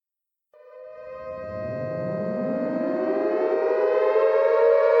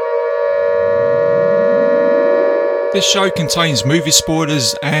This show contains movie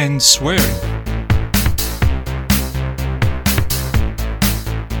spoilers and swearing.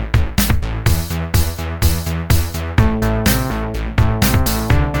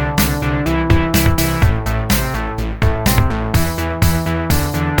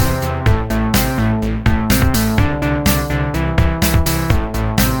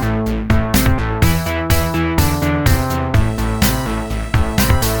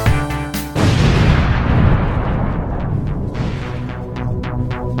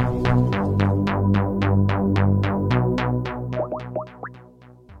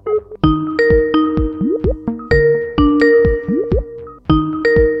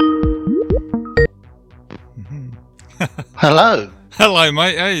 Hello. Hello,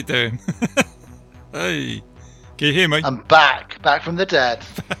 mate. How you doing? Hey, can you hear me? I'm back from the dead.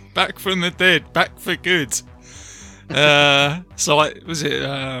 Back from the dead, back for good. So, was it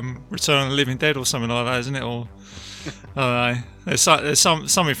Return of the Living Dead or something like that, isn't it? Or I don't know. There's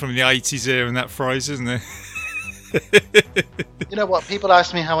something from the 80s there in that phrase, isn't there? You know what? People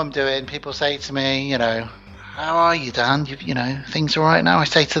ask me how I'm doing. People say to me, how are you, Dan? Things all right now? I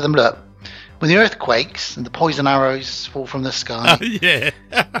say to them, look, when the earth quakes and the poison arrows fall from the sky, yeah,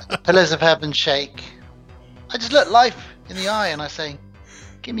 the pillars of heaven shake, I just look life in the eye and I say,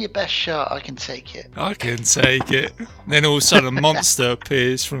 give me your best shot, I can take it. I can take it. Then all of a sudden a monster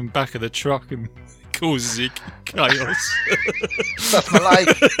appears from the back of the truck and causes it chaos. That's my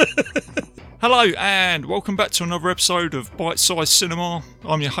life. Hello and welcome back to another episode of Bite Size Cinema.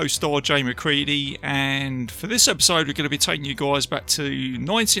 I'm your host RJ McCready, and for this episode we're going to be taking you guys back to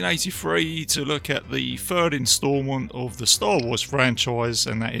 1983 to look at the third instalment of the Star Wars franchise,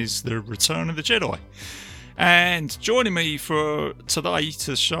 and that is The Return of the Jedi. And joining me for today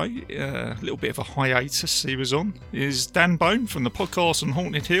to show a little bit of a hiatus he was on is Dan Bone from the podcast on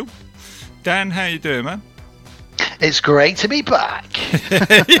Haunted Hill. Dan, how you doing, man? It's great to be back.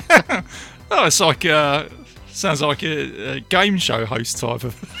 Yeah. Oh, it's like sounds like a game show host type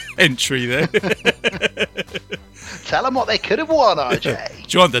of entry there. Tell them what they could have won, RJ. Do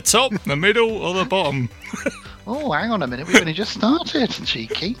you want the top, the middle, or the bottom? Oh, hang on a minute. We've only just started,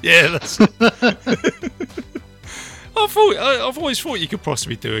 cheeky. Yeah, that's. I've always thought you could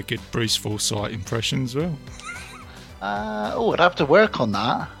possibly do a good Bruce Forsyth impression as well. I'd have to work on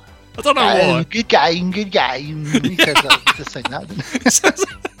that. I don't know why. Good game. He said that to sing that, didn't he?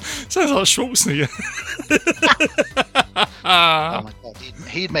 Sounds like Schwarzenegger. Oh my god,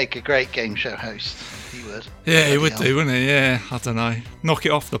 he'd make a great game show host. He would. Yeah, he would do, wouldn't he? Yeah, I don't know. Knock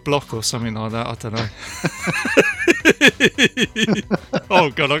it off the block or something like that. I don't know. Oh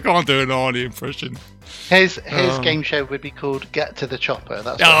god, I can't do an Arnie impression. His game show would be called Get to the Chopper.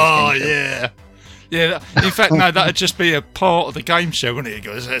 That's what his game show. Yeah, in fact, no, that'd just be a part of the game show, wouldn't it? He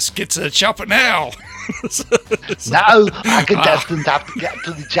goes, let's get to the chopper now. No, I contestant have to get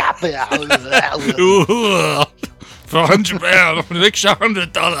to the chopper. For £100, an extra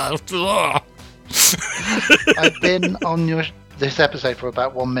 $100. I've been on this episode for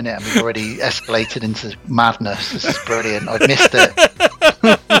about 1 minute and we've already escalated into madness. This is brilliant. I've missed it.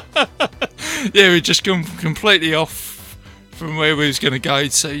 Yeah, we just come completely off from where we was going to go.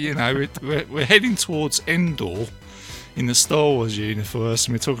 So, we're heading towards Endor in the Star Wars universe,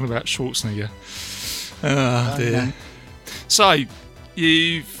 and we're talking about Schwarzenegger. Oh dear. Yeah. So,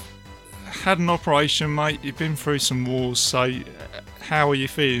 you've had an operation, mate. You've been through some wars. So, how are you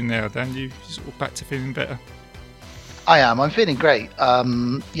feeling now, Dan? You sort of back to feeling better? I am. I'm feeling great.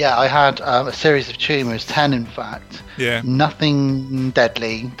 I had a series of tumours, 10 in fact. Yeah. Nothing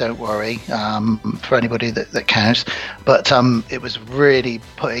deadly, don't worry, for anybody that cares. But it was really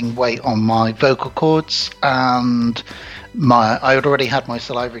putting weight on my vocal cords, and I had already had my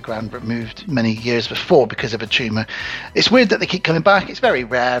salivary gland removed many years before because of a tumour. It's weird that they keep coming back. It's very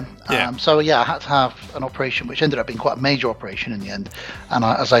rare. Yeah. I had to have an operation, which ended up being quite a major operation in the end. And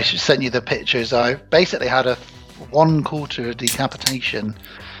as I sent you the pictures, I basically had a 1/4 decapitation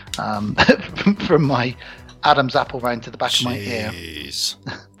from my Adam's apple round to the back of my ear.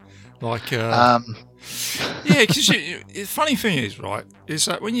 Like, yeah, because the funny thing is, right, is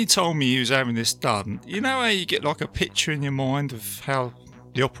that when you told me you was having this done, you know how you get like a picture in your mind of how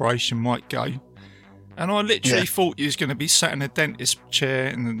the operation might go? And I literally thought you was going to be sat in a dentist chair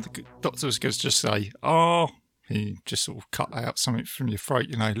and then the doctor was going to just say, oh, he just sort of cut out something from your throat,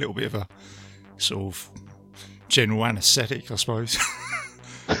 a little bit of a sort of general anaesthetic, I suppose.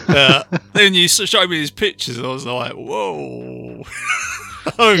 Then you showed me these pictures and I was like, whoa.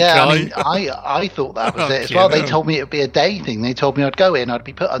 Okay. Yeah, I thought that was it as well. They told me it would be a day thing. They told me I'd go in, I'd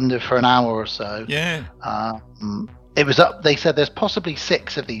be put under for an hour or so. Yeah. It was up. They said there's possibly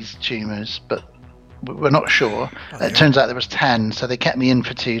 6 of these tumours, but we're not sure. It turns out there was 10, so they kept me in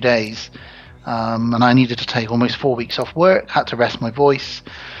for 2 days. And I needed to take almost 4 weeks off work, had to rest my voice.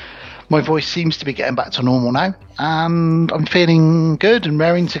 My voice seems to be getting back to normal now, and I'm feeling good and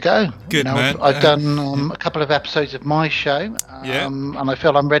raring to go. Good, man. I've done a couple of episodes of my show, and I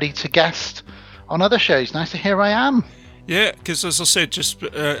feel I'm ready to guest on other shows now, so here I am. Yeah, because as I said, just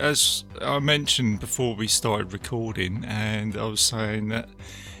as I mentioned before we started recording, and I was saying that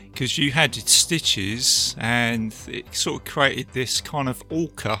because you had stitches, and it sort of created this kind of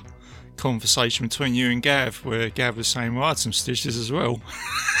orca conversation between you and Gav, where Gav was saying, well, I had some stitches as well.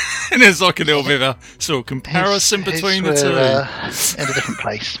 And there's like a little bit of a sort of comparison between the two. In a different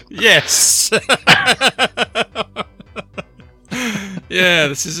place. Yes. Yeah,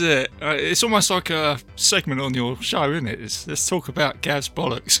 this is it. It's almost like a segment on your show, isn't it? Let's talk about Gav's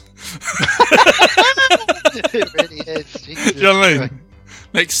bollocks. It really is. Jesus. You know what I mean?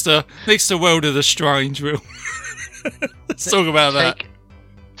 Next to World of the Strange, let's talk about that.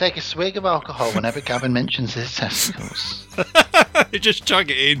 Take a swig of alcohol whenever Gavin mentions his testicles. You just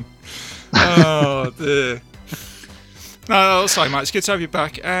chug it in. Oh dear. No, I'll say, mate, it's good to have you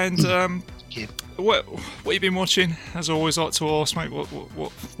back. And Thank you. What have you been watching? As I always like to ask, mate,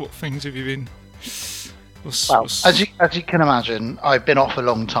 what things have you been? As you can imagine, I've been off a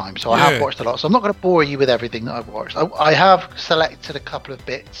long time, so I have watched a lot. So I'm not going to bore you with everything that I've watched. I have selected a couple of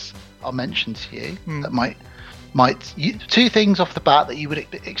bits I'll mention to you that might two things off the bat that you would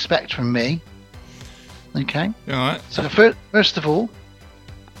expect from me. Okay. All right. So first of all,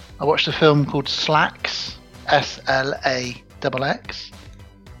 I watched a film called Slacks. SLAXX.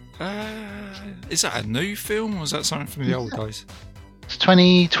 Is that a new film, or is that something from the old days? It's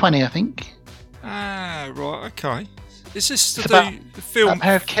 2020, I think. Ah, right, okay. Is this the film? A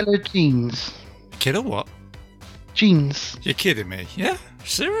pair of killer jeans. Killer what? Jeans. You're kidding me? Yeah?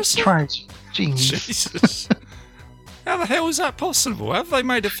 Seriously? Jeans. Jesus. How the hell is that possible? How have they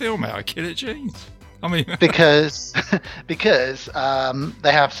made a film out of killer jeans? I mean, because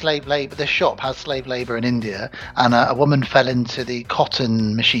they have slave labor. This shop has slave labor in India, and a woman fell into the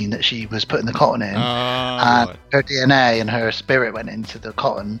cotton machine that she was putting the cotton in, and right. her DNA and her spirit went into the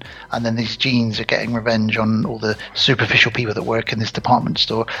cotton. And then these jeans are getting revenge on all the superficial people that work in this department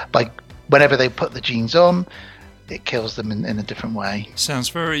store. Like whenever they put the jeans on, it kills them in a different way. Sounds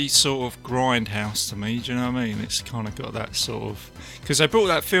very sort of Grindhouse to me, do you know what I mean? It's kind of got that sort of... Because they brought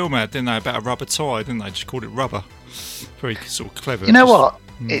that film out, didn't they, about a rubber tie, didn't they? Just called it Rubber. Very sort of clever. You know what?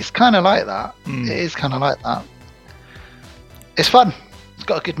 It's kind of like that. It is kind of like that. It's fun. It's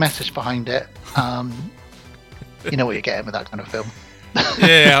got a good message behind it. You know what you're getting with that kind of film.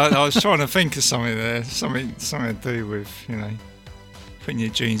 Yeah, I was trying to think of something there. Something to do with, you know, putting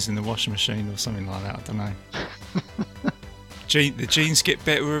your jeans in the washing machine or something like that. I don't know. The jeans get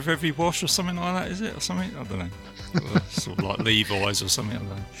better with every wash or something like that, is it? Or something? I don't know. Sort of like Levi's or something. I don't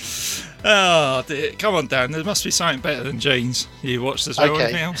know. Oh, dear. Come on, Dan. There must be something better than jeans. You watched this or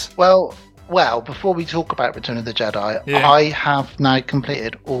anything else? Well, before we talk about Return of the Jedi, I have now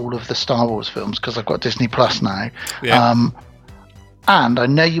completed all of the Star Wars films because I've got Disney Plus now. Yeah. And I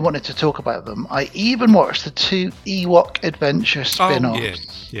know you wanted to talk about them. I even watched the 2 Ewok Adventure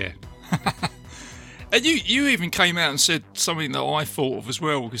spin-offs. Oh, yeah. And you even came out and said something that I thought of as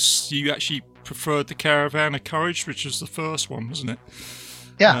well, because you actually preferred the Caravan of Courage, which was the first one, wasn't it?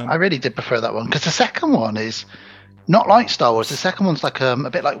 Yeah, I really did prefer that one, because the second one is not like Star Wars. The second one's like a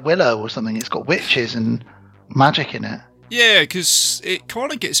bit like Willow or something. It's got witches and magic in it. Yeah, because it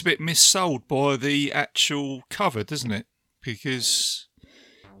kind of gets a bit missold by the actual cover, doesn't it? Because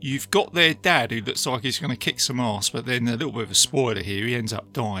you've got their dad who looks like he's going to kick some ass, but then a little bit of a spoiler here, he ends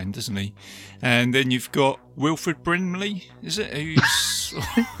up dying, doesn't he? And then you've got Wilfred Brimley, is it? Who's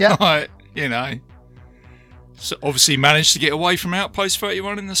yeah, like, you know, so obviously managed to get away from Outpost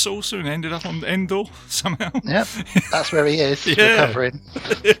 31 in the saucer and ended up on Endor somehow. Yep, that's where he is, recovering.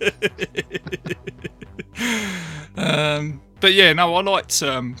 But yeah, no, I liked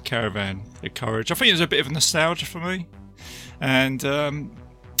Caravan of Courage. I think it was a bit of nostalgia for me. And I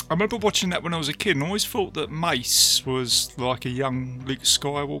remember watching that when I was a kid and I always thought that Mace was like a young Luke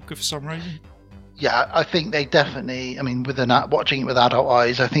Skywalker for some reason. Yeah, I think they definitely, I mean, watching it with adult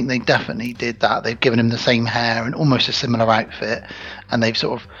eyes, I think they definitely did that. They've given him the same hair and almost a similar outfit, and they've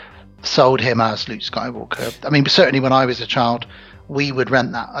sort of sold him as Luke Skywalker. I mean, certainly when I was a child, we would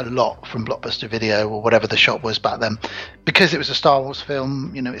rent that a lot from Blockbuster Video or whatever the shop was back then. Because it was a Star Wars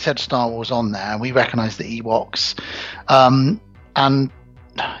film, you know, it said Star Wars on there, and we recognised the Ewoks. And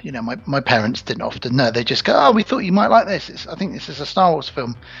you know, my parents didn't often know. They just go, "Oh, we thought you might like this. I think this is a Star Wars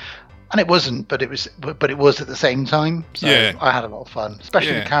film." And it wasn't, but it was at the same time. So yeah. I had a lot of fun,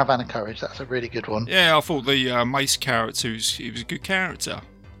 especially the Caravan of Courage. That's a really good one. Yeah, I thought the Mace character he was a good character.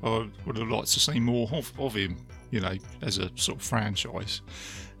 I would have liked to see more of him, as a sort of franchise.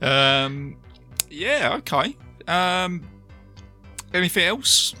 Yeah, okay. Anything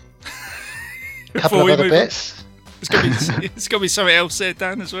else? A couple of other bits. It's got to be something else there,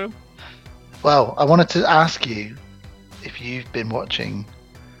 Dan, as well. Well, I wanted to ask you if you've been watching,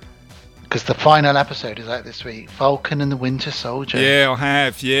 because the final episode is out this week, Falcon and the Winter Soldier. Yeah, I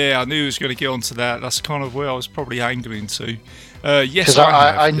have. Yeah, I knew I was going to get onto that. That's kind of where I was probably angling to. Yes, because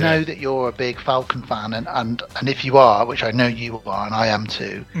I know that you're a big Falcon fan, and if you are, which I know you are, and I am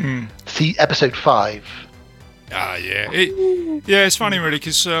too, see episode 5. Ah, yeah. It's funny, really,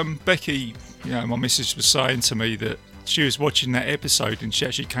 because Becky, my missus was saying to me that she was watching that episode and she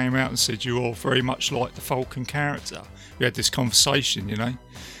actually came out and said, "You are very much like the Falcon character." We had this conversation,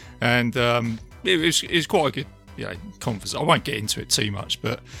 and it was quite a good conversation. I won't get into it too much,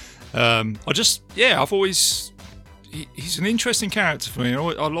 but I've always... He's an interesting character for me.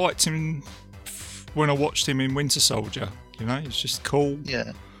 I liked him when I watched him in Winter Soldier. He's just cool.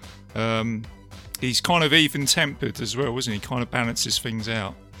 Yeah. He's kind of even-tempered as well, isn't he? Kind of balances things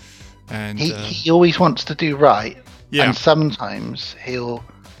out. And he always wants to do right. Yeah. And sometimes he'll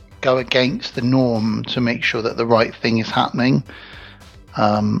go against the norm to make sure that the right thing is happening.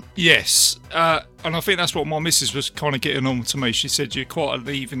 Yes. And I think that's what my missus was kind of getting on to me. She said, "You're quite an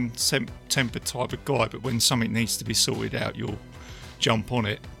even-tempered type of guy, but when something needs to be sorted out, you'll jump on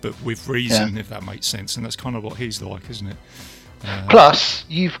it, but with reason, if that makes sense." And that's kind of what he's like, isn't it? Plus,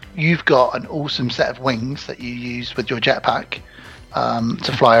 you've got an awesome set of wings that you use with your jetpack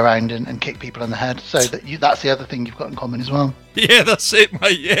to fly around and kick people in the head. So that's the other thing you've got in common as well. Yeah, that's it,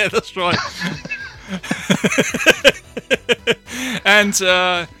 mate. Yeah, that's right. And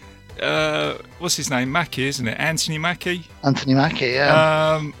what's his name? Mackie, isn't it? Anthony Mackie. Anthony Mackie,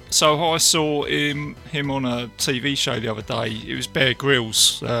 yeah. So I saw him on a TV show the other day. It was Bear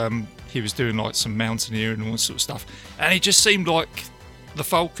Grylls. He was doing like some mountaineering and all that sort of stuff, and he just seemed like the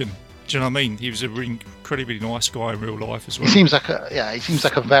Falcon. Do you know what I mean? He was a really incredibly nice guy in real life as well. He seems like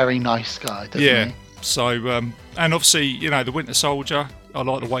a very nice guy, doesn't he? So and obviously, the Winter Soldier, I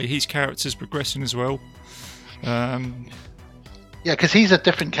like the way his character's progressing as well. Yeah, because he's a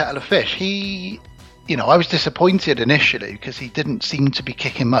different kettle of fish. I was disappointed initially because he didn't seem to be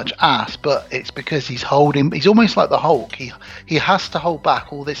kicking much ass, but it's because he's almost like the Hulk. He has to hold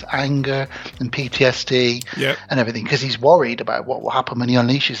back all this anger and PTSD and everything because he's worried about what will happen when he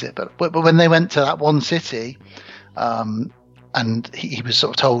unleashes it. But when they went to that one city, and he was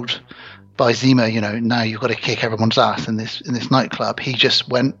sort of told by Zemo, now you've got to kick everyone's ass in this nightclub, he just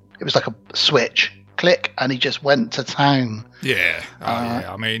went. It was like a switch, click, and he just went to town. Yeah.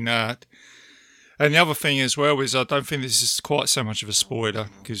 I mean, and the other thing as well is I don't think this is quite so much of a spoiler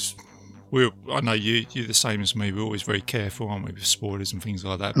because I know you're the same as me. We're always very careful, aren't we, with spoilers and things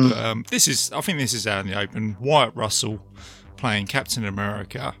like that. But I think this is out in the open. Wyatt Russell playing Captain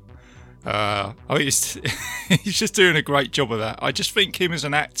America. I think he's just doing a great job of that. I just think him as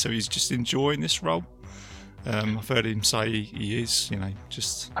an actor, he's just enjoying this role. I've heard him say he is,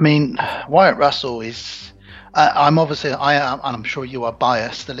 just... I mean, Wyatt Russell is... I am, and I'm sure you are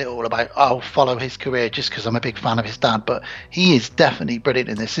biased a little about, I'll follow his career just because I'm a big fan of his dad, but he is definitely brilliant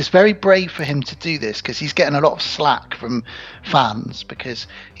in this. It's very brave for him to do this because he's getting a lot of slack from fans because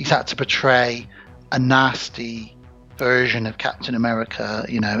he's had to portray a nasty version of Captain America.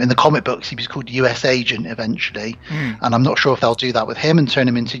 In the comic books he was called US Agent eventually, and I'm not sure if they'll do that with him and turn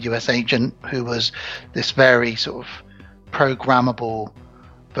him into US Agent, who was this very sort of programmable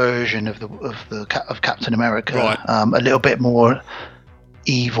version of Captain America, right. A little bit more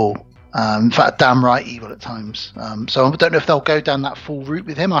evil, in fact damn right evil at times, so I don't know if they'll go down that full route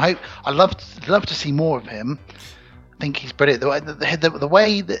with him. I'd love to see more of him. I think he's brilliant. The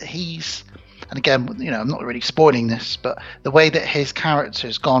way that he's, and again, I'm not really spoiling this, but the way that his character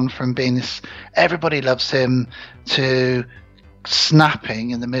has gone from being this everybody loves him to snapping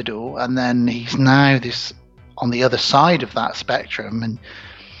in the middle, and then he's now this on the other side of that spectrum, and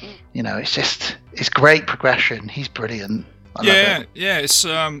it's great progression. He's brilliant. I love it. Yeah, it's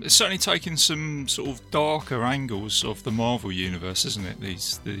certainly taking some sort of darker angles of the Marvel universe, isn't it?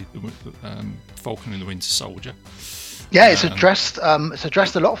 The Falcon and the Winter Soldier. Yeah, it's addressed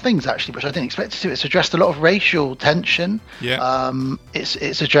a lot of things actually, which I didn't expect it to. It's addressed a lot of racial tension. Yeah.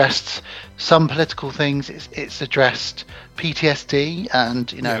 It's addressed some political things. It's addressed PTSD,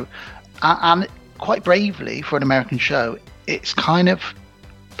 and and quite bravely for an American show, it's kind of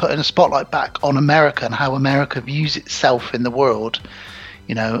putting a spotlight back on America and how America views itself in the world.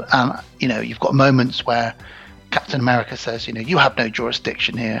 And you've got moments where Captain America says, you have no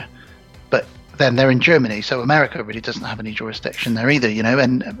jurisdiction here, but then they're in Germany, so America really doesn't have any jurisdiction there either,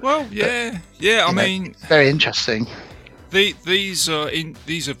 and I mean, very interesting. These are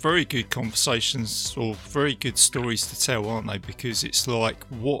very good conversations or very good stories to tell, aren't they? Because it's like,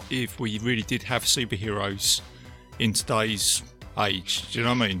 what if we really did have superheroes in today's age? Do you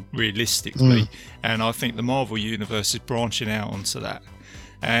know what I mean? Realistically, and I think the Marvel universe is branching out onto that,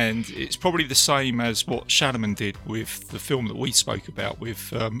 and it's probably the same as what Shanaman did with the film that we spoke about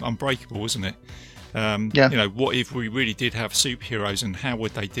with Unbreakable, isn't it? What if we really did have superheroes, and how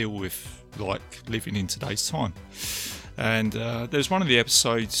would they deal with living in today's time? And there's one of the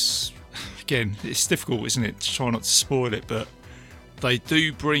episodes, again, it's difficult, isn't it, to try not to spoil it, but they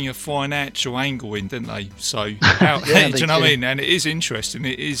do bring a financial angle in, don't they? So, do you know what I mean? And it is interesting.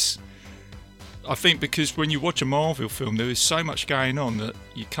 It is, I think, because when you watch a Marvel film, there is so much going on that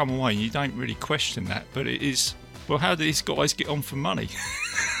you come away and you don't really question that. But it is, well, how do these guys get on for money?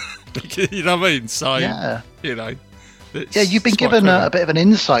 You know what I mean? So, you've been given a bit of an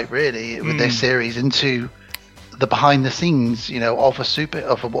insight, really, with this series into the behind the scenes,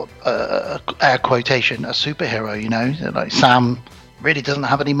 of a air quotation, a superhero, like Sam really doesn't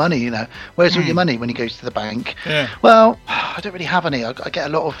have any money, Where's all your money when he goes to the bank? Yeah. Well, I don't really have any. I get a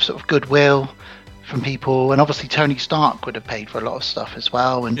lot of sort of goodwill from people, and obviously Tony Stark would have paid for a lot of stuff as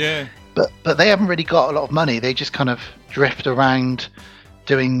well. And but they haven't really got a lot of money. They just kind of drift around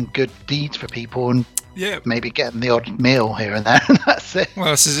doing good deeds for people and maybe getting the odd meal here and there, and that's it.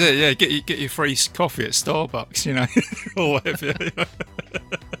 Well, this is it. Yeah, get your free coffee at Starbucks, or whatever.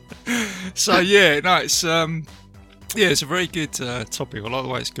 So it's a very good topic. I like the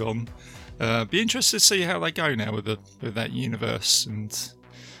way it's gone. Be interested to see how they go now with that universe, and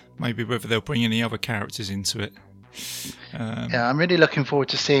maybe whether they'll bring any other characters into it. I'm really looking forward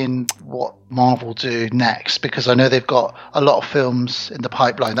to seeing what Marvel do next, because I know they've got a lot of films in the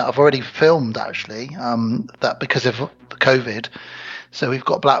pipeline that I've already filmed, actually, that because of COVID. So we've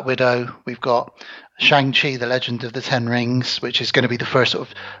got Black Widow, we've got Shang-Chi, The Legend of the Ten Rings, which is going to be the first sort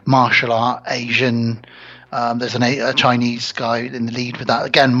of martial art Asian. There's a Chinese guy in the lead with that.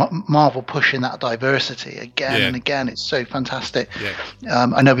 Again, Marvel pushing that diversity again and again. It's so fantastic. Yeah.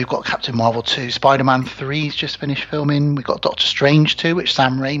 I know we've got Captain Marvel 2. Spider-Man 3's just finished filming. We've got Doctor Strange 2, which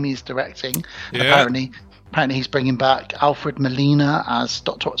Sam Raimi is directing. Yeah. Apparently he's bringing back Alfred Molina as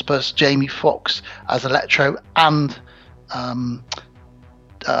Dr. Octopus, Jamie Foxx as Electro, and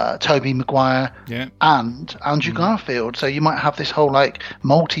Tobey Maguire and Andrew Garfield. So you might have this whole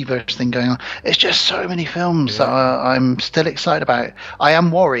multiverse thing going on. It's just so many films that I'm still excited about. I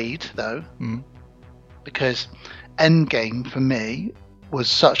am worried though, because Endgame for me was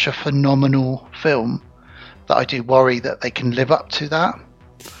such a phenomenal film that I do worry that they can live up to that.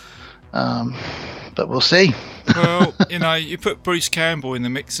 But we'll see. Well, you put Bruce Campbell in the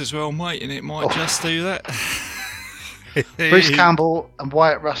mix as well, mate, and it might just do that. Bruce Campbell and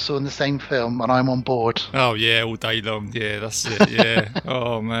Wyatt Russell in the same film, and I'm on board. Oh yeah, all day long. Yeah, that's it. Yeah.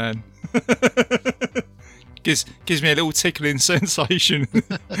 Oh man, gives me a little tickling sensation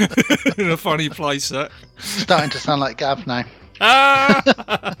in a funny place. That starting to sound like Gav now.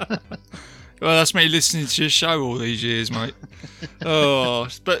 Well, that's me listening to your show all these years, mate. Oh,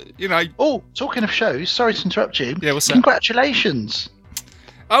 but Oh, talking of shows, sorry to interrupt you. Yeah, what's that? Congratulations.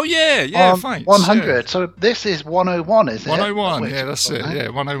 Oh yeah, thanks. 100. Yeah. So this is 101, is it? 101. Yeah, that's it. Yeah,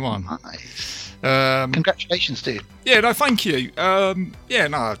 101. Nice. Congratulations, dude. Yeah, no, thank you. I've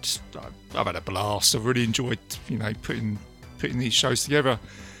had a blast. I've really enjoyed, putting these shows together.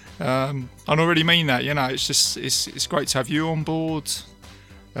 And I really mean that. It's just it's great to have you on board.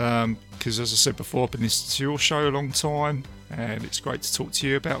 Because as I said before, I've been listening to your show a long time, and it's great to talk to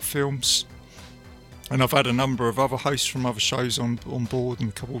you about films. And I've had a number of other hosts from other shows on board, and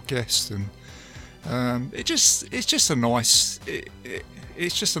a couple of guests, and it's just a nice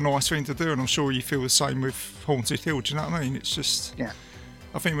thing to do, and I'm sure you feel the same with Haunted Hill. Do you know what I mean? It's just,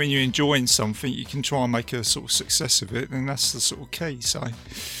 I think when you're enjoying something, you can try and make a sort of success of it, and that's the sort of key. So,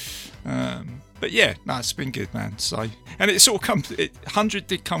 but yeah, no, it's been good, man. So, and it sort of 100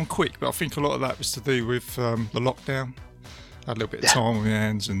 did come quick, but I think a lot of that was to do with the lockdown. I had a little bit of time on my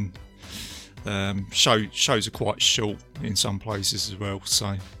hands, and shows are quite short in some places as well.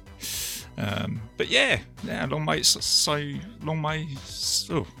 So, but yeah, long may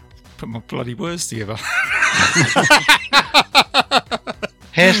put my bloody words together.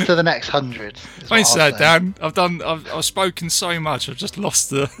 Here's to the next 100. Thanks for that, Dan. I've spoken so much. I've just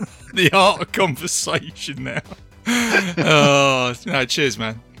lost the art of conversation now. Oh no, cheers,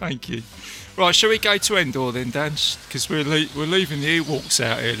 man. Thank you. Right, shall we go to Endor then, Dan? Because we're leaving the Ewoks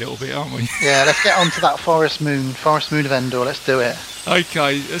out here a little bit, aren't we? Yeah, let's get on to that Forest Moon of Endor. Let's do it.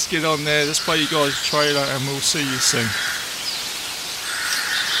 Okay, let's get on there. Let's play you guys a trailer and we'll see you soon.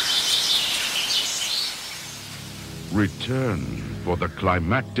 Return for the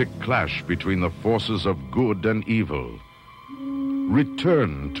climactic clash between the forces of good and evil.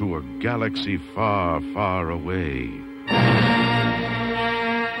 Return to a galaxy far, far away.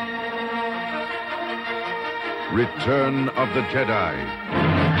 Return of the Jedi.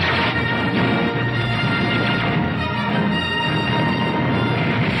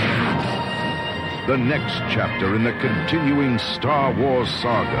 The next chapter in the continuing Star Wars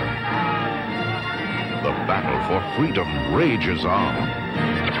saga. The battle for freedom rages on.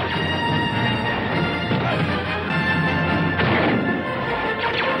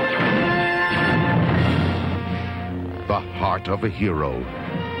 The heart of a hero.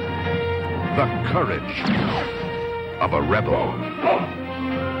 The courage of a rebel.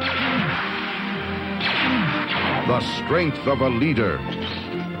 The strength of a leader.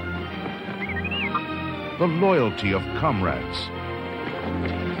 The loyalty of comrades.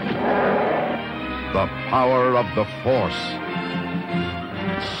 The power of the Force.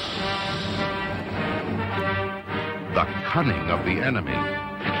 The cunning of the enemy.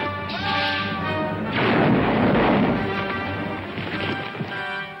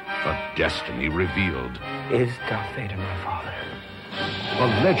 A destiny revealed. Is Darth Vader my father? A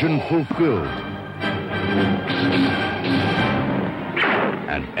legend fulfilled.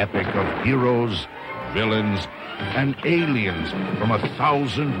 An epic of heroes, villains, and aliens from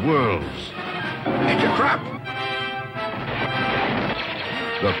 1,000 worlds. It's a trap!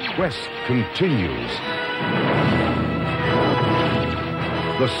 The quest continues.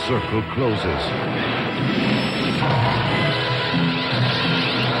 The circle closes.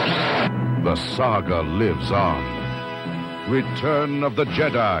 The saga lives on. Return of the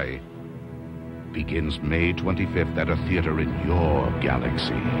Jedi begins May 25th at a theater in your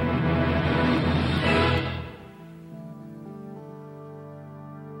galaxy.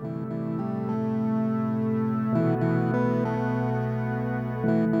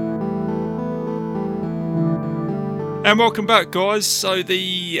 And welcome back, guys. So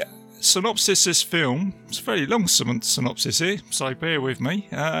the synopsis of this film, it's a very long synopsis here, so bear with me.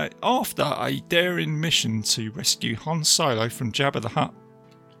 After a daring mission to rescue Han Solo from Jabba the Hutt,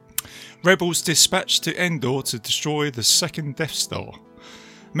 rebels dispatched to Endor to destroy the second Death Star.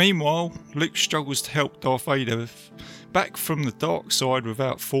 Meanwhile, Luke struggles to help Darth Vader back from the dark side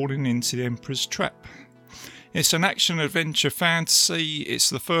without falling into the Emperor's trap. It's an action-adventure fantasy. It's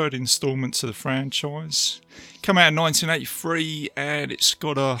the third instalment to the franchise. Come out in 1983 and it's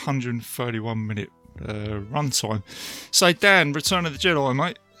got a 131-minute runtime. So, Dan, Return of the Jedi,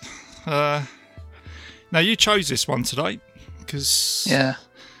 mate. Now, you chose this one today because... Yeah.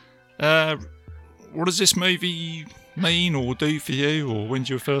 What does this movie mean or do for you, or when did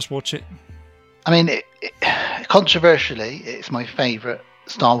you first watch it? I mean, controversially, it's my favourite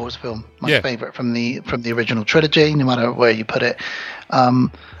Star Wars film. My favourite from the original trilogy, no matter where you put it.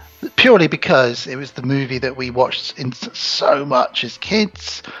 Purely because it was the movie that we watched in so much as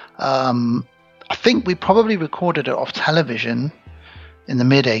kids. I think we probably recorded it off television in the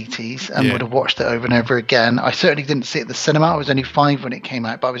mid-80s and would have watched it over and over again. I certainly didn't see it at the cinema. I was only 5 when it came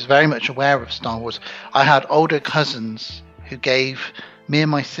out, but I was very much aware of Star Wars. I had older cousins who gave me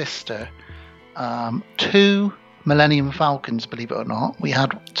and my sister 2 Millennium Falcons, believe it or not. We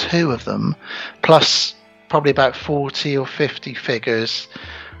had 2 of them, plus probably about 40 or 50 figures.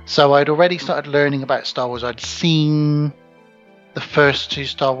 So I'd already started learning about Star Wars. I'd seen the first 2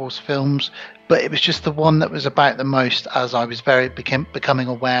 Star Wars films, but it was just the one that was about the most as I was becoming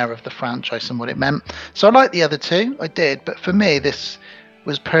aware of the franchise and what it meant. So I liked the other 2, I did, but for me this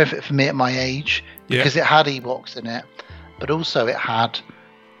was perfect for me at my age because it had Ewoks in it, but also it had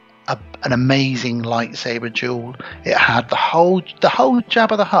an amazing lightsaber duel. It had the whole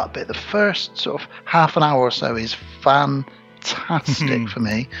Jabba the Hutt bit. The first sort of half an hour or so is fantastic for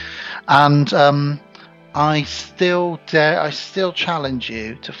me, and I still challenge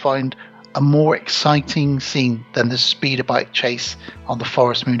you to find a more exciting scene than the speeder bike chase on the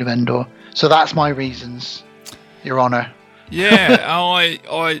Forest Moon of Endor. So that's my reasons, Your Honour. Yeah,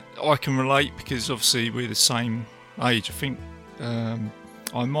 I can relate because obviously we're the same age. I think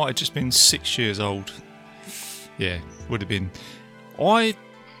I might have just been 6 years old. Yeah, would have been. I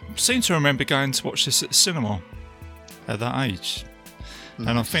seem to remember going to watch this at the cinema at that age.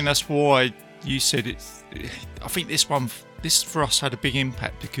 And I think that's why you said it. I think this for us had a big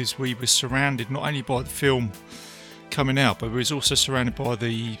impact because we were surrounded not only by the film coming out, but it was also surrounded by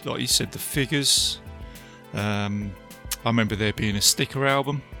the, like you said, the figures. I remember there being a sticker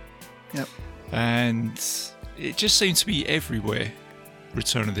album. Yep. And it just seemed to be everywhere.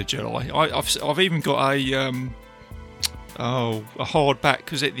 Return of the Jedi. I've even got a hardback,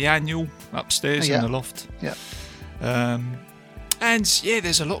 because it's the annual upstairs in the loft. Yeah. And yeah,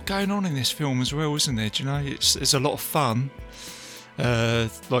 there's a lot going on in this film as well, isn't there? Do you know, it's a lot of fun.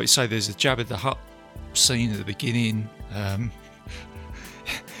 Like you say, there's a Jabba the Hutt scene at the beginning.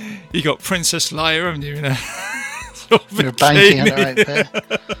 You got Princess Leia, haven't you? In a sort of You're banking on it right there.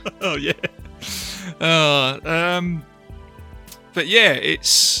 Oh yeah. But yeah,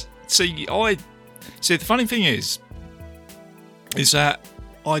 it's the funny thing is that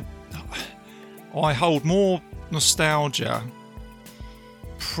I hold more nostalgia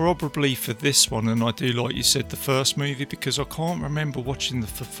probably for this one than I do, like you said, the first movie, because I can't remember watching the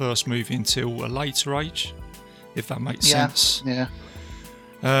first movie until a later age, if that makes sense. Yeah.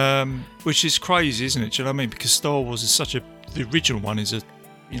 Which is crazy, isn't it? Do you know what I mean? Because Star Wars is the original one is a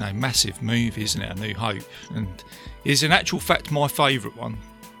massive movie, isn't it? A New Hope, and is in actual fact my favourite one,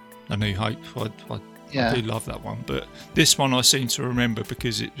 A New Hope. I do love that one, but this one I seem to remember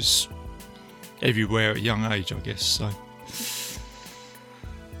because it was everywhere at a young age, I guess. So,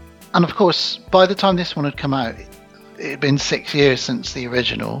 and of course, by the time this one had come out, it had been 6 years since the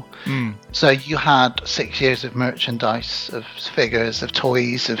original. So you had 6 years of merchandise, of figures, of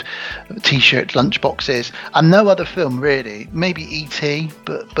toys, of t-shirts, lunchboxes, and no other film really. Maybe E.T.,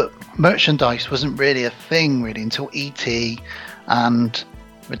 but merchandise wasn't really a thing really until E.T. and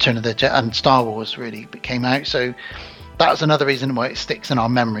Return of the Jedi and Star Wars really came out. So that's another reason why it sticks in our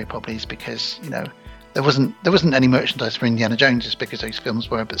memory, probably, is because there wasn't any merchandise for Indiana Jones just because those films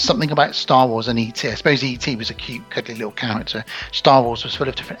were, but something about Star Wars and E.T. I suppose E.T. was a cute, cuddly little character. Star Wars was full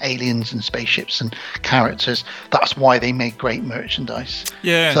of different aliens and spaceships and characters. That's why they made great merchandise.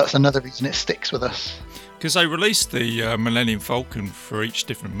 Yeah. So that's another reason it sticks with us. Because they released the Millennium Falcon for each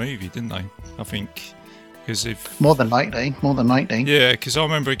different movie, didn't they? I think. More than likely. Yeah, because I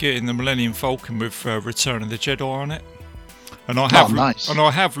remember getting the Millennium Falcon with Return of the Jedi on it. And I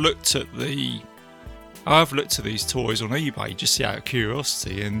have looked at these toys on eBay just out of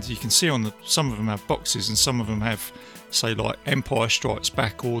curiosity, and you can see some of them have boxes and some of them have, say, like Empire Strikes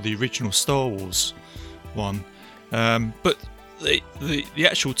Back or the original Star Wars one. But the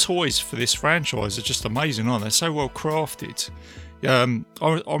actual toys for this franchise are just amazing, aren't they? They're so well crafted. I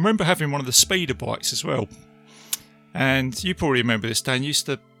remember having one of the speeder bikes as well, and you probably remember this, Dan. You used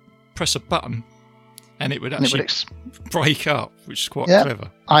to press a button and it would actually break up, which is quite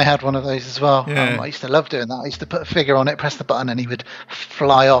clever. I had one of those as well. Yeah. I used to love doing that. I used to put a figure on it, press the button, and he would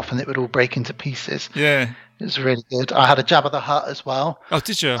fly off and it would all break into pieces. Yeah. It was really good. I had a Jabba the Hutt as well. Oh,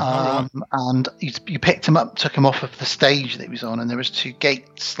 did you? And you picked him up, took him off of the stage that he was on, and there was 2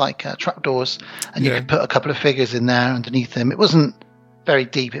 gates, like trapdoors, and you could put a couple of figures in there underneath him. It wasn't very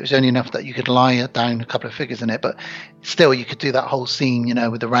deep. It was only enough that you could lie down a couple of figures in it, but still you could do that whole scene,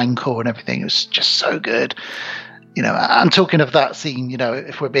 with the Rancor and everything. It was just so good. And talking of that scene,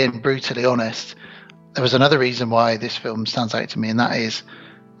 if we're being brutally honest, there was another reason why this film stands out to me, and that is,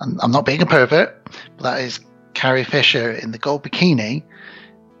 I'm not being a pervert, but that is Carrie Fisher in the gold bikini.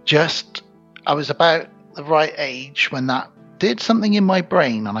 I was about the right age when that did something in my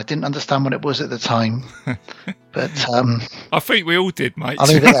brain, and I didn't understand what it was at the time. But I think we all did, mate. I'll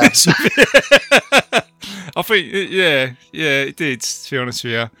leave it there. I think, it did, to be honest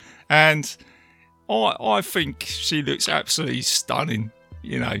with you. And I think she looks absolutely stunning,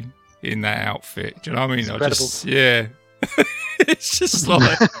 in that outfit. Do you know what I mean? Incredible. It's just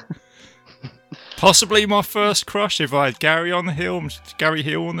like possibly my first crush. If I had Gary Hill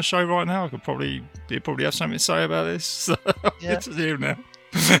on the show right now, he'd probably have something to say about this. So it's here now.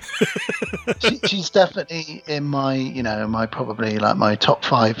 She's definitely in my probably like my top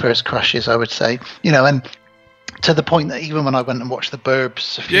 5 first crushes, I would say. And to the point that even when I went and watched The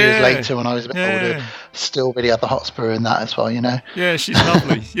Burbs a few years later, when I was a bit older, still really had the hot spur in that as well. Yeah, she's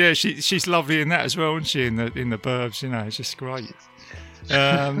lovely. Yeah, she's lovely in that as well, isn't she? In the Burbs, it's just great.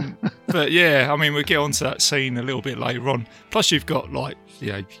 But yeah, I mean, we'll get onto that scene a little bit later on. Plus, you've got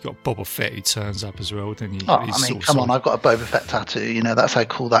you've got Boba Fett who turns up as well, don't you? Oh, I mean, come on, I've got a Boba Fett tattoo. That's how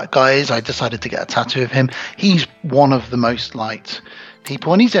cool that guy is. I decided to get a tattoo of him. He's one of the most liked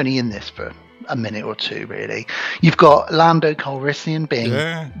people, and he's only in this for a minute or two, really. You've got Lando Calrissian being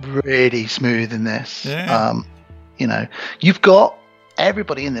really smooth in this. Yeah. You've got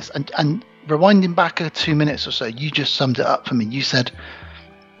everybody in this, and rewinding back 2 minutes or so, you just summed it up for me. You said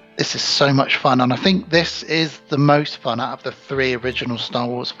This is so much fun, and I think this is the most fun out of the 3 original Star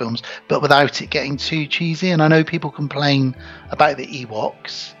Wars films, but without it getting too cheesy. And I know people complain about the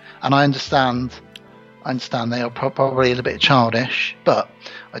Ewoks, and I understand they are probably a little bit childish, but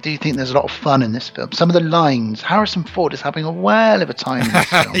I do think there's a lot of fun in this film. Some of the lines, Harrison Ford is having a whale of a time in this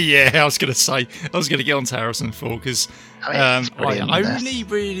film. Yeah, I was going to get on to Harrison Ford because I only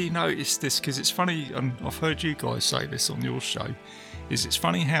really noticed this because it's funny, and I've heard you guys say this on your show, is it's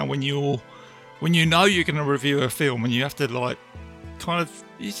funny how when you know you're going to review a film and you have to like kind of,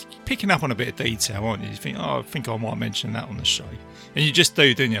 you're picking up on a bit of detail, aren't you? You think, I think I might mention that on the show. And you just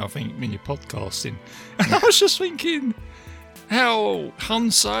do, don't you? I think when you're podcasting. And I was just thinking how Han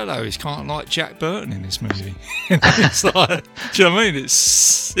Solo is kind of like Jack Burton in this movie. It's like, do you know what I mean?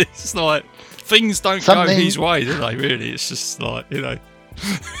 It's like things don't go his way, do they? Really, it's just like, you know.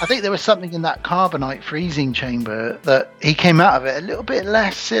 I think there was something in that carbonite freezing chamber that he came out of it a little bit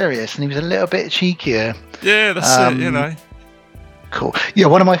less serious, and he was a little bit cheekier. Yeah, that's it. You know. Cool. Yeah,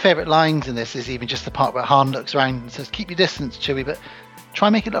 one of my favourite lines in this is even just the part where Han looks around and says, "Keep your distance, Chewie, but try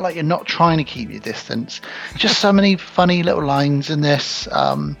and make it look like you're not trying to keep your distance." Just so many funny little lines in this.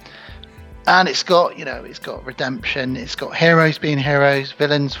 And it's got redemption. It's got heroes being heroes,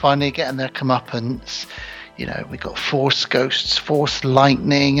 villains finally getting their comeuppance. You know, we got Force ghosts, Force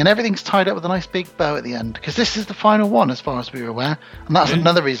lightning, and everything's tied up with a nice big bow at the end, because this is the final one as far as we were aware. And that's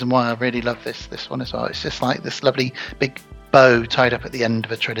another reason why I really love this one as well. It's just like this lovely big bow tied up at the end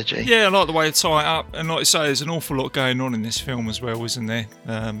of a trilogy. Yeah, I like the way they tie it up, and like I say, there's an awful lot going on in this film as well, isn't there?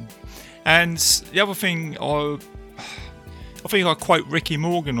 And the other thing, I think I quote Ricky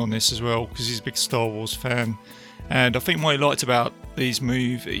Morgan on this as well, because he's a big Star Wars fan, and I think what he liked about these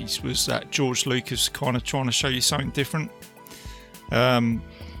movies was that George Lucas kind of trying to show you something different.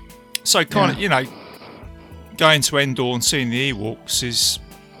 So kind of, you know, going to Endor and seeing the Ewoks is,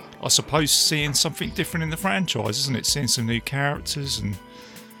 I suppose, seeing something different in the franchise, isn't it? Seeing some new characters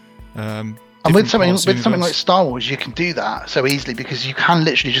and with something like Star Wars, you can do that so easily because you can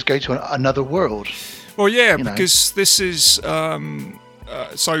literally just go to another world. Well, yeah, because this is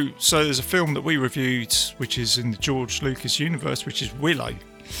so there's a film that we reviewed, which is in the George Lucas universe, which is Willow.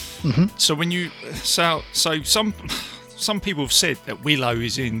 Mm-hmm. So when you some people have said that Willow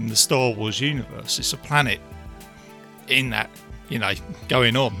is in the Star Wars universe. It's a planet in that, you know,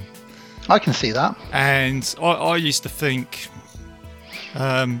 going on. I can see that. And I used to think,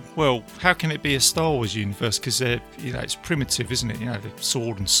 well, how can it be a Star Wars universe? Because they're, you know, it's primitive, isn't it? You know, the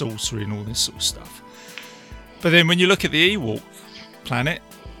sword and sorcery and all this sort of stuff. But then when you look at the Ewok planet,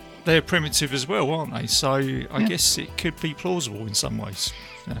 they're primitive as well, aren't they? So I guess it could be plausible in some ways.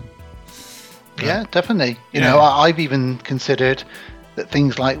 Yeah, definitely. You know, I've even considered that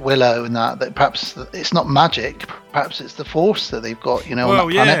things like Willow and that perhaps it's not magic, perhaps it's the Force that they've got, you know, on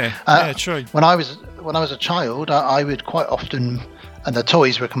that planet. Yeah, true. When I was a child, I would quite often, and the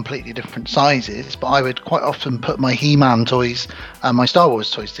toys were completely different sizes, but I would quite often put my He-Man toys and my Star Wars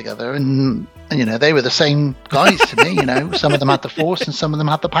toys together, and you know, they were the same guys to me. You know, some of them had the Force and some of them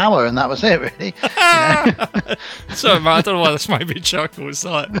had the power, and that was it, really. You know? Sorry, man, I don't know why this made me chuckle. It's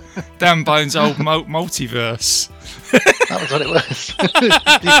like Dan Bones' old multiverse. That was what it was.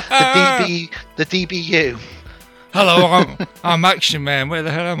 the DBU. Hello, I'm Action Man. Where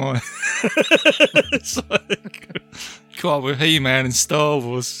the hell am I? It's like, God, with He-Man and Star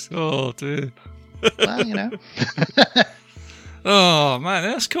Wars. Oh, dude. Well, you know. Oh, man,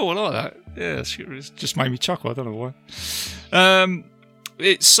 that's cool. I like that. Yeah, it's just made me chuckle. I don't know why.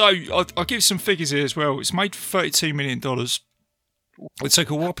 I'll give some figures here as well. It's made for $32 million. It took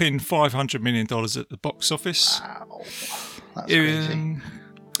a whopping $500 million at the box office. Wow. That's crazy.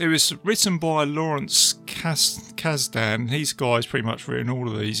 It was written by Lawrence Kasdan. He's the guy's pretty much written all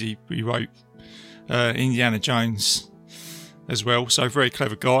of these. He wrote Indiana Jones as well. So very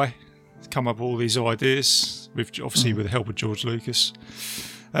clever guy. Come up with all these ideas, with the help of George Lucas.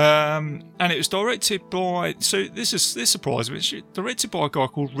 And it was directed by, so this surprised me, it's directed by a guy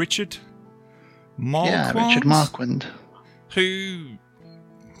called Richard Marquand. Yeah, Richard Marquand. Who,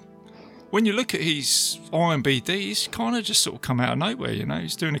 when you look at his IMDb, he's kind of just sort of come out of nowhere, you know.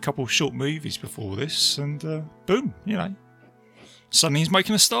 He's doing a couple of short movies before this, and boom, you know. Suddenly he's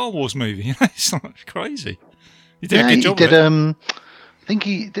making a Star Wars movie, you know. It's like crazy. He did a good job of it. I think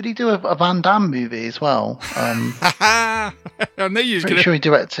he do a Van Damme movie as well. I knew you was sure he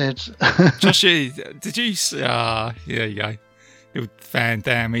directed. Joshy, did you? There you go. Little Van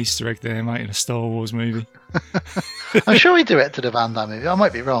Damme Easter egg there, mate, in a Star Wars movie. I'm sure he directed a Van Damme movie. I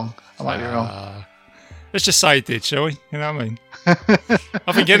might be wrong. Let's just say he did, shall we? You know what I mean?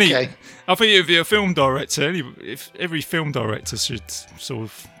 I think Okay. I think if you're a film director, if every film director should sort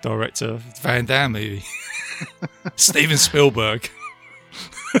of direct a Van Damme movie. Steven Spielberg.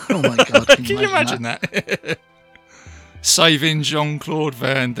 Oh my God! Can you imagine that? Saving Jean-Claude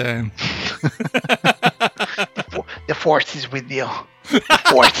Van Damme. The force is with you. The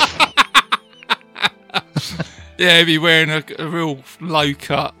force. Yeah, he'd be wearing a real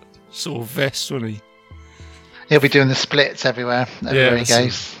low-cut sort of vest, wouldn't he? He'll be doing the splits everywhere he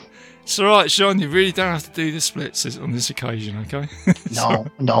goes. It's all right, Sean. You really don't have to do the splits on this occasion, okay?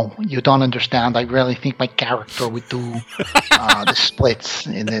 No, you don't understand. I really think my character would do the splits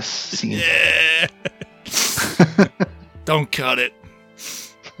in this scene. Yeah. Don't cut it.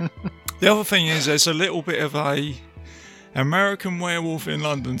 The other thing is, there's a little bit of a American Werewolf in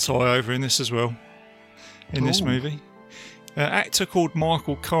London tie over in this as well. In this movie, an actor called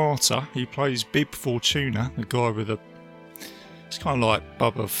Michael Carter. He plays Bib Fortuna, the guy with a. It's kind of like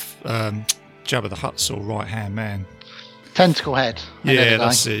Jabba the Hutt's or right hand man. Tentacle head. Yeah,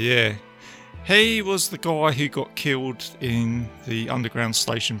 that's it. Yeah, he was the guy who got killed in the underground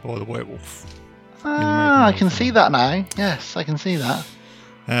station by the werewolf. Ah, I can see that now. Yes, I can see that.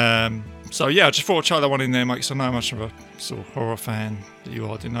 So yeah, I just thought I'd chuck that one in there, mate, because I know how much of a sort of horror fan that you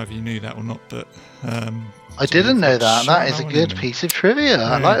are. I didn't know if you knew that or not, but I didn't know that. That is a good piece of trivia.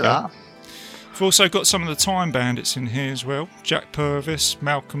 I like that. We've also got some of the Time Bandits in here as well. Jack Purvis,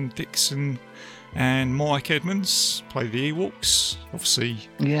 Malcolm Dixon, and Mike Edmonds play the Ewoks. Obviously,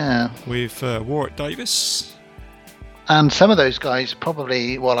 with Warwick Davis. And some of those guys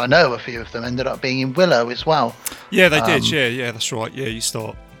probably, well, I know a few of them ended up being in Willow as well. Yeah, they did. Yeah, that's right. Yeah, you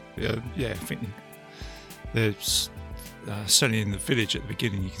start. I think there's certainly in the village at the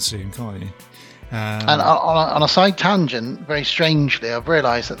beginning. You can see them, can't you? And on a side tangent, very strangely, I've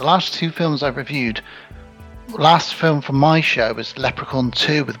realised that the last two films I've reviewed, last film from my show was Leprechaun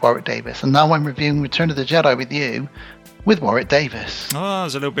 2 with Warwick Davis, and now I'm reviewing Return of the Jedi with you, with Warwick Davis. Oh,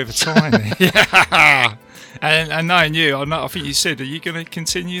 there's a little bit of a tie there. Yeah. And knowing you, I think you said, are you going to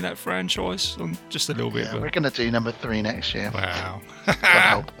continue that franchise on just a little bit? Yeah, we're going to do number 3 next year. Wow. God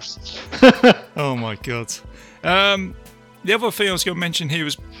help us. Oh my God. The other thing I was going to mention here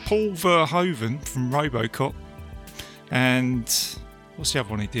was Paul Verhoeven from RoboCop, and what's the other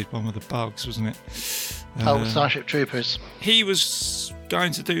one he did? One with the bugs, wasn't it? Starship Troopers. He was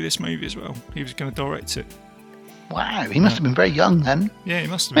going to do this movie as well. He was going to direct it. Wow, he must have been very young then. Yeah, he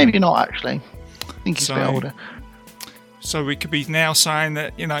must have been. Maybe not actually. I think he's a bit older. So we could be now saying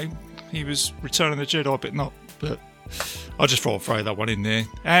that, he was Return of the Jedi, but not. But I just thought I'd throw that one in there.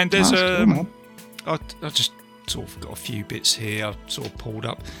 And there's I just sort of got a few bits here I've sort of pulled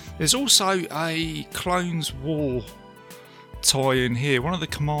up. There's also a Clones War tie-in here. One of the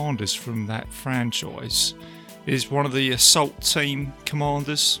commanders from that franchise is one of the assault team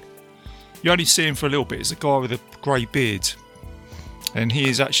commanders. You only see him for a little bit. It's a guy with a grey beard, and he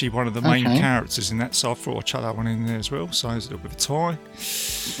is actually one of the main characters in that, so I thought I'd chuck that one in there as well. So there's a little bit of a tie.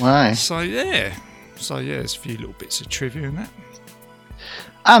 Wow. So yeah, there's a few little bits of trivia in that.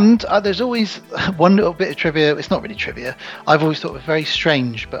 And there's always one little bit of trivia. It's not really trivia. I've always thought it was very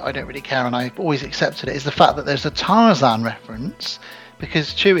strange, but I don't really care, and I've always accepted it, is the fact that there's a Tarzan reference,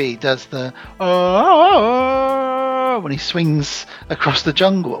 because Chewie does the when he swings across the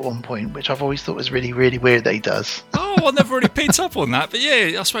jungle at one point, which I've always thought was really, really weird that he does. Oh, I never really picked up on that, but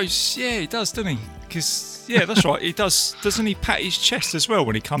yeah, I suppose, he does, doesn't he? Because, that's right, he does. Doesn't he pat his chest as well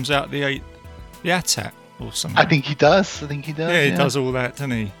when he comes out the AT-AT? Or something. I think he does. Yeah, he does all that,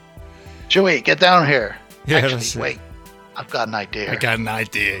 doesn't he? Chewie, get down here. Yeah, actually, wait. I've got an idea.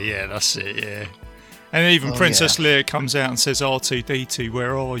 Yeah, that's it, yeah. And even Princess Leia comes out and says, R2-D2,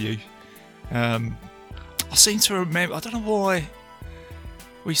 where are you? I seem to remember, I don't know why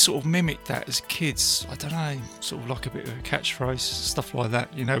we sort of mimicked that as kids. I don't know, sort of like a bit of a catchphrase, stuff like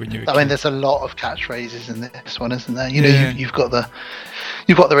that, when you were a kid. There's a lot of catchphrases in this one, isn't there? You've got the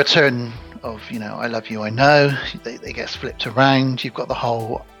return of, I love you, I know. They get flipped around. You've got the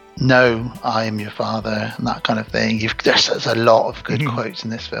whole, no, I am your father, and that kind of thing. There's a lot of good quotes in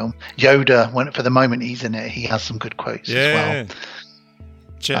this film. Yoda, for the moment he's in it, he has some good quotes as well.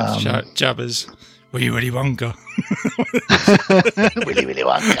 Jabba's, Willy Willy Wonka. Willy Willy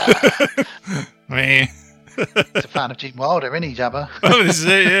Wonka. Meh. He's a fan of Gene Wilder, isn't he, Jabba? Oh, this is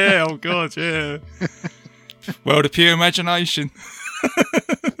it, yeah. Oh, God, yeah. World of pure imagination.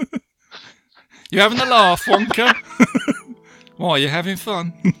 You having a laugh, Wonka? Why, are you having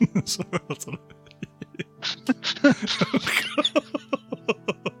fun? Sorry, I don't know.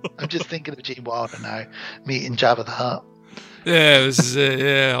 I'm just thinking of Gene Wilder now, meeting Jabba the Hutt. Yeah, this is it,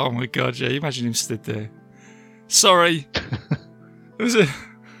 yeah. Oh my God, yeah. You imagine him stood there. Sorry, Was it?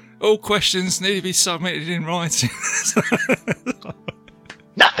 All questions need to be submitted in writing.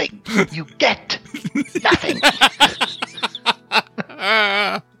 Nothing. You get nothing.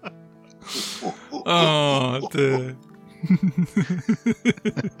 Oh dear.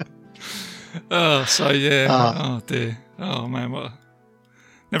 Oh, so yeah. Oh dear. Oh man, what?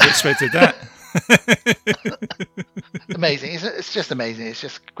 Never expected that. Amazing. It's just amazing. It's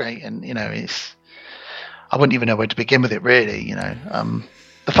just great, and I wouldn't even know where to begin with it. Really,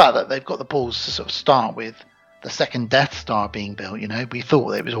 the fact that they've got the balls to sort of start with the second Death Star being built. We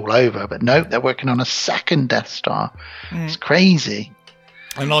thought it was all over, but no, they're working on a second Death Star. It's crazy.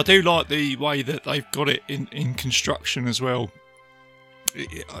 And I do like the way that they've got it in construction as well.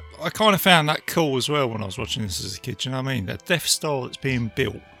 I kind of found that cool as well when I was watching this as a kid. You know what I mean? That Death Star that's being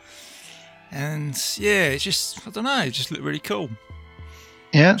built. And yeah, it just, I don't know, it just looked really cool.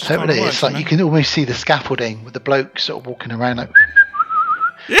 Yeah, totally. It's like you can almost see the scaffolding with the bloke sort of walking around like,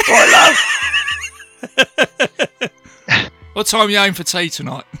 yeah. What time are you aiming for tea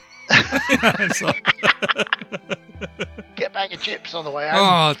tonight? Get a bag of chips on the way home.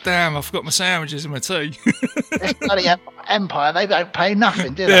 Oh, damn, I forgot my sandwiches and my tea. This bloody Empire, they don't pay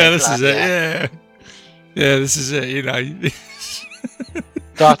nothing, do they? Yeah, this is it, yeah. Yeah, this is it,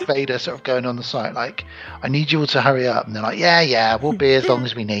 Darth Vader sort of going on the site like, I need you all to hurry up. And they're like, yeah, we'll be as long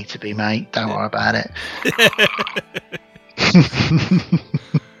as we need to be, mate. Don't worry about it.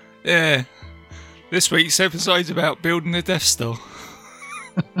 Yeah. This week's episode's about building the Death Star.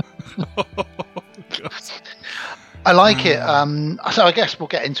 Oh, God. I like it. So I guess we'll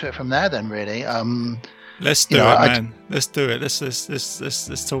get into it from there then, really. Let's do it, man. Let's do it.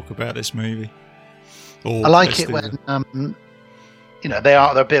 Let's talk about this movie. I like it when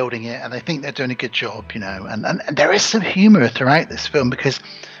they're building it and they think they're doing a good job, and there is some humour throughout this film because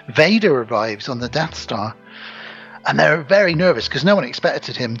Vader arrives on the Death Star and they're very nervous because no one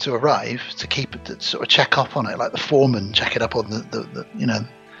expected him to arrive to sort of check up on it, like the foreman checking up on the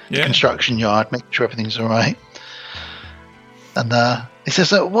construction yard, making sure everything's all right. And he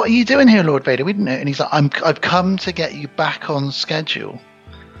says, "What are you doing here, Lord Vader? We didn't know." And he's like, "I've come to get you back on schedule."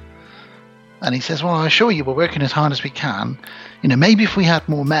 And he says, "Well, I assure you, we're working as hard as we can. Maybe if we had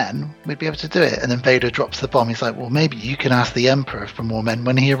more men, we'd be able to do it." And then Vader drops the bomb. He's like, "Well, maybe you can ask the Emperor for more men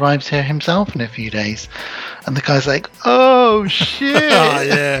when he arrives here himself in a few days." And the guy's like, "Oh shit!" Oh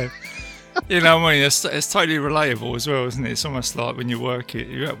yeah. What I mean? It's totally relatable as well, isn't it? It's almost like when you're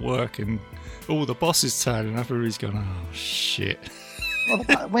at work and all the bosses turning up, everybody's going, "Oh shit." Well,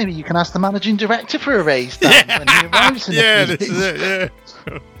 maybe you can ask the managing director for a raise then when he arrives in a few days. This is it.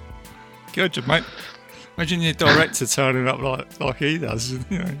 Yeah. Good job, mate. Imagine your director turning up like he does,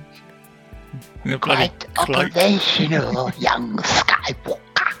 Quite operational, young Skywalker.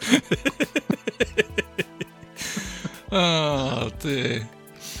 Oh dear.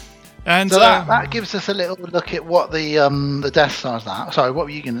 And so that gives us a little look at what the Death Star's at. Sorry, what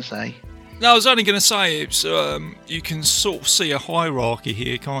were you going to say? No, I was only going to say it's you can sort of see a hierarchy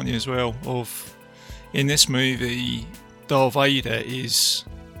here, can't you? As well, of in this movie, Darth Vader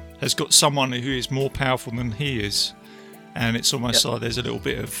has got someone who is more powerful than he is, and it's almost like there's a little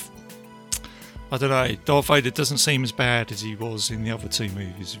bit of, I don't know, Darth Vader doesn't seem as bad as he was in the other two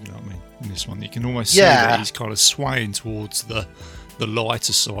movies, if you know what I mean. In this one, you can almost see that he's kind of swaying towards the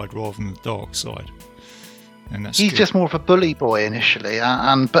lighter side rather than the dark side, and that's he's good. Just more of a bully boy initially,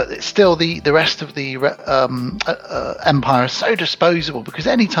 but it's still the rest of the Empire is so disposable because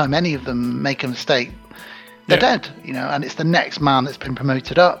anytime any of them make a mistake, they're dead, and it's the next man that's been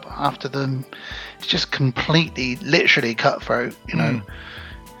promoted up after them. It's just completely, literally cutthroat,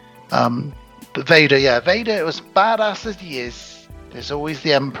 But Vader was badass as he is. There's always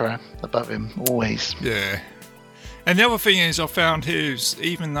the Emperor above him, always. Yeah. And the other thing is, I found here is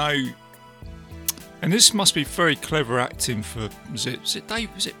even though, and this must be very clever acting for was it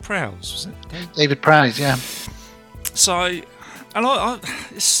Dave? Was it Prowse? Was it David Prowse? Yeah. So. And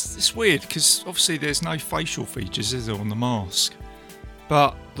it's weird because obviously there's no facial features, is there, on the mask?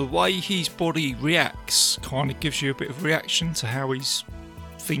 But the way his body reacts kind of gives you a bit of reaction to how he's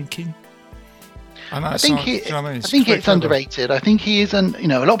thinking. I think it's underrated. I think he is, a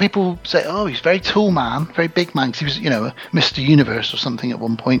lot of people say, "Oh, he's a very tall man, very big man." 'Cause he was, Mr. Universe or something at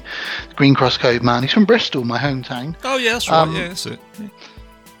one point. The Green Cross Code man. He's from Bristol, my hometown. Oh yeah, that's right. Yeah, that's it. Yeah.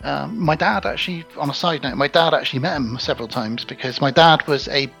 My dad actually, on a side note, met him several times because my dad was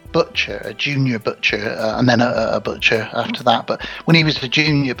a butcher, a junior butcher, and then a butcher after that. But when he was a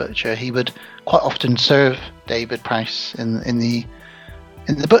junior butcher, he would quite often serve David Prowse in the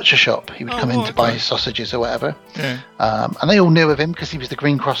butcher shop. He would come in to buy his sausages or whatever. Yeah. And they all knew of him because he was the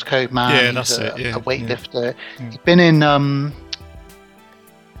Green Cross Code man. Yeah, he was that's it. Yeah, a weightlifter. Yeah. He'd been in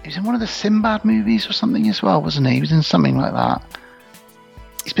He was in one of the Sinbad movies or something as well, wasn't he? He was in something like that.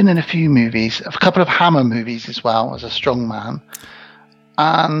 He's been in a few movies, a couple of Hammer movies as well, as a strong man.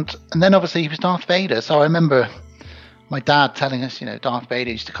 And then obviously he was Darth Vader. So I remember my dad telling us, Darth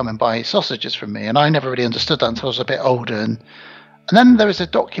Vader used to come and buy sausages from me. And I never really understood that until I was a bit older. And then there was a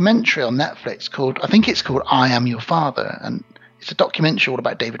documentary on Netflix called I Am Your Father. And it's a documentary all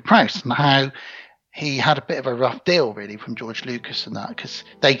about David Prowse and how he had a bit of a rough deal, really, from George Lucas and that, because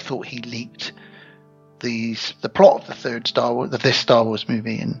they thought he leaked the plot of this Star Wars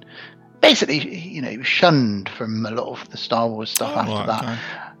movie, and basically, he was shunned from a lot of the Star Wars stuff after that. Okay.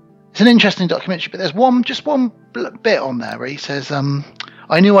 It's an interesting documentary, but there's one bit on there where he says,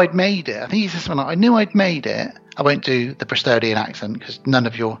 "I knew I'd made it." I think he says something like, "I knew I'd made it." I won't do the Bristolian accent because none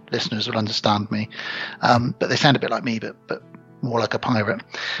of your listeners will understand me, but they sound a bit like me, but more like a pirate.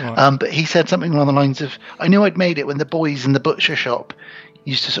 Right. But he said something along the lines of, "I knew I'd made it when the boys in the butcher shop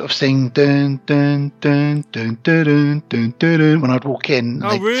used to sort of sing dun dun dun dun dun dun dun dun when I'd walk in."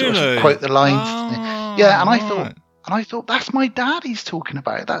 And really? Sort of quote the lines. Yeah, and I thought that's my dad he's talking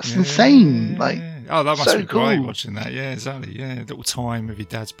about. That's insane. Like, that must so be great cool. watching that. Yeah, exactly. Yeah, little time of your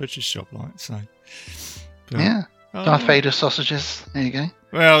dad's butcher shop, like so. But, yeah, Darth Vader sausages. There you go.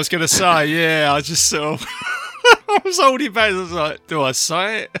 Well, I was going to say, yeah, I just sort of I was holding back. I was like, do I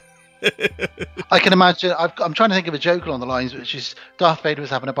say it? I can imagine. I'm trying to think of a joke along the lines, which is Darth Vader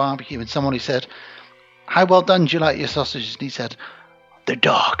was having a barbecue and someone who said, "How well done do you like your sausages?" And he said, "The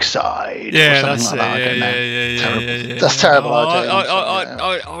dark side." Yeah, that's like it. That. Yeah. That's terrible. I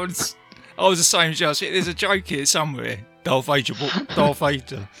was the same. Just there's a joke here somewhere. Darth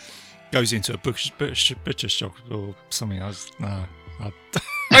Vader goes into a butcher shop or something. I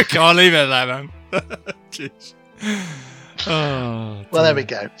can't leave it at that, man. Jeez. Oh, well, there we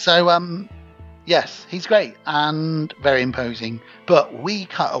go. So, yes, he's great and very imposing. But we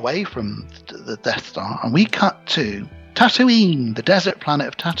cut away from the Death Star and we cut to Tatooine, the desert planet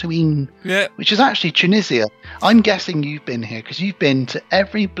of Tatooine, which is actually Tunisia. I'm guessing you've been here because you've been to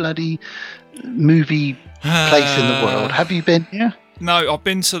every bloody movie place in the world. Have you been here? No, I've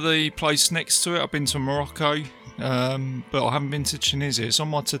been to the place next to it. I've been to Morocco, but I haven't been to Tunisia. It's on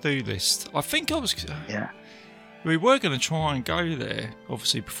my to-do list. I think I was... We were going to try and go there,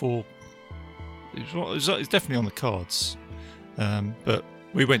 obviously, before... It was definitely on the cards. But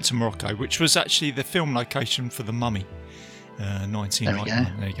we went to Morocco, which was actually the film location for The Mummy,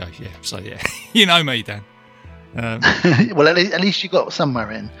 1991. There you go, yeah. So, yeah, you know me, Dan. Well, at least you got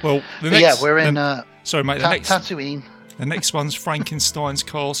somewhere in. Well, we're in... sorry, mate, Tatooine. The next one's Frankenstein's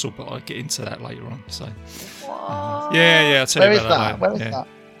Castle, but I'll get into that later on. So, yeah, I'll tell you about that later. Where is that?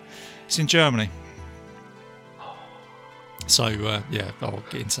 It's in Germany. So, I'll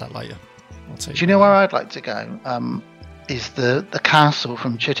get into that later. Do you know where I'd like to go? Is the castle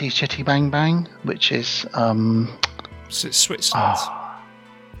from Chitty Chitty Bang Bang, which is... It's Switzerland.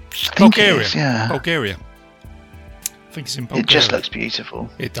 Bulgaria. Bulgaria. I think it's in Bulgaria. It just looks beautiful.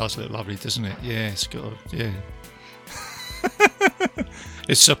 It does look lovely, doesn't it? Yeah, it's got... Yeah.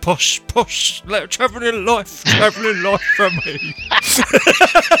 It's a posh, travelling life from me.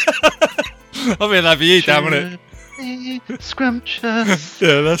 I mean, that'd be you, damn it. Scrumptious.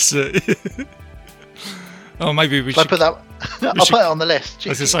 Yeah, that's it. Oh, maybe we should. Put that. I'll put it on the list. I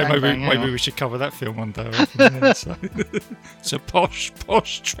was going to say maybe we should cover that film one day. Yeah, so. It's a posh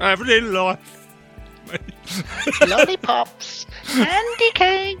travelling life. Lollipops, candy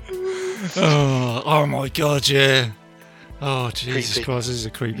canes. Oh my God, yeah. Oh Jesus creepy. Christ, this is a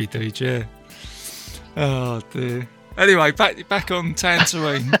creepy dude, yeah. Oh dear. Anyway, back on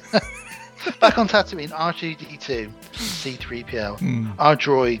Tatooine. Back on Tatooine, R2-D2, C-3PO, our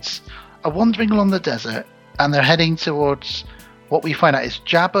droids are wandering along the desert, and they're heading towards what we find out is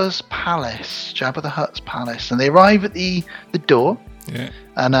Jabba's palace, Jabba the Hutt's palace, and they arrive at the door. Yeah.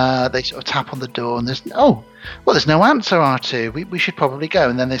 And they sort of tap on the door, and there's no answer, R2. We should probably go.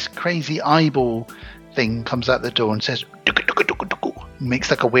 And then this crazy eyeball thing comes out the door and says,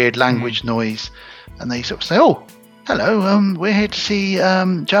 makes like a weird language noise, and they sort of say, "Oh, hello, we're here to see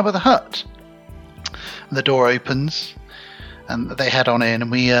Jabba the Hutt." And the door opens, and they head on in,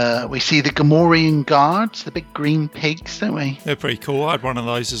 and we see the Gamorrean guards, the big green pigs, don't we? They're pretty cool. I had one of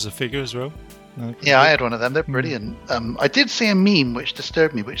those as a figure as well. I had one of them. They're brilliant. I did see a meme which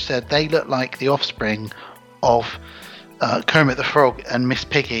disturbed me, which said they look like the offspring of Kermit the Frog and Miss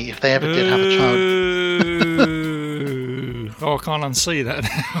Piggy if they ever did have a child. Oh, I can't unsee that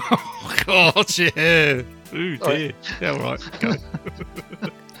now. Oh, God, yeah. Ooh, dear. Yeah, all right. Go.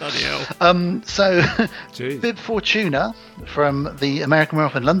 Bloody hell. So, Bib Fortuna from the American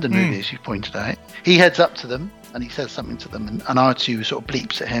Werewolf in London movies you've pointed out, he heads up to them and he says something to them, and R2 sort of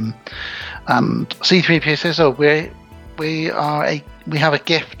bleeps at him, and C-3PO says, "Oh, we have a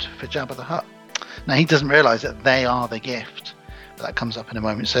gift for Jabba the Hutt." Now he doesn't realise that they are the gift, but that comes up in a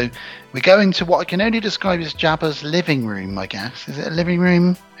moment. So we go into what I can only describe as Jabba's living room, I guess. Is it a living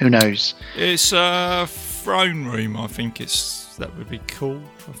room? Who knows? It's a throne room, I think that would be cool,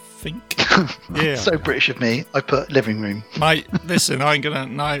 I think. Yeah. So British of me, I put living room. Mate, listen, I ain't gonna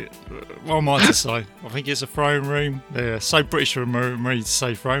know. What am I to say? I think it's a throne room. Yeah, so British of me to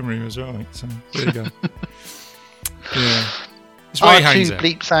say throne room as well. I think. So there you go. Yeah. It's where he hangs R2 out.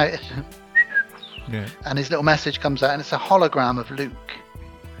 bleeps out. Yeah. And his little message comes out, and it's a hologram of Luke.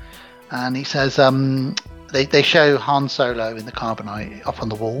 And he says, they show Han Solo in the carbonite up on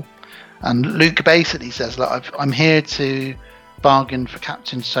the wall. And Luke basically says, "Look, I'm here to bargain for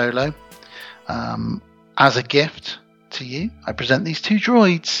Captain Solo. As a gift to you, I present these 2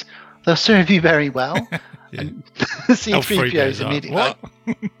 droids. They'll serve you very well." Yeah. And C-3PO is immediately what?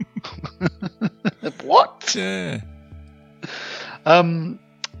 like, "What?" Yeah.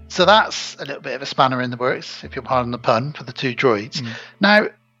 So that's a little bit of a spanner in the works, if you'll pardon the pun, for the 2 droids. Now,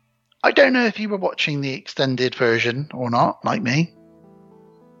 I don't know if you were watching the extended version or not, like me.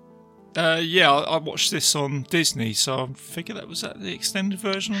 Yeah, I watched this on Disney, so I figure that was the extended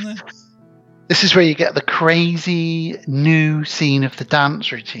version on there. This is where you get the crazy new scene of the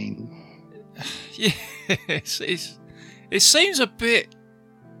dance routine. Yes, it seems a bit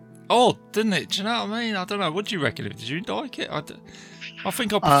odd, doesn't it? Do you know what I mean? I don't know. What do you reckon? Did you like it? I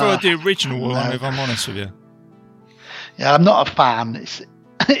think I prefer the original one, if I'm honest with you. Yeah, I'm not a fan.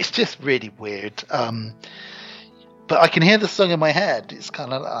 It's just really weird. But I can hear the song in my head. It's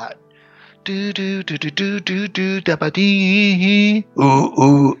kind of like do do do do do do do da ba dee ooh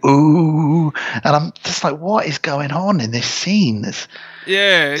ooh ooh, and I'm just like, what is going on in this scene?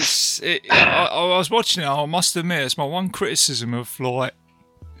 Yeah, I was watching it. I must admit, it's my one criticism of like.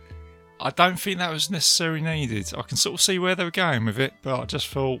 I don't think that was necessarily needed. I can sort of see where they were going with it, but I just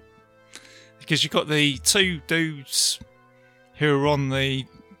thought because you've got the 2 dudes who are on the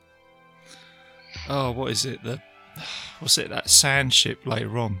that sand ship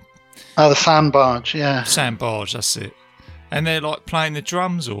later on. Oh, the sand barge, yeah. Sand barge, that's it. And they're like playing the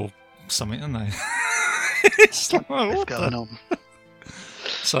drums or something, aren't they? It's like, what's going on?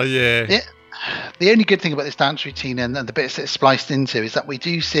 So yeah. The only good thing about this dance routine and the bits that it's spliced into is that we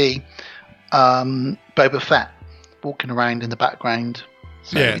do see Boba Fett walking around in the background.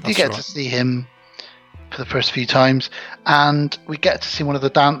 So we do get to see him for the first few times, and we get to see one of the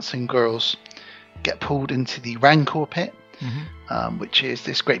dancing girls get pulled into the Rancor pit, which is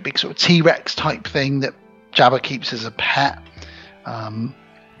this great big sort of T-Rex type thing that Jabba keeps as a pet,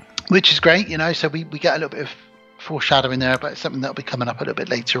 which is great, you know. So we get a little bit of foreshadowing there about something that'll be coming up a little bit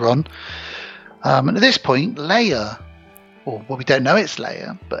later on. And at this point, Leia, or well, we don't know it's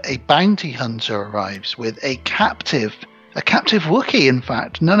Leia, but a bounty hunter arrives with a captive Wookiee, in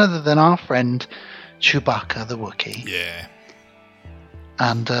fact, none other than our friend Chewbacca the Wookiee. Yeah.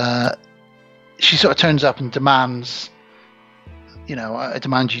 And she sort of turns up and demands, I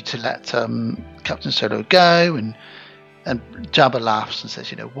demand you to let Captain Solo go, and Jabba laughs and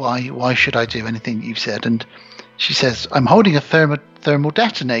says, why should I do anything you've said? And she says, I'm holding a thermal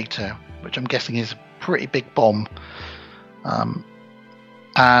detonator, which I'm guessing is a pretty big bomb.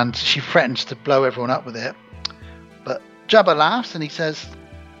 And she threatens to blow everyone up with it. But Jabba laughs and he says,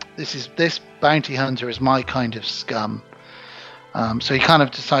 this bounty hunter is my kind of scum. So he kind of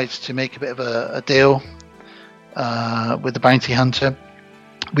decides to make a bit of a deal with the bounty hunter.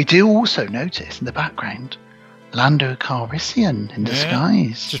 We do also notice in the background Lando Calrissian in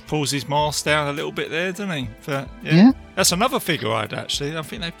disguise. Just pulls his mask down a little bit there, doesn't he? But, yeah. That's another figure I had, actually. I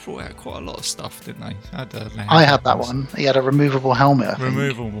think they brought out quite a lot of stuff, didn't they? I had that one. He had a removable helmet, I think.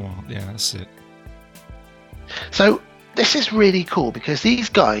 Removable, yeah, that's it. So this is really cool because these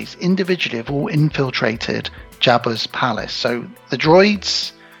guys individually have all infiltrated Jabba's palace. So the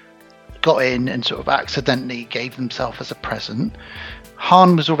droids got in and sort of accidentally gave themselves as a present.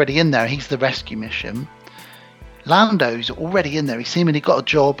 Han was already in there. He's the rescue mission. Lando's already in there. He seemingly got a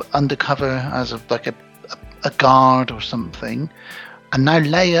job undercover as a guard or something. And now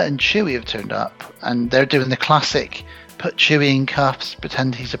Leia and Chewie have turned up, and they're doing the classic put Chewie in cuffs,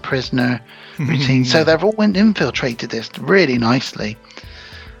 pretend he's a prisoner routine. So they've all infiltrated this really nicely.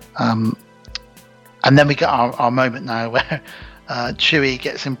 And then we get our moment now where Chewie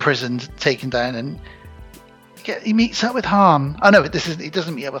gets imprisoned, taken down, and he meets up with Han. Oh no, he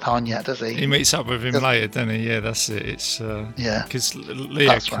doesn't meet up with Han yet, does he? He meets up with him later, doesn't he? Yeah, that's it. It's because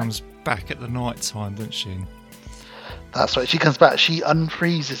Leia comes back at the night time, doesn't she? That's right. She comes back. She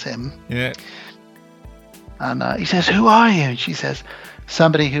unfreezes him. Yeah. And he says, "Who are you?" And she says,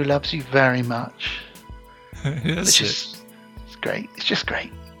 "Somebody who loves you very much." Yes, It's great. It's just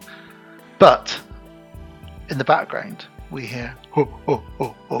great. But in the background, we hear, "Ho, ho,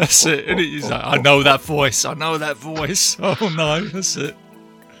 ho, ho, that's ho, it. ho, And he's ho, like, ho, I know ho." that voice. I know that voice. Oh no, that's it.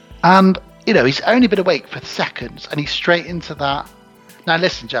 And, he's only been awake for seconds, and he's straight into that. Now,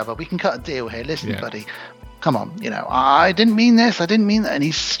 listen, Jabba, we can cut a deal here. Listen, Yeah. buddy. Come on, I didn't mean this. I didn't mean that. And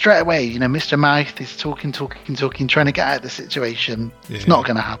he's straight away, Mr. Mouth is talking, trying to get out of the situation. It's not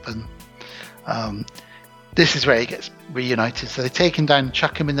going to happen. This is where he gets reunited. So they take him down and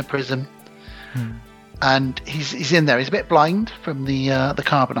chuck him in the prison. And he's in there. He's a bit blind from the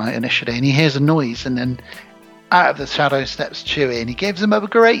carbonite initially, and he hears a noise, and then out of the shadow steps Chewie, and he gives him a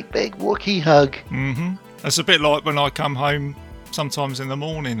great big Wookiee hug. Mm-hmm. That's a bit like when I come home sometimes in the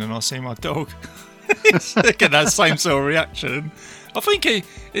morning and I see my dog. I get that same sort of reaction. I think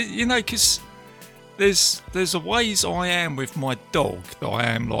because there's a ways I am with my dog that I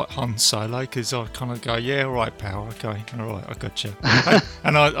am like Han Solo, because I kind of go, yeah, all right, pal, okay, all right, I got you.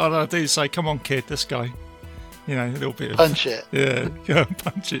 and I do say, come on, kid, let's go. A little bit of Punch it. Yeah, go and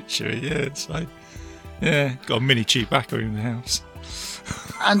punch it, Chewie. Yeah, so yeah, got a mini Chewbacca in the house.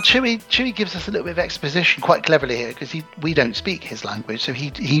 And Chewie gives us a little bit of exposition quite cleverly here, because we don't speak his language, so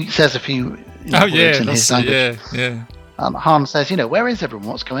he says a few words in his language. Yeah. Han says, where is everyone?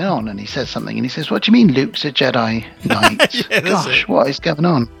 What's going on? And he says something, and he says, "What do you mean Luke's a Jedi Knight?" Yeah, Gosh, what is going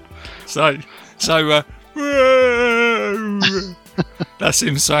on? So that's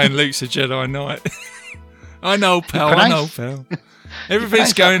him saying Luke's a Jedi Knight. I know, pal.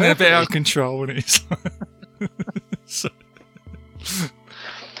 Everything's going a bit out of control, and it's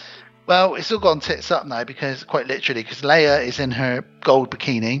Well, it's all gone tits up now, because quite literally, because Leia is in her gold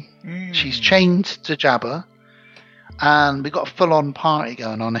bikini. She's chained to Jabba, and we've got a full-on party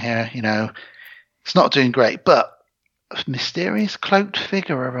going on here. It's not doing great, but a mysterious cloaked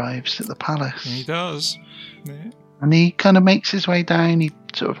figure arrives at the palace. He does. Yeah. And he kind of makes his way down. He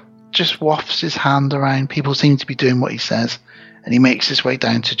sort of just wafts his hand around. People seem to be doing what he says, and he makes his way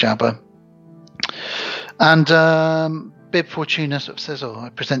down to Jabba. And Bib Fortuna sort of says, "I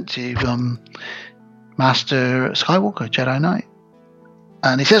present to you Master Skywalker, Jedi Knight."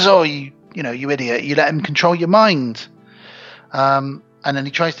 And he says, "Oh, you idiot, you let him control your mind." And then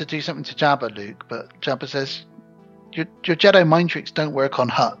he tries to do something to Jabba, Luke, but Jabba says, your Jedi mind tricks don't work on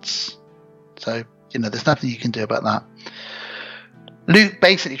Hutts. So, there's nothing you can do about that. Luke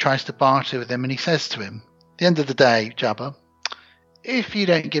basically tries to barter with him, and he says to him, "At the end of the day, Jabba, if you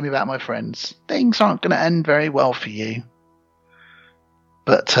don't give me back my friends, things aren't going to end very well for you."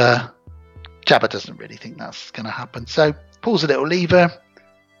 But Jabba doesn't really think that's going to happen. So pulls a little lever,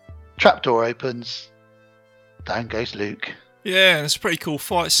 trapdoor opens, down goes Luke. Yeah, it's a pretty cool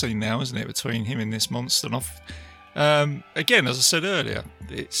fight scene now, isn't it, between him and this monster? And again, as I said earlier,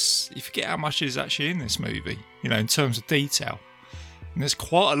 you forget how much is actually in this movie, in terms of detail. And there's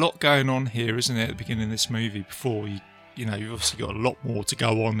quite a lot going on here, isn't there, at the beginning of this movie before you've obviously got a lot more to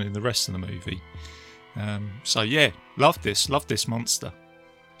go on in the rest of the movie. So yeah, love this monster.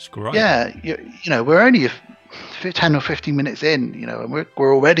 It's great. Yeah, we're only 10 or 15 minutes in, and we're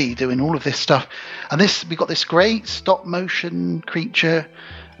already doing all of this stuff. And we've got this great stop motion creature,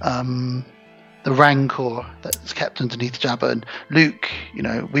 the Rancor, that's kept underneath Jabba. And Luke,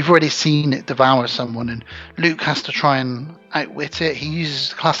 we've already seen it devour someone, and Luke has to try and outwit it. He uses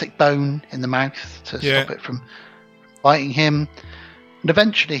the classic bone in the mouth to stop it from biting him. And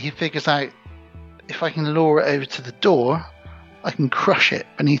eventually he figures out, if I can lure it over to the door, I can crush it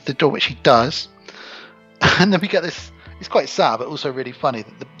beneath the door, which he does. And then we get this. It's quite sad, but also really funny.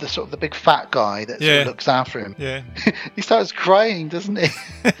 The sort of the big fat guy that sort of looks after him. Yeah, he starts crying, doesn't he?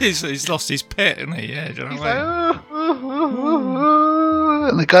 he's lost his pet, isn't he? Yeah, do you know what I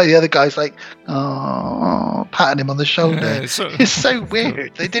mean? And the other guy's like, patting him on the shoulder. Yeah, it's so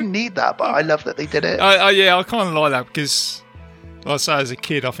weird. They didn't need that, but I love that they did it. I kind of like that, because, like I say, as a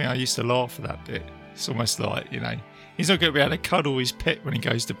kid, I think I used to laugh at that bit. It's almost like, he's not going to be able to cuddle his pet when he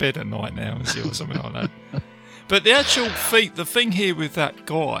goes to bed at night now, or something like that. But the actual the thing here with that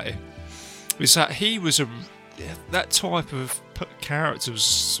guy was that he was that type of character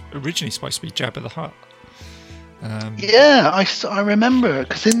was originally supposed to be Jabba the Hutt. I remember,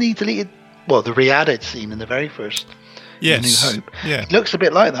 because in the deleted, the re-added scene in the very first New Hope, he looks a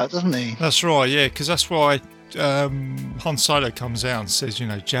bit like that, doesn't he? That's right, yeah, because that's why Han Solo comes out and says,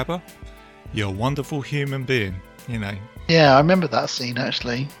 Jabba, you're a wonderful human being, Yeah, I remember that scene,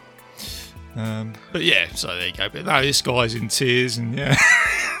 actually. But yeah, so there you go. But no, this guy's in tears, and yeah.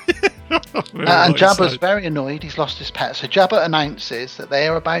 And Jabba's very annoyed. He's lost his pet. So Jabba announces that they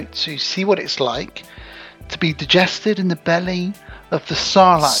are about to see what it's like to be digested in the belly of the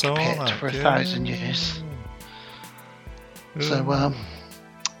Sarlacc pit for 1,000 years. So,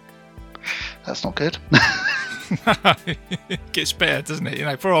 that's not good. It gets better, doesn't it? You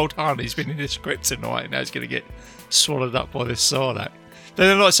know, poor old Han, he's been in this script tonight, and now he's going to get swallowed up by this Sarlacc.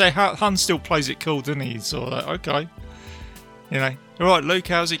 Then, like I say, Han still plays it cool, doesn't he? He's sort of like, okay, you know, all right, Luke,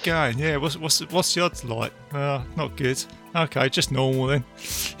 how's it going? Yeah, what's the odds like? Not good. Okay, just normal then.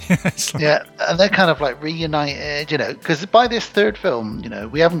 Yeah, and they're kind of like reunited, you know, because by this third film, you know,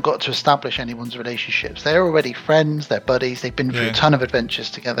 we haven't got to establish anyone's relationships. They're already friends, they're buddies, they've been through a ton of adventures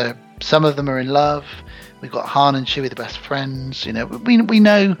together. Some of them are in love. We've got Han and Chewie, the best friends. You know, we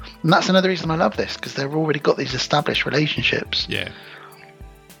know, and that's another reason I love this, because they've already got these established relationships. Yeah.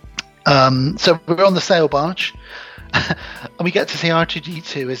 So we're on the sail barge, and we get to see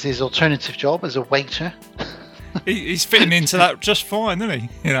R2-D2 as his alternative job as a waiter. He's fitting into that just fine, isn't he?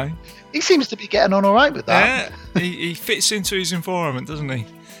 You know, he seems to be getting on all right with that. Yeah, he fits into his environment, doesn't he?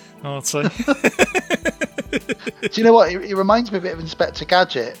 I'd say. Do you know what? He reminds me a bit of Inspector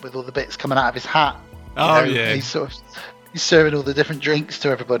Gadget with all the bits coming out of his hat. Yeah. He's serving all the different drinks to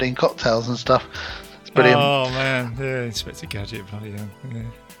everybody and cocktails and stuff. It's brilliant. Oh man, yeah, Inspector Gadget, bloody hell. Yeah.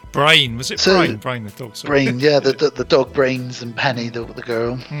 Brain, was it Brain? Brain, the dog. Sorry. Brain, yeah, the dog Brains and Penny, the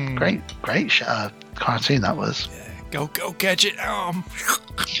girl. Great cartoon that was. Yeah, go Gadget arm.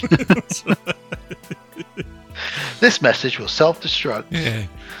 This message will self-destruct. Yeah.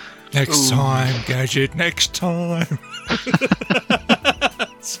 Next time, Gadget. Next time.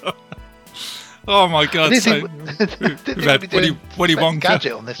 Oh my God! What do you want?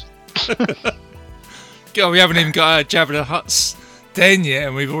 Gadget on this. God, we haven't even got Jabba the Hutt's den yet,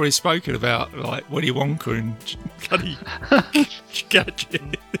 and we've already spoken about like Willy Wonka and bloody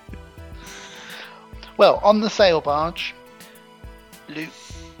Gadget. Well, on the sail barge, Luke,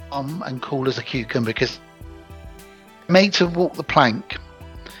 and cool as a cucumber because made to walk the plank.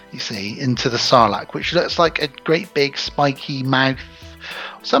 You see, into the Sarlacc, which looks like a great big spiky mouth.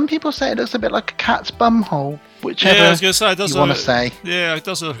 Some people say it looks a bit like a cat's bum hole, whichever I was going to say, it does you want to say. Yeah, it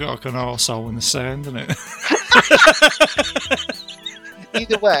does look like an arsehole in the sand, doesn't it?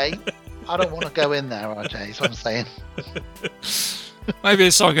 Either way, I don't want to go in there, RJ, is what I'm saying. Maybe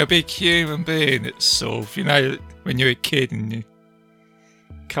it's like a big human being that's sort of, you know, when you're a kid and you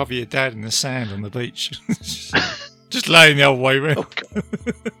cover your dad in the sand on the beach. Just laying the old way around. Oh, God.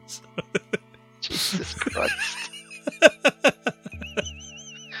 Jesus Christ.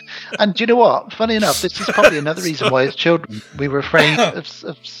 And do you know what? Funny enough, this is probably another reason why as children we were afraid of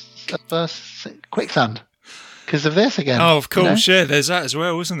quicksand. Because of this again. Oh, of course, you know? Yeah, there's that as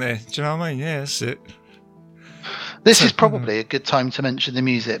well, isn't there? Do you know what I mean? Yeah, that's it. This is probably a good time to mention the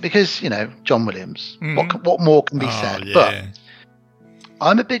music because, you know, John Williams. What more can be said? Yeah. But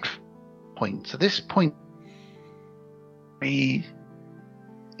I'm a big point. So this point, it's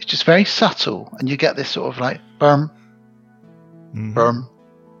just very subtle, and you get this sort of like burm, burm,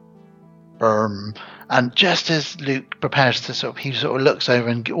 burm, and just as Luke prepares to he looks over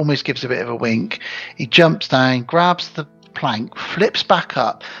and almost gives a bit of a wink. He jumps down, grabs the plank, flips back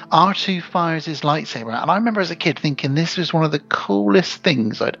up. R2 fires his lightsaber out, and I remember as a kid thinking this was one of the coolest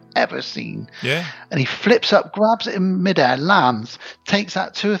things I'd ever seen. Yeah. And he flips up, grabs it in midair, lands, takes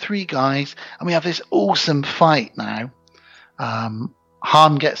out 2 or 3 guys, and we have this awesome fight now.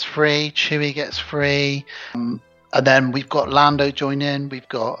 Han gets free, Chewie gets free, and then we've got Lando join in. We've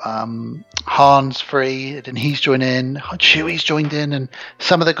got Han's free, and he's joined in. Chewie's joined in, and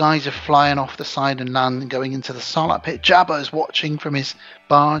some of the guys are flying off the side and landing, going into the Sarlacc pit. Jabba is watching from his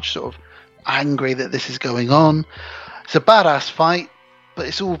barge, sort of angry that this is going on. It's a badass fight, but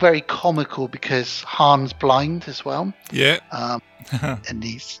it's all very comical because Han's blind as well. Yeah. And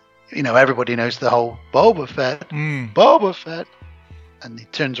he's, you know, everybody knows the whole Boba Fett. And he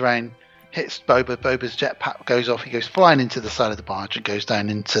turns around, hits Boba. Boba's jetpack goes off. He goes flying into the side of the barge and goes down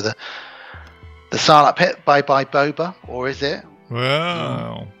into the Sarlacc pit. Bye bye Boba, or is it?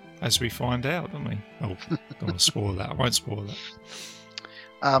 Well, as we find out, don't we? Oh, don't want to spoil that. I won't spoil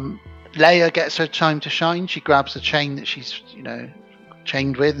that. Leia gets her time to shine. She grabs the chain that she's, you know,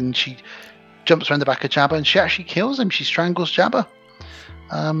 chained with, and she jumps around the back of Jabba, and she actually kills him. She strangles Jabba.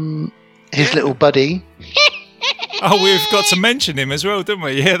 His little buddy. Oh, we've got to mention him as well, didn't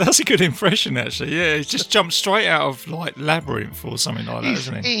we? Yeah, that's a good impression, actually. Yeah, he just jumped straight out of, like, Labyrinth or something like that,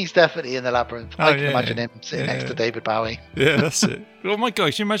 isn't he? He's definitely in the Labyrinth. I can imagine him sitting next to David Bowie. Yeah, that's it. Oh, my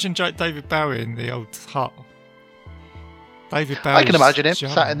gosh, can you imagine David Bowie in the old hut? David Bowie. I can imagine him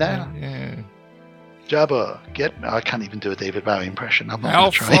sat in there. Yeah. Jabba, I can't even do a David Bowie impression. I'm not How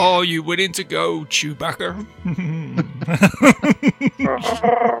going to try. far are you willing to go, Chewbacca?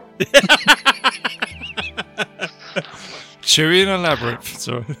 Chewie in a labyrinth.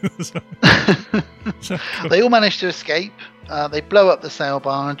 Sorry. They all manage to escape. They blow up the sail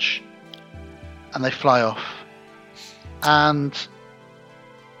barge, and they fly off. And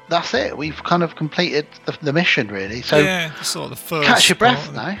that's it. We've kind of completed the mission, really. So yeah, sort of the first. Catch your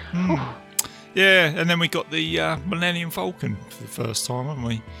breath now. Yeah, and then we got the Millennium Falcon for the first time, haven't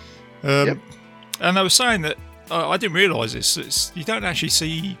we? Yep. And they were saying that I didn't realise this. You don't actually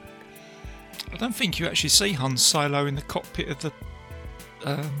see. I don't think you actually see Han Solo in the cockpit of the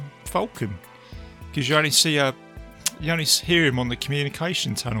Falcon, because you only hear him on the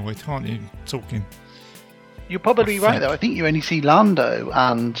communication tunnel, can't you? Talking. You're probably right, though. I think you only see Lando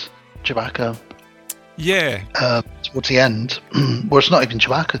and Chewbacca. Yeah. Towards the end. Well, it's not even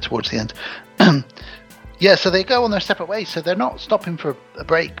Chewbacca towards the end. Yeah, so they go on their separate ways. So they're not stopping for a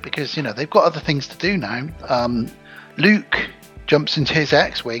break because, they've got other things to do now. Luke jumps into his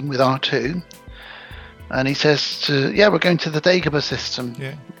X-Wing with R2. And he says, we're going to the Dagobah system.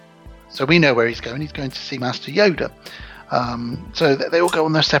 Yeah. So we know where he's going. He's going to see Master Yoda. So they all go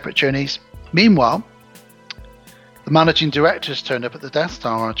on their separate journeys. Meanwhile, the managing director's turned up at the Death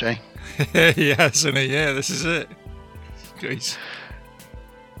Star, RJ. Yeah, hasn't he? Yeah, this is it. Jeez.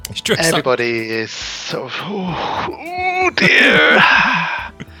 Everybody is sort of, oh dear.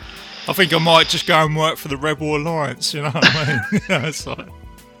 I think I might just go and work for the Rebel Alliance, you know what I mean? It's like...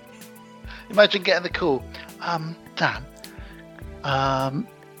 Imagine getting the call. Dan,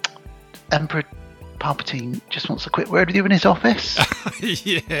 Emperor Palpatine just wants a quick word with you in his office.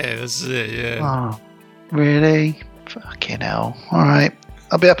 Yeah, that's it, yeah. Oh, really? Fucking hell. Alright,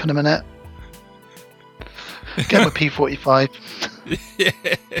 I'll be up in a minute. Get my P45.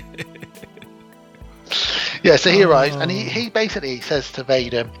 Yeah, so he arrives and he basically says to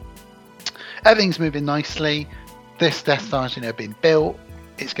Vader, everything's moving nicely. This Death Star's been built.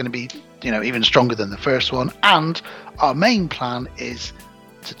 It's going to be even stronger than the first one, and our main plan is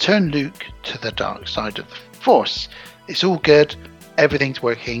to turn Luke to the dark side of the Force. It's all good. Everything's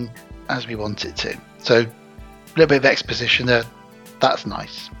working as we want it to. So a little bit of exposition there. That's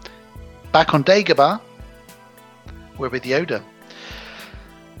nice. Back on Dagobah, we're with Yoda.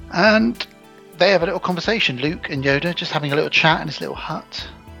 And they have a little conversation, Luke and Yoda, just having a little chat in his little hut.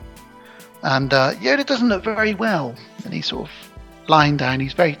 And Yoda doesn't look very well. And he's sort of lying down.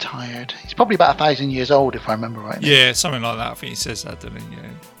 He's very tired. He's probably about 1,000 years old, if I remember rightly. Yeah, something like that. I think he says that, doesn't he? Yeah.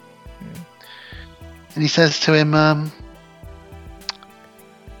 And he says to him,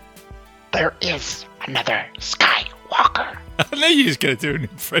 there is another Skywalker. I knew you was going to do an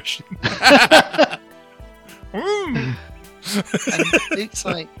impression. And Luke's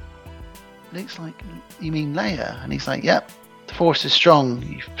like, you mean Leia? And he's like, yep, the Force is strong.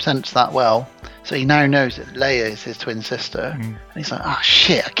 You've sensed that well. So he now knows that Leia is his twin sister. And he's like, oh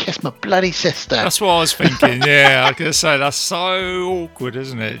shit, I kissed my bloody sister. That's what I was thinking, yeah. I was going to say, that's so awkward,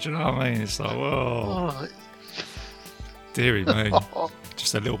 isn't it? Do you know what I mean? It's like, whoa. Deary me.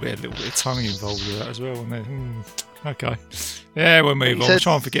 Just a little bit of tongue involved with that as well, wasn't there? Okay. Yeah, we'll move on. We'll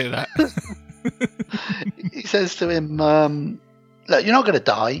try and forget that. He says to him, look, you're not going to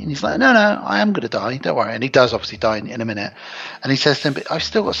die. And he's like, no, I am going to die. Don't worry. And he does obviously die in a minute. And he says to him, but I've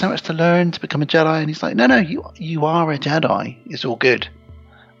still got so much to learn to become a Jedi. And he's like, no, you are a Jedi. It's all good.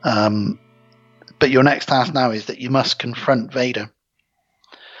 But your next task now is that you must confront Vader.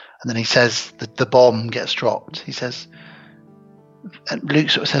 And then he says that the bomb gets dropped. He says, and Luke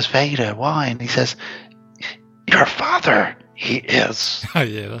sort of says, Vader, why? And he says, your father, he is. Oh,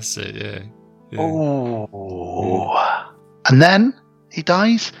 yeah, that's it, yeah. Oh. And then he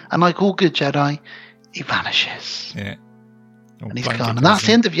dies, and like all good Jedi, he vanishes. Yeah. And he's gone. And that's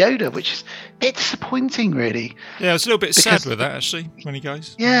the end of Yoda, which is a bit disappointing, really. Yeah, I was a little bit sad with that, actually, when he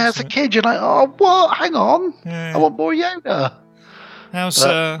goes. Yeah, as a kid, you're like, oh, what? Hang on. Yeah. I want more Yoda.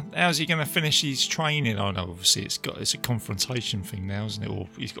 How's he going to finish his training? I know, obviously, it's a confrontation thing now, isn't it? Or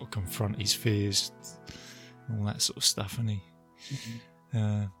he's got to confront his fears, all that sort of stuff, hasn't he?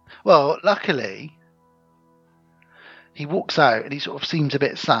 Well, luckily, he walks out and he sort of seems a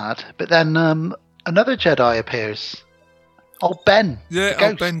bit sad. But then another Jedi appears. Old Ben. Yeah,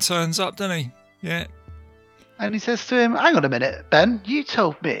 old Ben turns up, doesn't he? Yeah. And he says to him, hang on a minute, Ben, you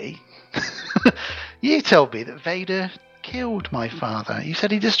told me that Vader killed my father. You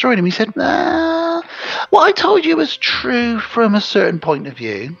said he destroyed him. He said, nah, what I told you was true from a certain point of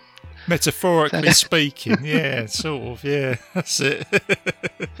view. Metaphorically speaking, yeah, sort of, yeah, that's it.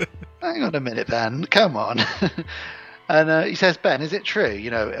 Hang on a minute, Ben, come on. And he says, Ben, is it true?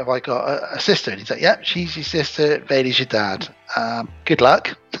 Have I got a sister? And he's like, yep, she's your sister, Vader's your dad. Good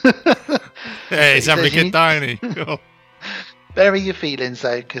luck. Yeah, he's having a good day, isn't he? Bury your feelings,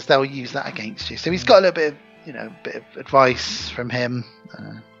 though, because they'll use that against you. So he's got a little bit of a bit of advice from him.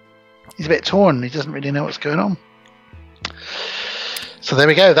 He's a bit torn. He doesn't really know what's going on. So there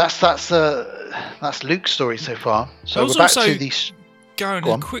we go. That's Luke's story so far. So we're back to these. Going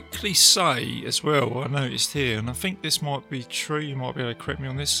to quickly say as well what I noticed here, and I think this might be true, you might be able to correct me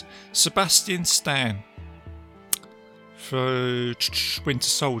on this. Sebastian Stan for Winter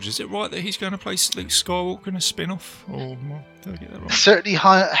Soldier. Is it right that he's going to play Luke Skywalker in a spin-off? Or did I get that wrong? Certainly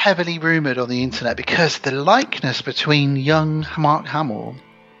heavily rumoured on the internet, because the likeness between young Mark Hamill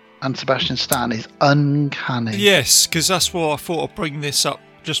and Sebastian Stan is uncanny. Yes, because that's why I thought I'd bring this up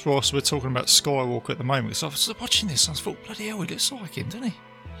just whilst we're talking about Skywalker at the moment. Because I was watching this and I thought, bloody hell, he looks like him, doesn't he?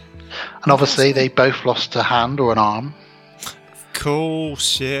 And obviously they both lost a hand or an arm. Of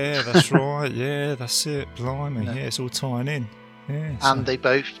course, yeah, that's right. Yeah, that's it. Blimey, yeah, it's all tying in. Yeah, and they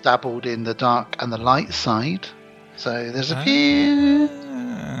both dabbled in the dark and the light side. So there's a few.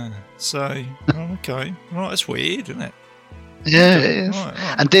 So, okay. Right, that's weird, isn't it? Yeah, it is. Right.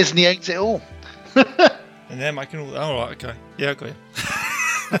 And Disney owns it all. And they're making all... Oh, right, okay. Yeah, I got you.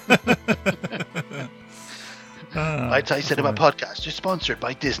 Like I said in my podcast, you're sponsored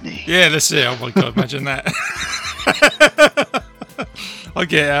by Disney. Yeah, that's it. Oh my god, imagine that. I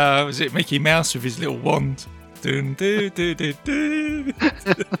get was it Mickey Mouse with his little wand? Dun, do, do, do, do.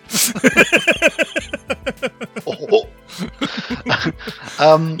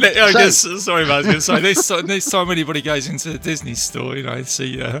 Sorry, man. I was going to say next time anybody goes into the Disney store, I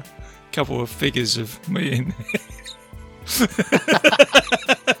see a couple of figures of me in there.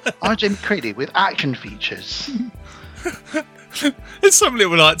 I'm Jim Creedy with action features. It's some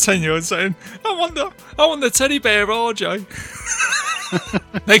little 10-year-old saying, I want the teddy bear, RJ.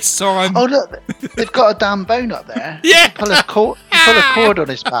 Next time. Oh look, they've got a damn bone up there. Yeah. You pull a cord on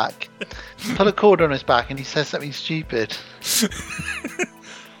his back. Pull a cord on his back, and he says something stupid.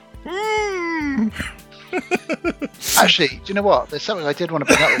 Actually, do you know what? There's something I did want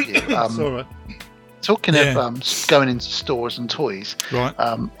to bring up with you. Sorry. Talking of going into stores and toys, right?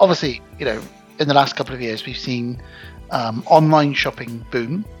 Obviously, in the last couple of years, we've seen online shopping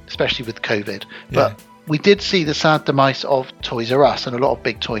boom, especially with COVID. But we did see the sad demise of Toys R Us, and a lot of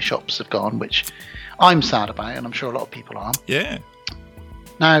big toy shops have gone, which I'm sad about, and I'm sure a lot of people are. Yeah.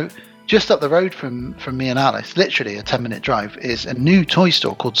 Now, just up the road from me and Alice, literally a 10-minute drive, is a new toy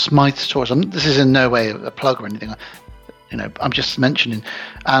store called Smythe's Toys. This is in no way a plug or anything. I'm just mentioning.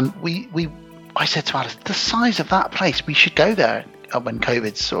 And I said to Alice, the size of that place, we should go there when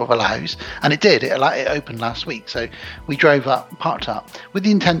COVID sort of allows. And it did. It opened last week. So we drove up, parked up, with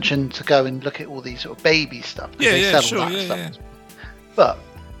the intention to go and look at all these sort of baby stuff. Yeah. But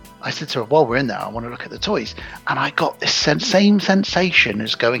I said to her, while we're in there, I want to look at the toys. And I got this same sensation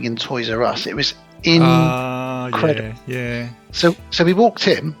as going in Toys R Us. It was incredible. Yeah. So we walked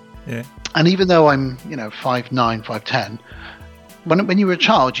in. Yeah. And even though I'm, 5'9", 5'10", when you were a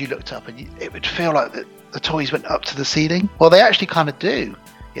child, you looked up and it would feel like the toys went up to the ceiling. Well, they actually kind of do.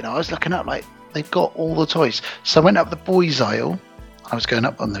 I was looking up like they've got all the toys. So I went up the boys' aisle. I was going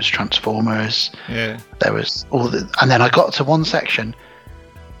up on those Transformers. Yeah. There was and then I got to one section,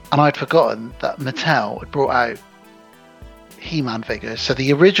 and I'd forgotten that Mattel had brought out He-Man figures. So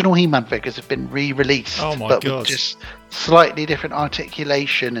the original He-Man figures have been re-released. Oh my but god! With just slightly different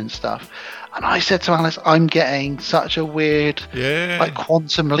articulation and stuff. And I said to Alice, I'm getting such a weird,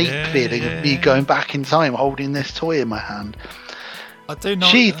 quantum leap feeling of me going back in time, holding this toy in my hand. I do not.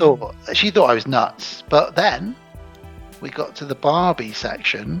 She thought I was nuts, but then we got to the Barbie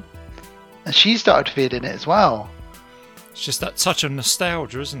section, and she started feeling it as well. It's just that touch of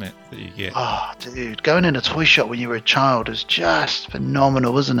nostalgia, isn't it, that you get? Oh, dude, going in a toy shop when you were a child was just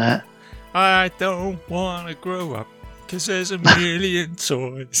phenomenal, wasn't it? I don't want to grow up. Because there's a million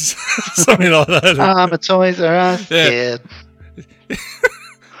toys. Something like that. I'm a Toys R Us kid.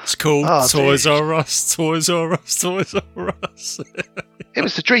 It's called Toys R Us, Toys R Us, Toys R Us. It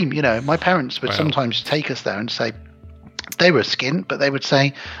was the dream, My parents would sometimes take us there and say, they were skint, but they would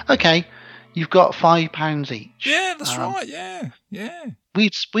say, okay, you've got £5 each. Yeah, that's right, yeah.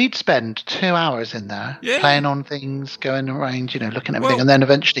 We'd spend 2 hours in there playing on things, going around, looking at everything, and then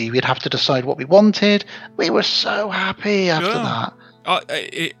eventually we'd have to decide what we wanted. We were so happy after that.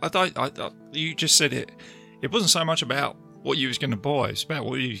 You just said it. It wasn't so much about what you was going to buy; it's about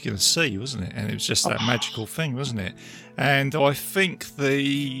what you was going to see, wasn't it? And it was just that magical thing, wasn't it? And I think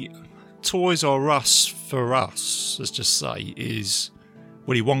the Toys R Us for us, let's just say, is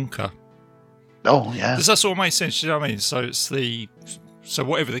Willy Wonka. Oh yeah, does that sort of make sense? You know what I mean? So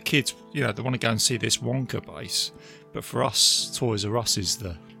whatever the kids, they want to go and see this Wonka base, but for us, Toys R Us is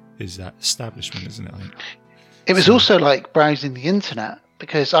that establishment, isn't it? I think. It was also like browsing the internet,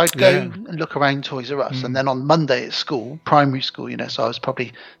 because I'd go and look around Toys R Us, and then on Monday at school, primary school, so I was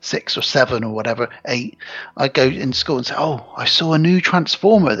probably 6 or 7 or whatever, 8, I'd go in school and say, oh, I saw a new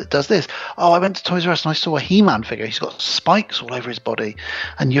Transformer that does this. Oh, I went to Toys R Us and I saw a He-Man figure. He's got spikes all over his body.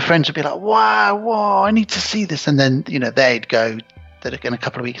 And your friends would be like, wow, I need to see this. And then, they'd go in a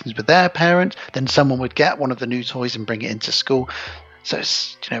couple of weekends with their parents. Then someone would get one of the new toys and bring it into school. So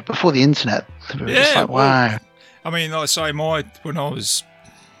it's, before the internet, it was just like, wow. Well, I mean, like I say, when I was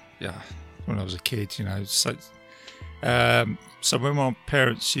a kid, so when my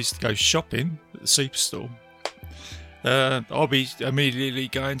parents used to go shopping at the superstore, I'll be immediately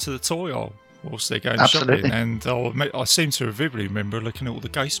going to the toy aisle whilst they're going shopping, and I seem to vividly remember looking at all the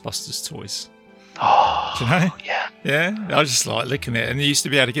Ghostbusters toys. Oh, do you know? Yeah. I just like looking at it, and you used to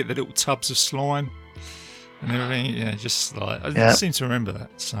be able to get the little tubs of slime and everything. Yeah, just like I seem to remember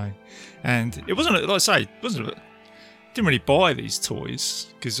that. So, and it wasn't, like I say, didn't really buy these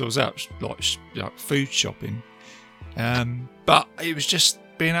toys because I was out like food shopping, but it was just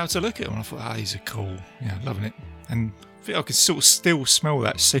being able to look at them. I thought, these are cool. Yeah, loving it. And I think I could sort of still smell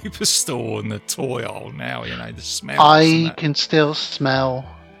that superstore and the toy aisle now. The smell. I can still smell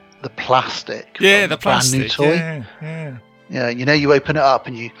the plastic. Yeah, the plastic. Brand new toy. Yeah. You open it up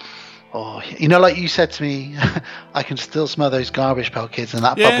and you. Oh, like you said to me, I can still smell those Garbage Pail Kids and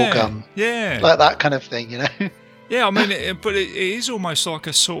that bubble gum. Yeah, like that kind of thing. Yeah, I mean, but it is almost like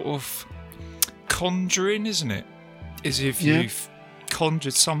a sort of conjuring, isn't it? As if you've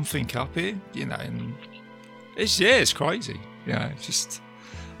conjured something up here, and it's crazy. It's just,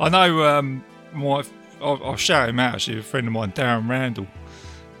 I know, I'll shout him out, actually, a friend of mine, Darren Randall,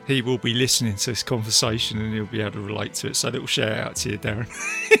 he will be listening to this conversation and he'll be able to relate to it, so little shout out to you, Darren,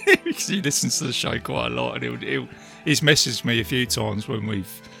 because he listens to the show quite a lot, and he's messaged me a few times when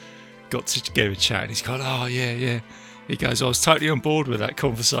we've got together chat, and he's gone, oh yeah, he goes, I was totally on board with that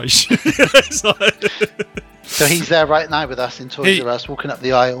conversation. So he's there right now with us in Toys R Us, walking up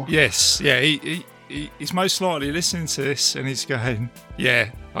the aisle. Yes, yeah, he's most likely listening to this and he's going,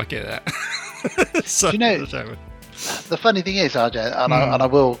 yeah, I get that. So, the funny thing is, RJ, and I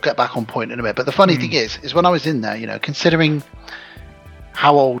will get back on point in a minute, but the funny thing is when I was in there, considering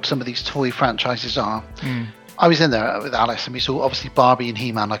how old some of these toy franchises are, I was in there with Alice, and we saw obviously Barbie and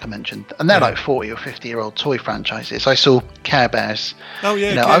He-Man, like I mentioned, and they're like 40 or 50-year-old toy franchises. I saw Care Bears. Oh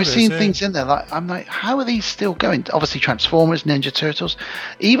yeah, I was seeing things in there I'm like, how are these still going? Obviously, Transformers, Ninja Turtles,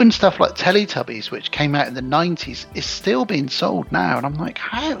 even stuff like Teletubbies, which came out in the 90s, is still being sold now. And I'm like,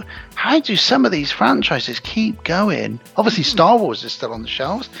 how do some of these franchises keep going? Obviously, Star Wars is still on the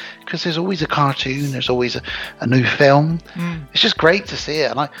shelves because there's always a cartoon, there's always a new film. It's just great to see it,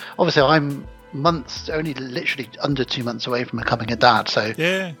 and I'm only literally under 2 months away from becoming a dad, so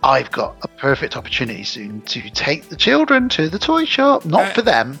I've got a perfect opportunity soon to take the children to the toy shop. Not for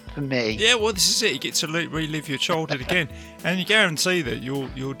them, for me. Yeah, well, this is it. You get to relive your childhood again, and you guarantee that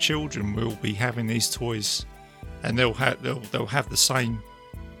your children will be having these toys, and they'll have the same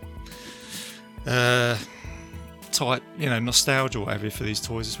type, nostalgia or whatever for these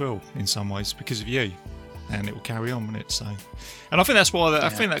toys as well in some ways because of you. And it will carry on with it. So, and I think that's why I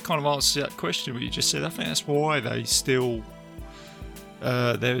think that kind of answers that question what you just said. I think that's why they still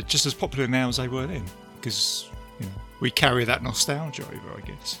they're just as popular now as they were then, because we carry that nostalgia over, I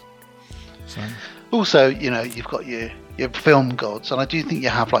guess. So also, you've got your film gods, and I do think you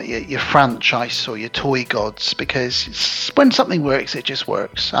have like your franchise or your toy gods, because when something works, it just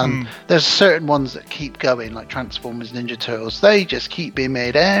works. And there's certain ones that keep going, like Transformers, Ninja Turtles. They just keep being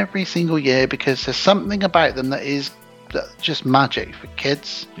made every single year because there's something about them that is just magic for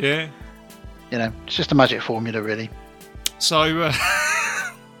kids. Yeah. It's just a magic formula, really. So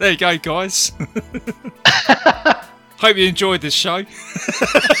there you go, guys. Hope you enjoyed this show.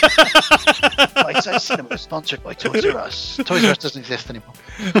 Like Cinema is sponsored by Toys R Us. Toys R Us doesn't exist anymore.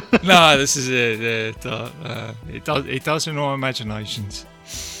 No, this is it. It does in our imaginations.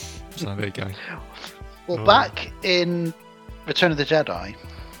 So there you go. Well, back in Return of the Jedi,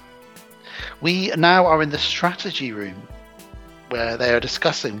 we now are in the strategy room where they are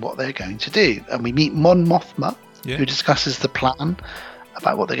discussing what they're going to do, and we meet Mon Mothma, who discusses the plan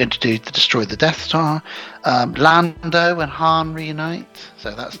about what they're going to do to destroy the Death Star. Lando and Han reunite,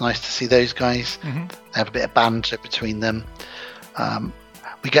 so that's nice to see those guys. They have a bit of banter between them.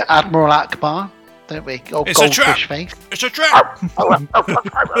 We get Admiral Akbar, don't we? Oh, it's goldfish face. It's a trap!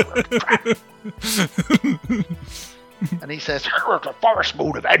 And he says, the forest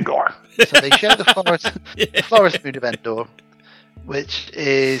moon of Endor. So they show the forest moon of Endor, which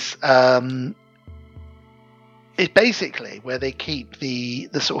is it's basically where they keep the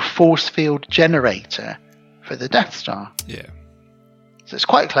sort of force field generator for the Death Star. Yeah. So it's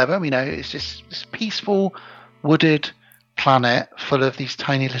quite clever. It's just this peaceful, wooded planet full of these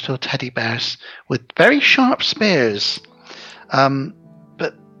tiny little teddy bears with very sharp spears.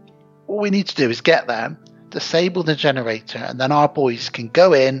 But all we need to do is get there, disable the generator, and then our boys can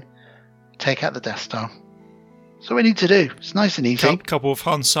go in, take out the Death Star. That's all we need to do. It's nice and easy. A couple of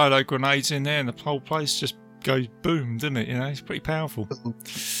Han Solo grenades in there, and the whole place just goes boom, doesn't it? It's pretty powerful.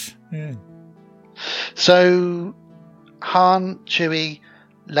 Yeah. So Han, Chewie,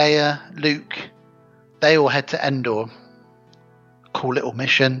 Leia, Luke, they all head to Endor. Cool little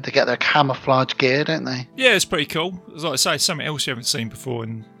mission. They get their camouflage gear, don't they? Yeah, it's pretty cool. Like I say, something else you haven't seen before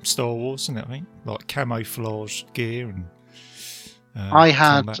in Star Wars, isn't it? I think like camouflage gear and. I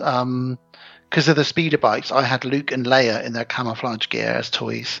had because of the speeder bikes. I had Luke and Leia in their camouflage gear as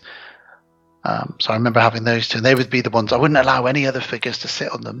toys. So I remember having those two, and they would be the ones I wouldn't allow any other figures to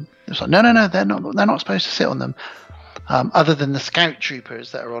sit on them. It was like, no, they're not supposed to sit on them. Other than the scout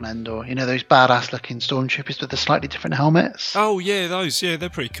troopers that are on Endor, those badass looking stormtroopers with the slightly different helmets. Oh yeah, those, yeah, they're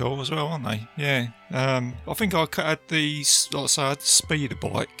pretty cool as well, aren't they? Yeah. I think I had these, like I say, I had the speeder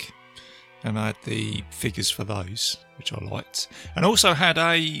bike, and I had the figures for those, which I liked, and also had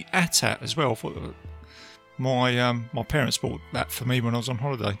a AT-AT as well. I thought my parents bought that for me when I was on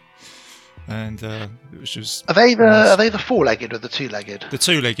holiday. And it was just. Are they the 4-legged or the 2-legged? The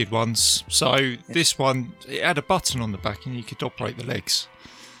 2-legged ones. So this one, it had a button on the back, and you could operate the legs.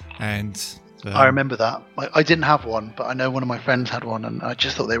 And I remember that. I didn't have one, but I know one of my friends had one, and I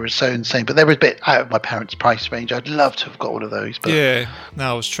just thought they were so insane. But they were a bit out of my parents' price range. I'd love to have got one of those. But yeah, no,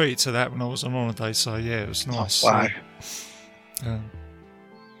 I was treated to that when I was on holiday. So yeah, it was nice. Oh, wow.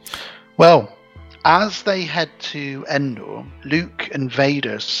 Well, as they head to Endor, Luke and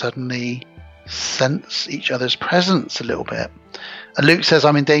Vader suddenly sense each other's presence a little bit. And Luke says,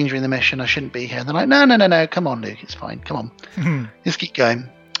 I'm endangering the mission, I shouldn't be here. And they're like, no, come on, Luke, it's fine, come on. Just keep going.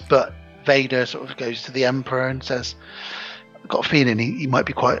 But Vader sort of goes to the Emperor and says, I've got a feeling he might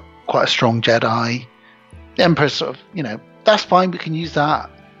be quite a strong Jedi. The Emperor's sort of, that's fine, we can use that.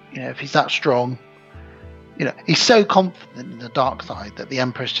 If he's that strong. He's so confident in the dark side that the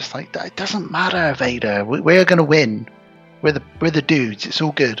Emperor's just like, it doesn't matter, Vader. We're going to win. We're the dudes. It's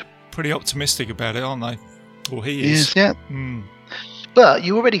all good. Pretty optimistic about it, aren't they? Well, he is. Yeah. But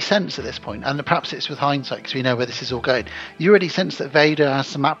you already sense at this point, and perhaps it's with hindsight because we know where this is all going. You already sense that Vader has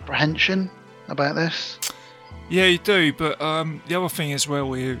some apprehension about this. Yeah, you do. But the other thing as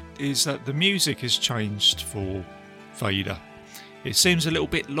well is that the music has changed for Vader. It seems a little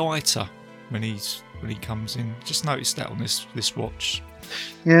bit lighter when he comes in. Just noticed that on this watch.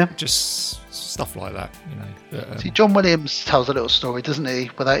 Yeah. Just stuff like that, But, See, John Williams tells a little story, doesn't he?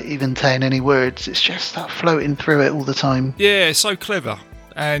 Without even saying any words. It's just that floating through it all the time. Yeah, it's so clever.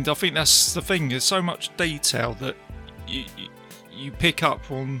 And I think that's the thing. There's so much detail that you pick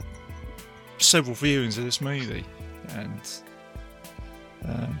up on several viewings of this movie. And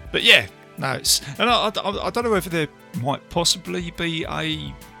but yeah, no, it's... And I don't know whether there might possibly be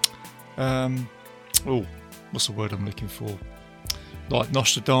a... what's the word I'm looking for? Like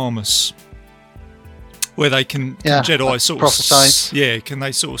Nostradamus, where they can Jedi sort prophesy. Can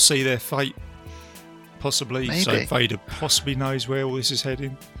they sort of see their fate? Possibly. Maybe. So Vader possibly knows where all this is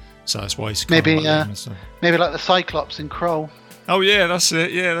heading. So that's why he's maybe like the Cyclops in Krull. Oh yeah, that's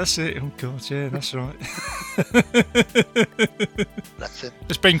it. Yeah, that's it. Oh god, yeah, that's right. That's it.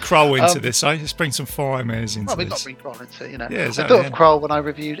 Let's bring Krull into this, eh? Let's bring some Firemares into this. Well, we've got to bring Krull into it, Yeah, exactly, I thought of Krull when I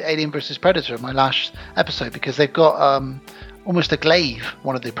reviewed Alien vs Predator in my last episode because they've got almost a glaive.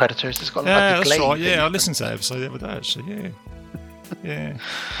 One of the Predators has got like a glaive. That's right. Yeah, I listened to that episode the other day actually. Yeah.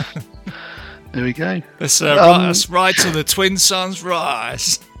 There we go. Let's ride to the Twin Suns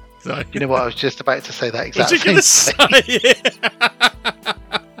rise. So, you know what? I was just about to say that exactly. What are you going to say?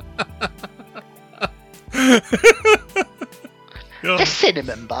 The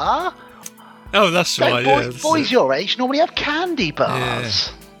cinnamon bar. Oh, that's right. Boys your age normally have candy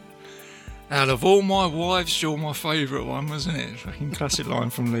bars. Yeah. Out of all my wives, you're my favourite one, wasn't it? Fucking classic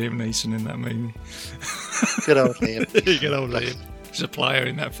line from Liam Neeson in that movie. Good old Liam. Good old Liam. He's a player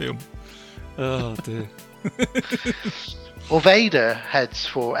in that film. Oh dear. Well, Vader heads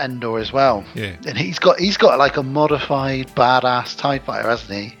for Endor as well. Yeah. And he's got like a modified badass TIE fighter,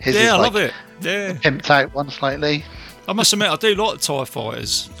 hasn't he? His I love it. Yeah. Pimped out one slightly. I must admit, I do like the TIE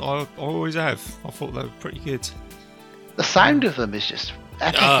fighters. I always have. I thought they were pretty good. The sound of them is just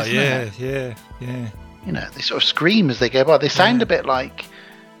epic, isn't it? Yeah. They sort of scream as they go by. They sound a bit like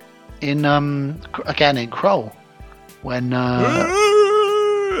in again in Krull when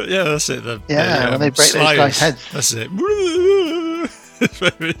yeah, that's it. When they break those guys' heads. That's it.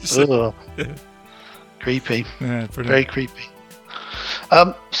 Creepy. Yeah, brilliant. Very creepy.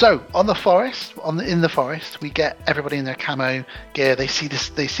 So in the forest, we get everybody in their camo gear. They see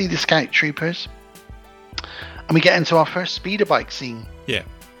the scout troopers, and we get into our first speeder bike scene. Yeah.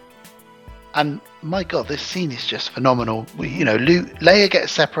 And my God, this scene is just phenomenal. Leia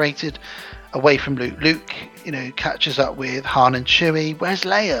gets separated away from Luke. Luke, catches up with Han and Chewie. Where's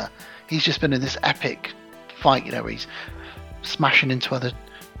Leia? He's just been in this epic fight, where he's smashing into other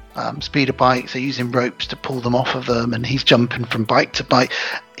speeder bikes. They're using ropes to pull them off of them, and he's jumping from bike to bike.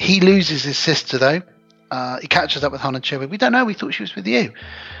 He loses his sister though. He catches up with Han and Chewie. We don't know. We thought she was with you.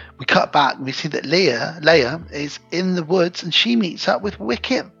 We cut back and we see that Leia is in the woods, and she meets up with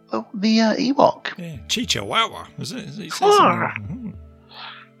Wicket, the Ewok. Yeah, Chihuahua, was it?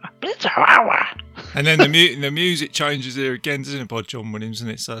 And then the music changes here again, doesn't it, by John Williams, isn't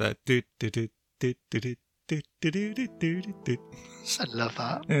it? So that I love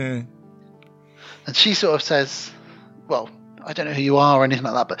that. Yeah. And she sort of says, well, I don't know who you are or anything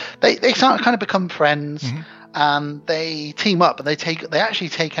like that, but they start to kind of become friends, and they team up, and they actually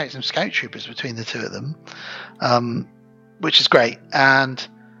take out some scout troopers between the two of them, which is great. And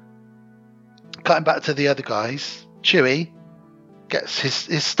cutting back to the other guys, Chewie gets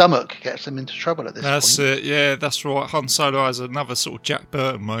his stomach gets him into trouble at this point. That's it. Yeah, that's right. Han Solo has another sort of Jack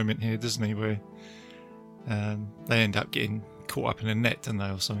Burton moment here, doesn't he? Where they end up getting caught up in a net, don't they,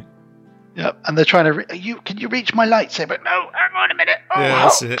 or something? Yep. And they're trying to. Can you reach my lightsaber? No, hang on a minute. Oh, yeah,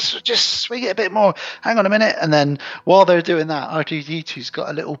 that's it. Just swing it a bit more. Hang on a minute. And then while they're doing that, R2-D2's got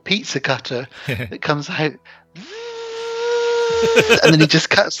a little pizza cutter that comes out. And then he just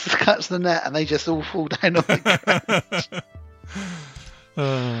cuts the net, and they just all fall down on the ground.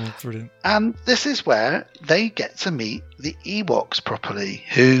 Oh, brilliant. And this is where they get to meet the Ewoks properly,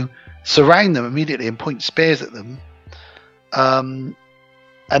 who surround them immediately and point spears at them.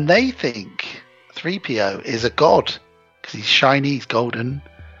 And they think 3PO is a god because he's shiny, he's golden.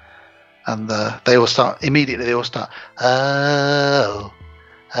 And they all start, oh.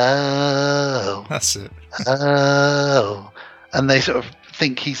 That's it. Oh. And they sort of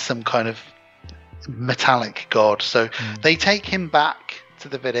think he's some kind of metallic god. So they take him back to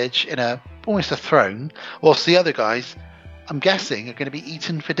the village in almost a throne, whilst the other guys, I'm guessing, are going to be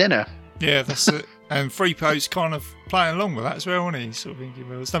eaten for dinner. Yeah, that's it. And 3PO's kind of playing along with that as well, isn't he? Sort of thinking,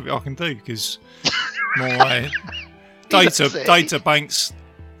 well, there's nothing I can do because my data banks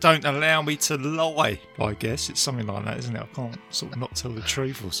don't allow me to lie. I guess it's something like that, isn't it? I can't sort of not tell the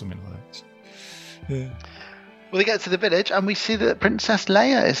truth or something like that. Yeah. Well, we get to the village and we see that Princess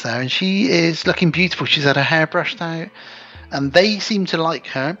Leia is there, and she is looking beautiful. She's had her hair brushed out, and they seem to like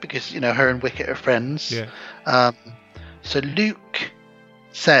her because her and Wicket are friends. Yeah. So Luke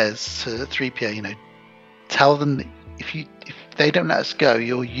says to 3PO, tell them that if they don't let us go,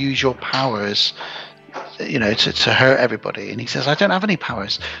 you'll use your powers, to hurt everybody. And he says, I don't have any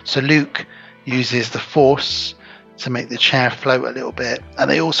powers. So Luke uses the Force to make the chair float a little bit, and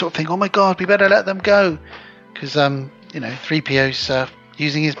they all sort of think, oh my God, we better let them go because 3PO's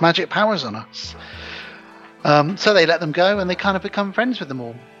using his magic powers on us. So they let them go, and they kind of become friends with them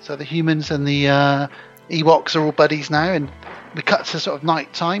all. So the humans and the Ewoks are all buddies now, and we cut to sort of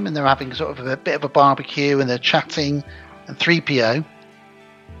night time, and they're having sort of a bit of a barbecue, and they're chatting, and 3PO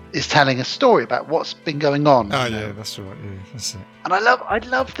is telling a story about what's been going on. Oh yeah, that's right. Yeah, that's it. And I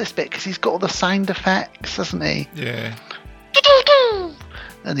love this bit because he's got all the sound effects, doesn't he? Yeah.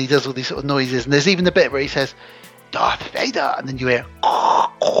 And he does all these sort of noises, and there's even the bit where he says Darth Vader, and then you hear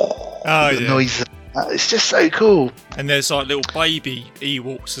the noise. It's just so cool. And there's like little baby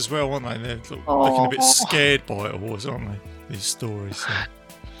Ewoks as well, aren't they? They're looking a bit scared by it always, aren't they? These stories. So.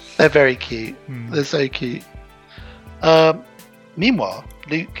 They're very cute. They're so cute. Meanwhile,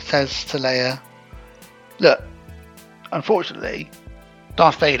 Luke says to Leia, look, unfortunately,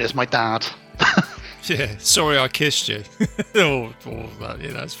 Darth Vader's my dad. Yeah, sorry I kissed you. or that,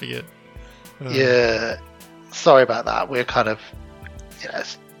 let's forget. Yeah, sorry about that. We're kind of,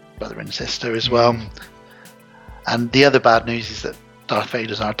 brother and sister as well. And the other bad news is that Darth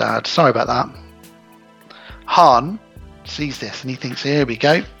Vader's our dad. Sorry about that. Han sees this and he thinks, here we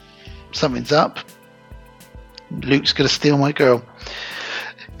go. Something's up. Luke's going to steal my girl.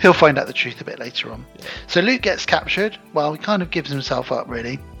 He'll find out the truth a bit later on. So Luke gets captured. Well, he kind of gives himself up,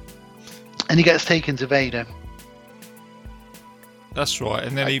 really. And he gets taken to Vader. That's right.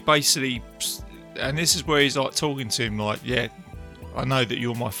 And then he basically... And this is where he's like talking to him like, yeah, I know that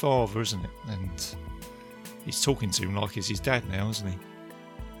you're my father, isn't it? And he's talking to him like he's his dad now, isn't he?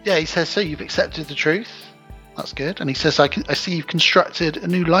 Yeah, he says, so you've accepted the truth. That's good. And he says, I see you've constructed a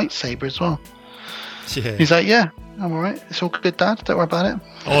new lightsaber as well. Yeah. He's like, yeah, I'm all right. It's all good, Dad. Don't worry about it.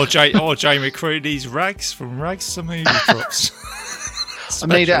 Or Jamie McCready, these rags from Rags to Movie Props. I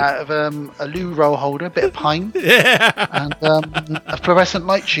made it out of a loo roll holder, a bit of pine, and a fluorescent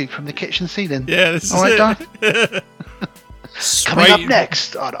light tube from the kitchen ceiling. Yeah, this all is right, it. Dad? Coming up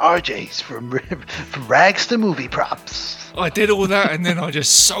next on RJ's from Rags to Movie Props. I did all that and then I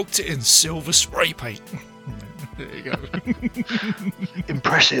just soaked it in silver spray paint. There you go.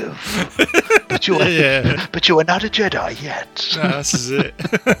 Impressive. But you are not a Jedi yet. No, this is it.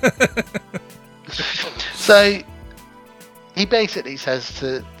 So he basically says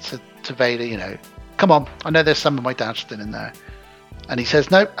to Vader, come on, I know there's some of my dad still in there. And he says,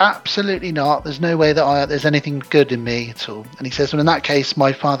 no, absolutely not. There's no way that there's anything good in me at all. And he says, well, in that case,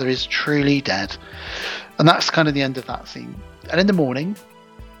 my father is truly dead. And that's kind of the end of that scene. And in the morning,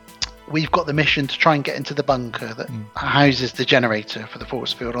 we've got the mission to try and get into the bunker that houses the generator for the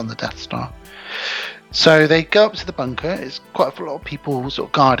force field on the Death Star. So they go up to the bunker. It's quite a lot of people sort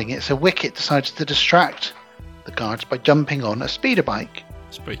of guarding it. So Wicket decides to distract the guards by jumping on a speeder bike.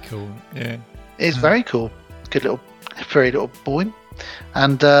 It's pretty cool, yeah. It's very cool. Good little, furry little boy.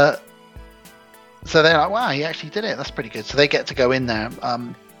 And so they're like, wow, he actually did it. That's pretty good. So they get to go in there.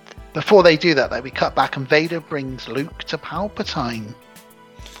 Before they do that, though, we cut back and Vader brings Luke to Palpatine.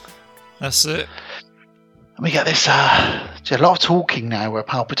 That's it. And we get this a lot of talking now where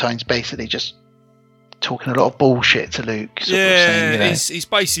Palpatine's basically just talking a lot of bullshit to Luke. Saying, he's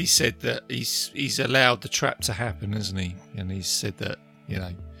basically said that he's allowed the trap to happen, hasn't he? And he's said that,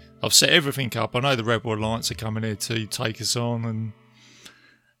 I've set everything up. I know the Rebel Alliance are coming here to take us on, and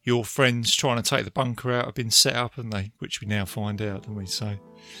your friends trying to take the bunker out have been set up, haven't they? Which we now find out, don't we? So,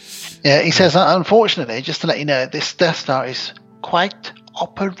 yeah, he says, unfortunately, just to let you know, this Death Star is quite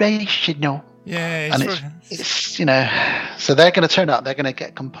operational. Yeah, and it's so they're going to turn up. They're going to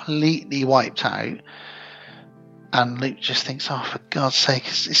get completely wiped out. And Luke just thinks, oh, for God's sake,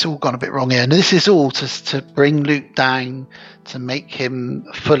 it's all gone a bit wrong here. And this is all to bring Luke down, to make him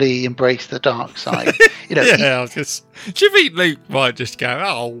fully embrace the dark side. Do you think Luke might just go,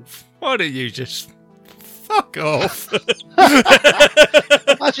 oh, why don't you just fuck off? Imagine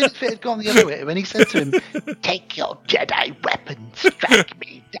if it had gone the other way when he said to him, take your Jedi weapon, strike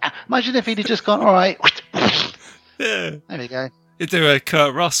me down. Imagine if he'd have just gone, all right. Yeah. There we go. You do a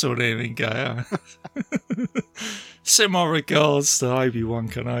Kurt Russell there and go, send my regards to Obi-Wan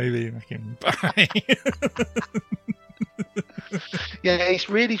Kenobi. Yeah, he's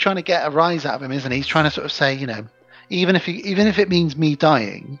really trying to get a rise out of him, isn't he? He's trying to sort of say, even if it means me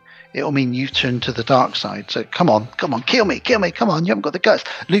dying, it'll mean you've turned to the dark side. So come on, kill me, come on, you haven't got the guts.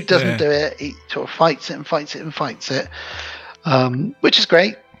 Luke doesn't do it. He sort of fights it, which is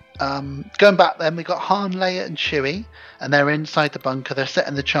great. Going back then, we got Han, Leia and Chewie, and they're inside the bunker. They're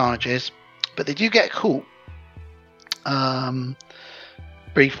setting the charges, but they do get caught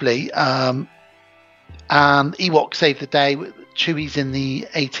briefly. And Ewok saved the day. Chewie's in the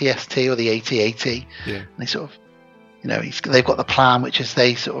AT-ST or the AT-AT. Yeah. And they sort of, they've got the plan, which is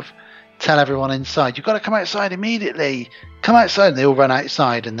they sort of tell everyone inside, you've got to come outside immediately. Come outside. And they all run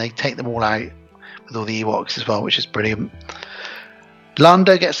outside and they take them all out with all the Ewoks as well, which is brilliant.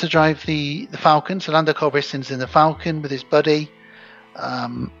 Lando gets to drive the Falcon. So Lando Calrissian's in the Falcon with his buddy.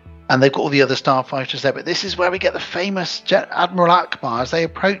 And they've got all the other starfighters there. But this is where we get the famous Admiral Akbar. As they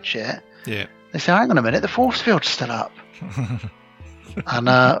approach it, they say, hang on a minute, the force field's still up. And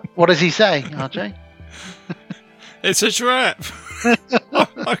what does he say, RJ? It's a trap.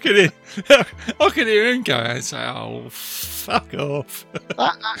 I could hear him go and say, oh, fuck off.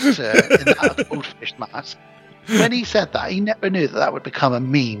 That actor in that goldfish mask, when he said that, he never knew that would become a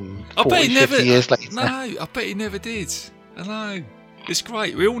meme 50 years later. No, I bet he never did. I know. It's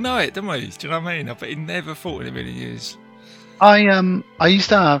great. We all know it, don't we? Do you know what I mean? I bet he never thought in a million years. I used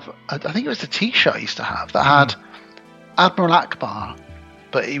to have, I think it was the T-shirt I used to have that had Admiral Akbar,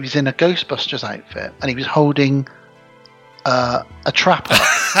 but he was in a Ghostbusters outfit and he was holding a trapper.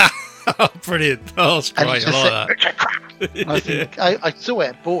 Oh, brilliant. Oh, that's great. I like that. It's a trap. I saw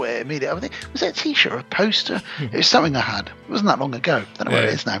it, bought it immediately. I think, was it a T-shirt or a poster? It was something I had. It wasn't that long ago. I don't know where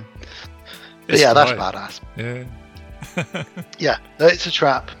it is now. But It's that's great. badass. Yeah. Yeah, it's a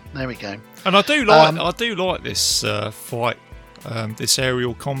trap. There we go. And I do like this fight, this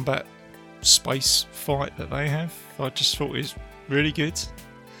aerial combat space fight that they have. I just thought it was really good.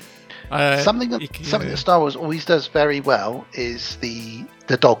 Something that Star Wars always does very well is the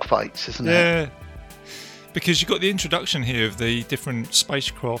dog fights, isn't it? Yeah, because you've got the introduction here of the different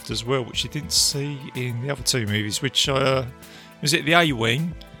spacecraft as well, which you didn't see in the other two movies. Which was it the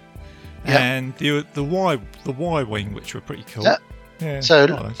A-wing and the Y wing, which were pretty cool. Yeah. So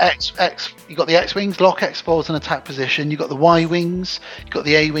Nice. You got the X wings, lock X falls in attack position. You got the Y wings, you got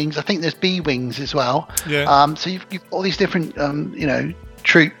the A wings. I think there's B wings as well. Yeah. So you've got all these different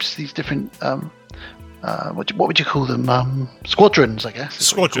troops, these different what would you call them? Squadrons, I guess.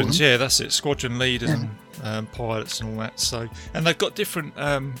 Squadrons, yeah, that's it. Squadron leaders and pilots and all that. So, and they've got different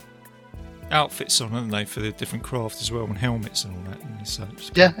outfits on, haven't they, for the different craft as well, and helmets and all that. And so it's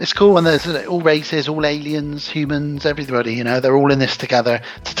cool. Yeah, it's cool. And there's all races, all aliens, humans, everybody. They're all in this together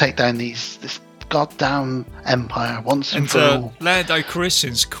to take down this goddamn empire once and for all. Lando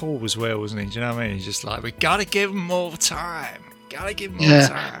Calrissian's cool as well, wasn't he? Do you know what I mean? He's just like, we gotta give him more time. Gotta give him more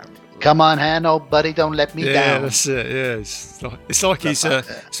time. Come on, Han, old buddy, don't let me down. Yeah, that's it. Yeah, it's like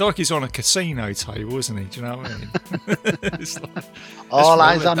he's on a casino table, isn't he? Do you know what I mean? It's like, all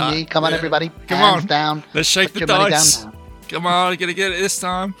eyes on me. Come on, everybody. Come Hands on. down. Let's shake the dice. Come on, gonna get it this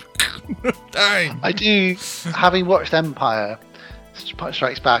time. Dang. I do. Having watched Empire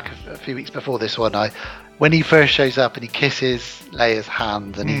Strikes Back a few weeks before this one, when he first shows up and he kisses Leia's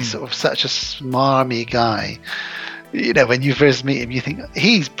hand, and he's sort of such a smarmy guy. When you first meet him, you think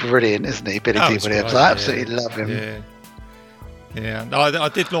he's brilliant, isn't he, Billy Dee Williams? I absolutely love him. Yeah. I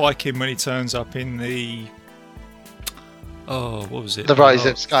did like him when he turns up in the. Oh, what was it? The Rise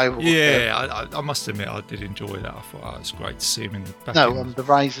of Skywalker. Yeah, I must admit I did enjoy that. I thought it was great to see him in the back. The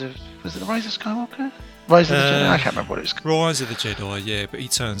Rise of. Was it the Rise of Skywalker? Rise of the Jedi? I can't remember what it was called. Rise of the Jedi, yeah, but he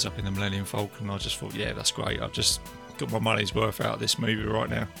turns up in the Millennium Falcon. I just thought, yeah, that's great. I've just got my money's worth out of this movie right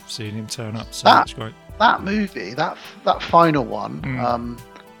now, seeing him turn up. So that's great. That movie, that final one,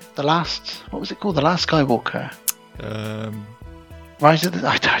 the last, what was it called? The Last Skywalker. Rise of the,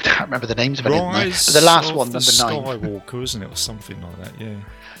 I can't remember the names of it. But the last one, number 9. Skywalker, isn't it, or something like that? Yeah.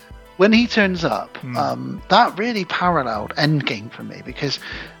 When he turns up, that really paralleled Endgame for me, because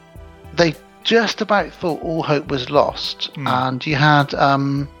they just about thought all hope was lost, and you had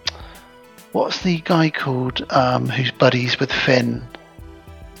what's the guy called who's buddies with Finn?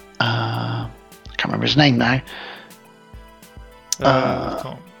 I can't remember his name now.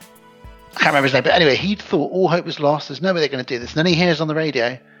 I can't remember his name, but anyway, he thought all hope was lost. There's no way they're going to do this. And then he hears on the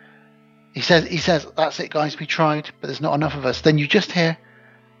radio, he says, "That's it, guys. We tried, but there's not enough of us." Then you just hear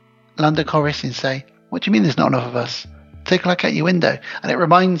Lando Calrissian say, "What do you mean there's not enough of us? Take a look out your window." And it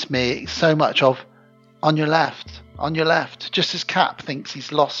reminds me so much of On Your Left. Just as Cap thinks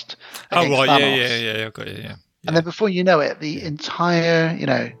he's lost. Oh right, Thanos. yeah, I've got it, yeah. And then before you know it, the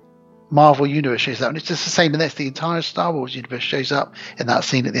entire, Marvel universe shows up, and it's just the same in this. The entire Star Wars universe shows up in that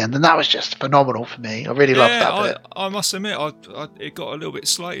scene at the end, and that was just phenomenal for me. I really loved that bit. I must admit, it got a little bit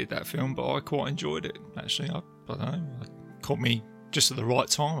slated, that film, but I quite enjoyed it actually. I don't know, it caught me just at the right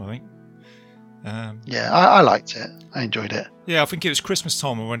time, I think. I liked it. I enjoyed it. Yeah, I think it was Christmas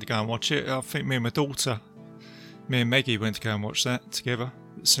time I went to go and watch it. I think me and Maggie went to go and watch that together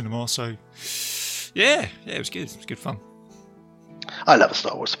at the cinema. So yeah, it was good. It was good fun. I love a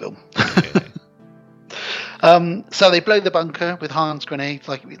Star Wars film. So they blow the bunker with Han's grenades,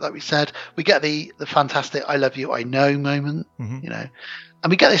 like we said. We get the fantastic "I love you, I know" moment, and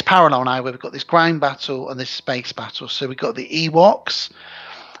we get this parallel now where we've got this ground battle and this space battle. So we've got the Ewoks,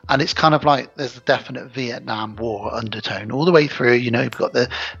 and it's kind of like there's a definite Vietnam War undertone all the way through. You've got the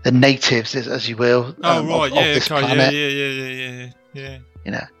natives, as you will. Of this planet. Yeah.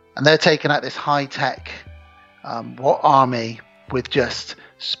 And they're taking out this high tech army with just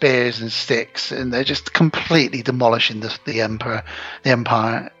spears and sticks, and they're just completely demolishing the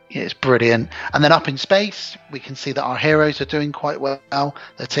empire. It's brilliant. And then up in space, we can see that our heroes are doing quite well.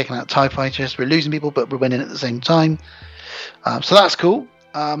 They're taking out TIE fighters. We're losing people, but we're winning at the same time. So that's cool.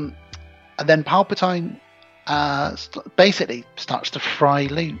 And then Palpatine basically starts to fry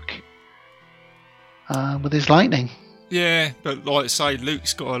Luke with his lightning. Yeah, but like I say,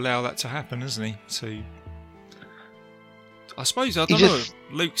 Luke's got to allow that to happen, hasn't he? I suppose, I don't know,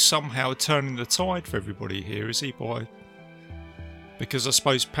 Luke's somehow turning the tide for everybody here, is he? Because I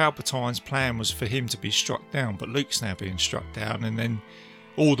suppose Palpatine's plan was for him to be struck down, but Luke's now being struck down, and then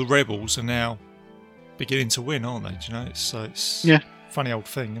all the rebels are now beginning to win, aren't they? Do you know? It's a funny old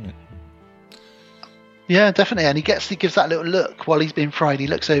thing, isn't it? Yeah, definitely. And he gives that little look while he's being fried. He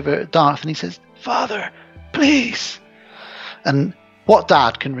looks over at Darth and he says, "Father, please." And what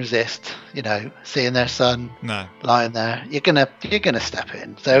dad can resist, seeing their son lying there? You're gonna step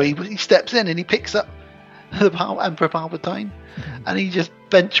in. So he steps in and he picks up the Emperor Palpatine, and he just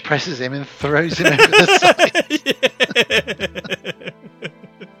bench presses him and throws him over the side.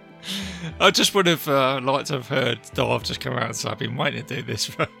 I just would have liked to have heard Darth just come out and say, "I've been waiting to do this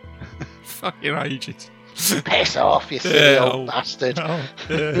for fucking ages." Piss off, you silly old bastard.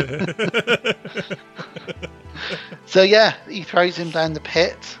 So yeah, he throws him down the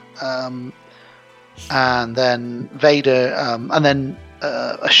pit, and then Vader, and then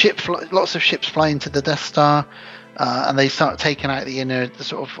lots of ships fly into the Death Star, and they start taking out the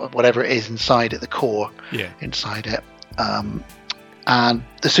sort of whatever it is inside it, the core, inside it, and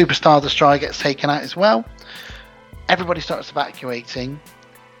the Super Star Destroyer gets taken out as well. Everybody starts evacuating.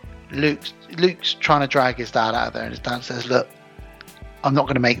 Luke's trying to drag his dad out of there, and his dad says, "Look, I'm not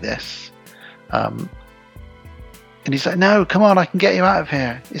going to make this." And he's like, "No, come on, I can get you out of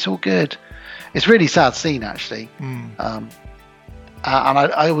here. It's all good." It's a really sad scene, actually. And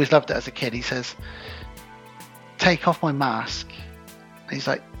I always loved it as a kid. He says, "Take off my mask." And he's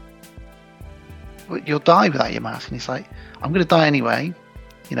like, "Well, you'll die without your mask." And he's like, "I'm going to die anyway.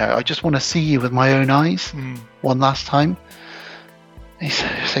 I just want to see you with my own eyes one last time." So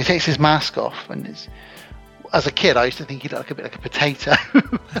he takes his mask off, and as a kid, I used to think he looked a bit like a potato.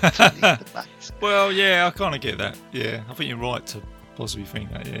 Well, yeah, I kind of get that. Yeah, I think you're right to possibly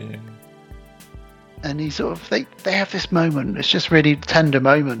think that. Yeah. And he sort of they have this moment. It's just really tender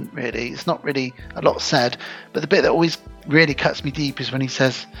moment. Really, it's not really a lot said, but the bit that always really cuts me deep is when he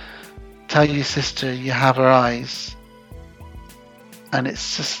says, "Tell your sister you have her eyes," and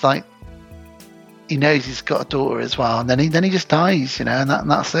it's just like, he knows he's got a daughter as well, and then he just dies, and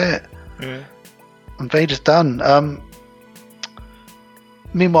that's it. Yeah. And Vader's done.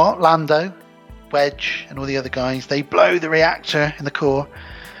 Meanwhile, Lando, Wedge, and all the other guys, they blow the reactor in the core,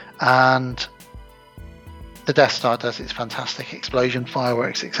 and the Death Star does its fantastic explosion,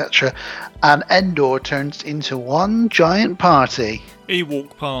 fireworks, etc. And Endor turns into one giant party.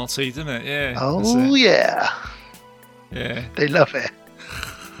 Ewok party, didn't it? Yeah. Oh, yeah. Yeah. They love it.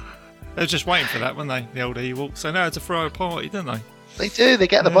 They were just waiting for that, weren't they? The old Ewoks. They know how to throw a party, don't they? They do. They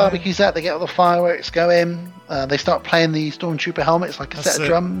get the barbecues out. They get all the fireworks going. They start playing the Stormtrooper helmets like a set of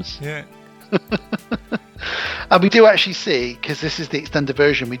drums. Yeah. And we do actually see, because this is the extended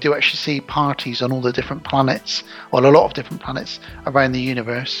version, we do actually see parties on all the different planets, or a lot of different planets around the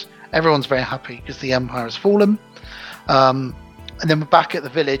universe. Everyone's very happy because the Empire has fallen. And then we're back at the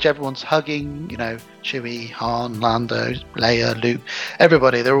village. Everyone's hugging, Chewie, Han, Lando, Leia, Luke,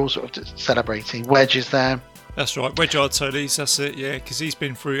 everybody. They're all sort of celebrating. Wedge is there. That's right, Wedge Antilles. That's it. Yeah, because he's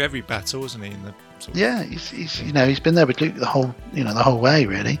been through every battle, hasn't he? He's been there with Luke the whole way,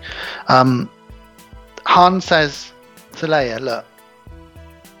 really. Han says to Leia, "Look,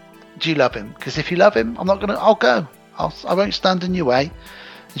 do you love him? Because if you love him, I'll go. I won't stand in your way."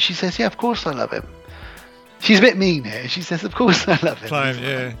 And she says, "Yeah, of course I love him." She's a bit mean here. She says, "Of course I love him."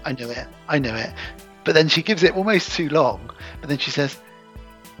 Yeah. I know it. But then she gives it almost too long. But then she says,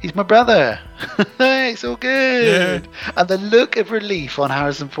 "He's my brother." It's all good. Yeah. And the look of relief on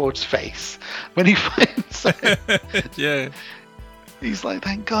Harrison Ford's face when he finds out. Yeah. He's like,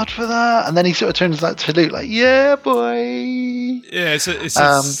 "Thank God for that." And then he sort of turns to Luke like, "Yeah, boy." Yeah, it's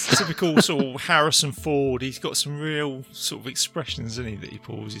a typical sort of Harrison Ford. He's got some real sort of expressions, isn't he, that he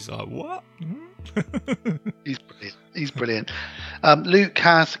pulls. He's like, "What?" He's brilliant. Luke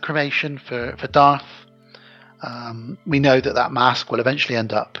has cremation for Darth. We know that mask will eventually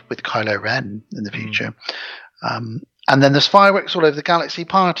end up with Kylo Ren in the future. And then there's fireworks all over the galaxy,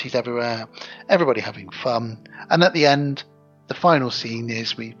 parties everywhere, everybody having fun. And at the end, the final scene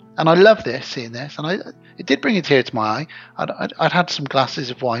is and I love seeing this, and it did bring a tear to my eye. I'd had some glasses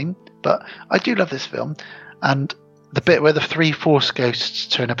of wine, but I do love this film. And the bit where the 3 Force ghosts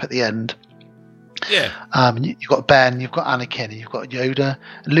turn up at the end. Yeah. You've got Ben, you've got Anakin, and you've got Yoda.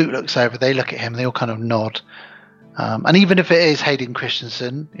 Luke looks over, they look at him, they all kind of nod. And even if it is Hayden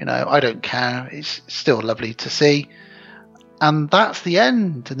Christensen, I don't care. It's still lovely to see. And that's the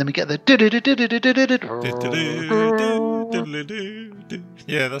end. And then we get the...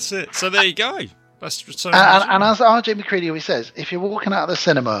 Yeah, that's it. So there you go. That's so. And as R.J. McCready always says, if you're walking out of the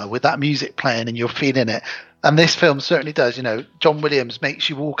cinema with that music playing and you're feeling it, and this film certainly does, John Williams makes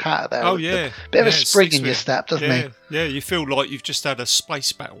you walk out of there. Oh, yeah. A bit of a spring in your step, doesn't he? Yeah, you feel like you've just had a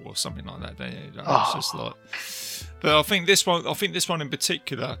space battle or something like that, don't you? It's just like... But I think this one in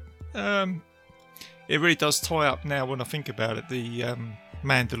particular, it really does tie up now when I think about it, the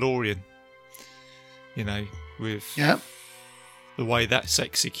Mandalorian, with the way that's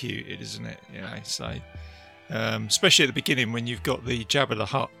executed, isn't it? So especially at the beginning when you've got the Jabba the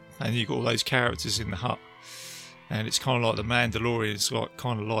Hutt and you've got all those characters in the hut, and it's kind of like the Mandalorian is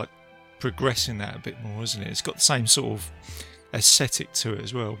kind of like progressing that a bit more, isn't it? It's got the same sort of aesthetic to it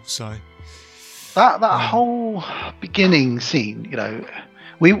as well. So that whole beginning scene, you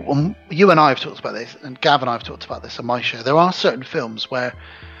and I have talked about this, and Gav and I have talked about this on my show. There are certain films where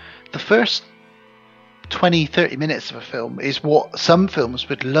the first 20-30 minutes of a film is what some films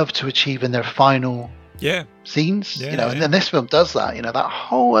would love to achieve in their final scenes. And then this film does that. That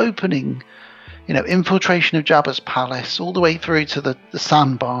whole opening, infiltration of Jabba's palace, all the way through to the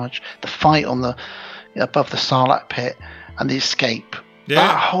sand barge, the fight on the above the Sarlacc pit, and the escape.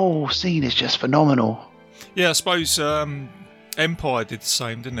 That whole scene is just phenomenal. Yeah, I suppose Empire did the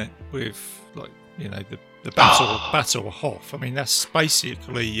same, didn't it? With the Battle of Hoth. I mean, that's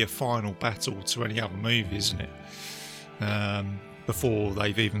basically your final battle to any other movie, isn't it? Before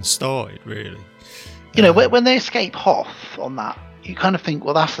they've even started, really. When they escape Hoth on that, you kind of think,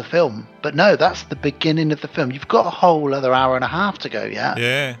 well, that's the film. But no, that's the beginning of the film. You've got a whole other hour and a half to go,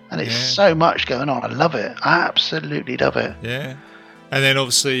 Yeah. And it's so much going on. I love it. I absolutely love it. Yeah. And then,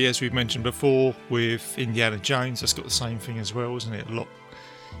 obviously, as we've mentioned before, with Indiana Jones, that's got the same thing as well, isn't it?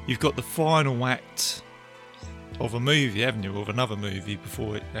 You've got the final act of a movie, haven't you, of another movie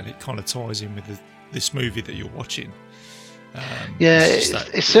before it, and it kind of ties in with this movie that you're watching.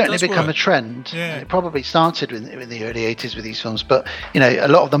 It's certainly become a trend. Yeah. It probably started in the early 80s with these films, but a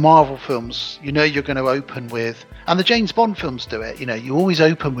lot of the Marvel films, you're going to open with, and the James Bond films do it. You always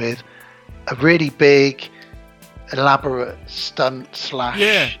open with a really big, elaborate stunt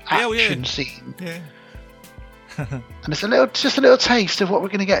 / action scene. Yeah. And it's just a little taste of what we're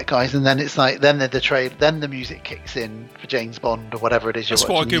going to get, guys. And then it's like, then the music kicks in for James Bond or whatever it is you're watching.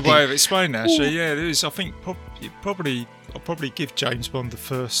 That's quite a good way of explaining it, actually. Yeah, it is. I think I'll probably give James Bond the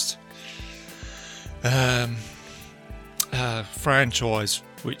first franchise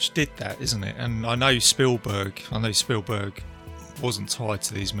which did that, isn't it? And I know Spielberg wasn't tied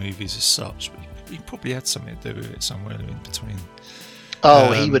to these movies as such, but he probably had something to do with it somewhere in between.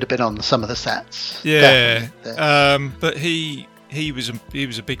 He would have been on some of the sets. Yeah, but he was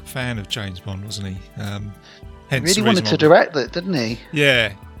a big fan of James Bond, wasn't he? Hence really wanted to direct it, didn't he?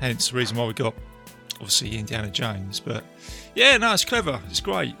 Yeah, hence the reason why we got obviously Indiana Jones. But yeah, no, it's clever. It's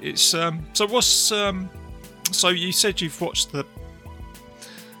great. It's so you said you've watched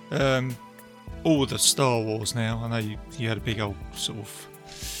all the Star Wars now. I know you had a big old sort of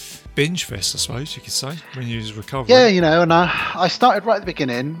binge fest, I suppose you could say, when you was recovering. Yeah, and I started right at the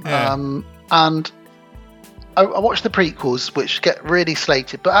beginning, and I watched the prequels, which get really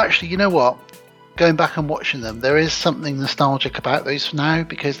slated. But actually, you know what? Going back and watching them, there is something nostalgic about those now,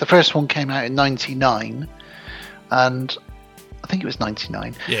 because the first one came out in '99, and I think it was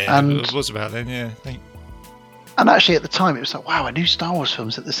 '99. Yeah, and it was about then. Yeah, I think. And actually, at the time, it was like, wow, a new Star Wars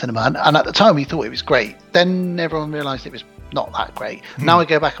film's at the cinema, and at the time, we thought it was great. Then everyone realised it was not that great. Now I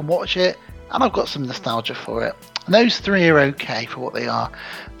go back and watch it, and I've got some nostalgia for it. And those three are okay for what they are.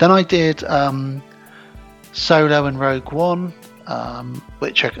 Then I did Solo and Rogue One,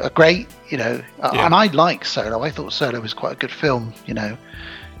 which are great, and I like Solo. I thought Solo was quite a good film.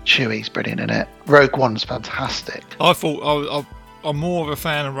 Chewie's brilliant in it. Rogue One's fantastic. I thought I'm more of a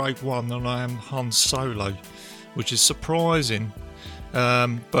fan of Rogue One than I am Han Solo, which is surprising.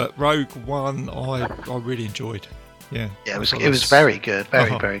 But Rogue One, I really enjoyed. Yeah, it was very good,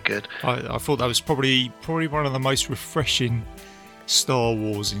 very good. I thought that was probably one of the most refreshing Star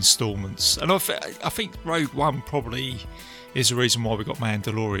Wars installments, and I think Rogue One probably is the reason why we got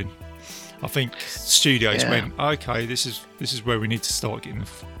Mandalorian. I think studios went, okay, this is where we need to start getting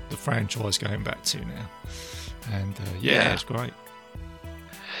the franchise going back to now, and it's great.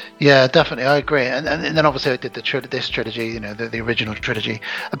 Yeah, definitely, I agree. And then obviously I did this trilogy, the original trilogy,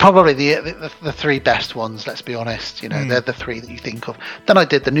 and probably the three best ones. Let's be honest, they're the three that you think of. Then I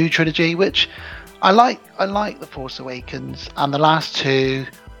did the new trilogy, which I like. I like The Force Awakens, and the last two.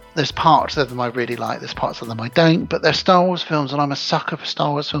 There's parts of them I really like. There's parts of them I don't. But they're Star Wars films, and I'm a sucker for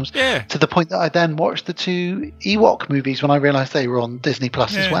Star Wars films. Yeah. To the point that I then watched the two Ewok movies when I realised they were on Disney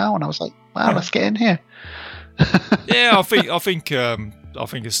Plus as well, and I was like, wow, let's get in here. Yeah, I think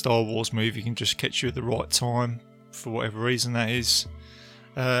a Star Wars movie can just catch you at the right time for whatever reason that is.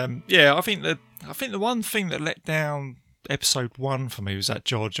 I think the one thing that let down Episode 1 for me was that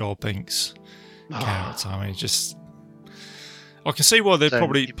Jar Jar Binks character. I mean, I can see why they're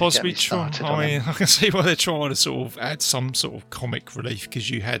possibly trying. I can see why they're trying to sort of add some sort of comic relief,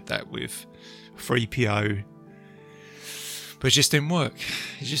 because you had that with 3PO. But it just didn't work.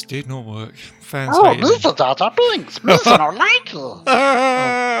 It just did not work. Fans Mr. Jar Jar Binks, Mr. O'Reilly.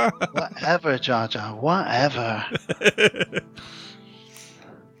 Whatever, Jar Jar, whatever.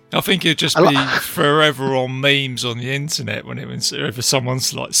 I think it'd just be forever on memes on the internet whenever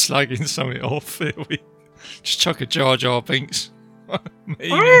someone's like slugging something off. It'll be just chuck a Jar Jar Binks.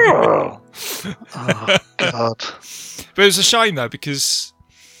 Oh, God. But it was a shame though, because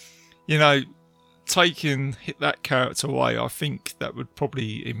taking that character away, I think that would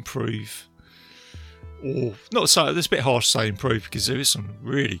probably improve or not so. That's a bit harsh to say improve, because there is some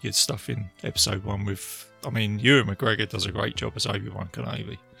really good stuff in episode 1 with. I mean, Ewan McGregor does a great job as Obi-Wan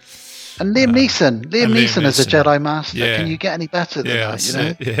Kenobi. And Liam Neeson as a Jedi Master. Yeah. Can you get any better than that? You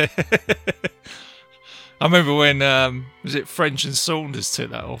know? Yeah. I remember when was it French and Saunders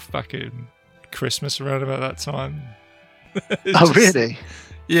took that off back in Christmas around about that time. Oh, really?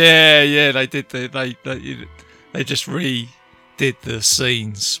 Yeah. They did. They just redid the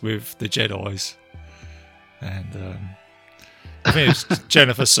scenes with the Jedis, and I think it was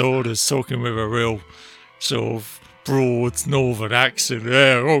Jennifer Saunders talking with a real sort of broad northern accent.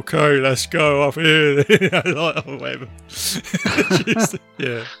 Yeah, okay, let's go up here. Like, whatever.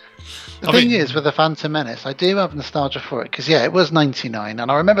 Yeah. The thing is, with the Phantom Menace, I do have nostalgia for it because, it was 99,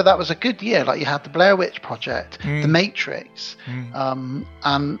 and I remember that was a good year. Like, you had the Blair Witch Project, The Matrix, and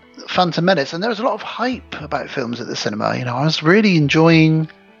Phantom Menace, and there was a lot of hype about films at the cinema. You know, I was really enjoying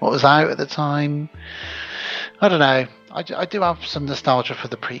what was out at the time. I don't know. I do have some nostalgia for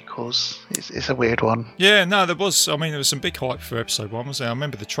the prequels. It's a weird one. Yeah, no, there was. I mean, there was some big hype for episode 1, wasn't there? I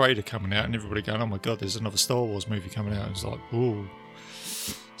remember the trailer coming out and everybody going, "Oh my god, there's another Star Wars movie coming out." It was like, "Ooh."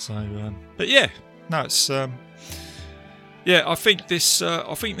 So, but yeah, no, it's I think this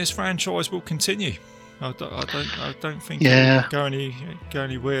franchise will continue. I don't think it'll go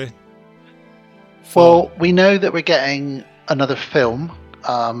anywhere. Well, we know that we're getting another film.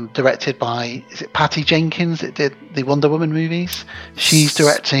 Directed by, is it Patty Jenkins that did the Wonder Woman movies? She's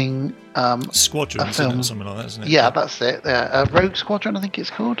directing Squadron, a film. Or something like that, isn't it? Yeah, that's it. Rogue Squadron, I think it's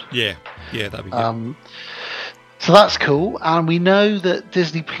called. Yeah, that'd be good. So that's cool, and we know that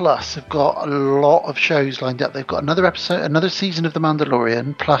Disney Plus have got a lot of shows lined up. They've got another season of The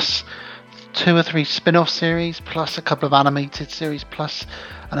Mandalorian, plus 2 or 3 spin-off series, plus a couple of animated series, plus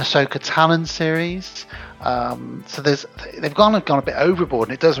an Ahsoka Talon series. So they've gone a bit overboard,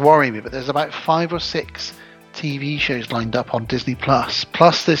 and it does worry me. But there's about 5 or 6 TV shows lined up on Disney Plus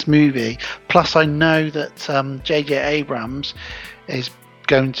this movie. Plus, I know that J.J. Abrams is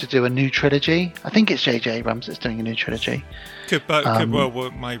going to do a new trilogy. I think it's J.J. Abrams that's doing a new trilogy.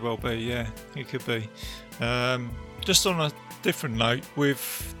 May well be. Yeah, it could be. Just on a different note,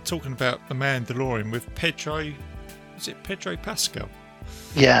 with talking about The Mandalorian with Pedro Pascal?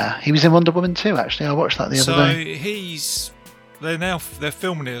 Yeah, he was in Wonder Woman 2, actually. I watched that the other day. So they're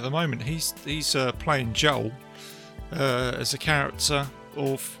filming it at the moment. He's playing Joel as a character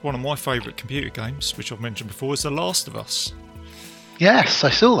of one of my favourite computer games, which I've mentioned before, is The Last of Us. Yes, I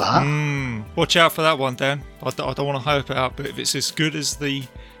saw that. Watch out for that one, Dan. I don't want to hype it up, but if it's as good as the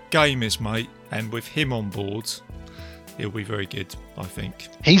game is, mate, and with him on board, it'll be very good, I think.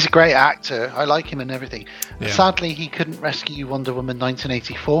 He's a great actor. I like him and everything. Yeah. Sadly, he couldn't rescue Wonder Woman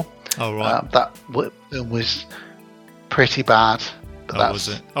 1984. Oh, right. That film was pretty bad. But was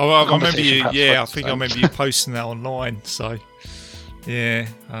it? Oh, I remember you. Yeah, I think I remember you posting that online. So, yeah.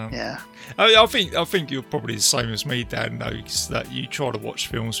 I think you're probably the same as me, Dan. Knows that you try to watch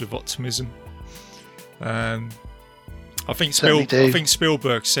films with optimism. I think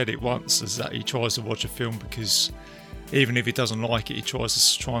Spielberg said it once, is that he tries to watch a film because even if he doesn't like it, he tries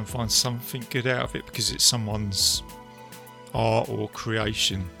to try and find something good out of it because it's someone's art or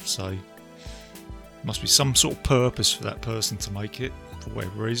creation. So there must be some sort of purpose for that person to make it for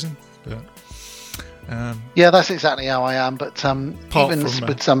whatever reason. But that's exactly how I am. But even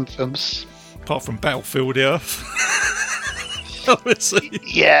with some films, apart from Battlefield Earth, obviously,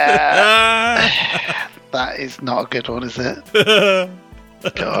 that is not a good one, is it?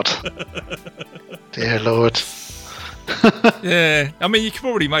 God, dear Lord. Yeah, I mean, you could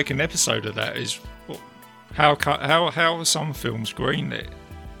probably make an episode of that. Is how are some films greenlit?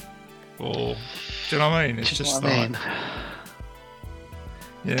 Or do you know what I mean? It's just like,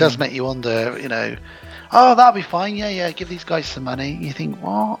 it does make you wonder. You know, oh, that'll be fine. Yeah, give these guys some money. You think,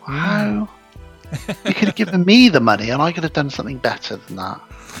 what? How? You could have given me the money, and I could have done something better than that.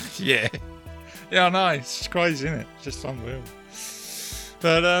 Yeah, I know. It's crazy, isn't it? It's just unreal.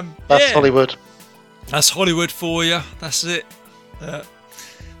 But that's Hollywood. That's Hollywood for you. That's it.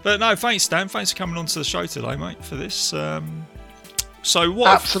 But no, thanks, Dan. Thanks for coming on to the show today, mate, for this.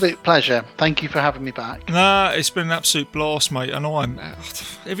 Absolute pleasure. Thank you for having me back. Nah, it's been an absolute blast, mate. And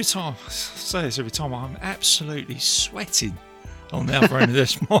every time I'm absolutely sweating on the other end of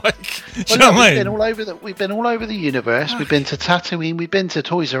this mic. Do you know what I mean? We've been all over the universe. We've been to Tatooine. We've been to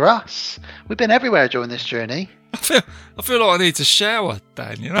Toys R Us. We've been everywhere during this journey. I feel like I need to shower,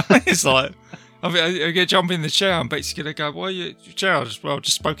 Dan. You know, it's like I'm gonna jump in the shower and basically gonna go, "Why are you shower?" I've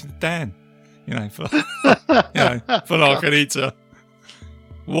just spoken to Dan. You know, feel like I need to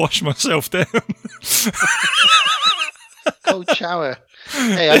wash myself down. Cold shower.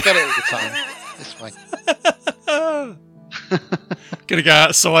 Hey, I get it all the time. This way. Gonna go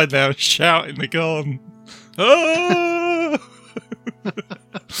outside now and shout in the garden. Oh!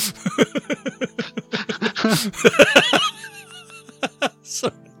 So,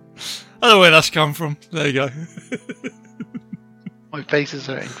 I don't know where that's come from. There you go. My face is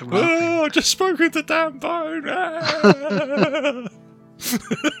hurting from laughing. Oh, I've just spoken to Dan Bone.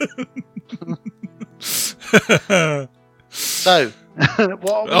 So,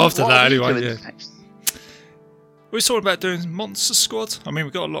 after that, anyway, yeah. Next? We were talking about doing Monster Squad. I mean,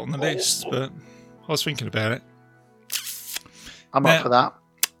 we've got a lot on the list, but I was thinking about it. I'm up for that.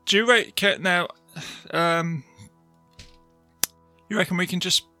 Do you reckon now? You reckon we can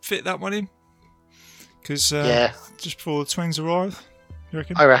just fit that one in? Because just before the twins arrive, you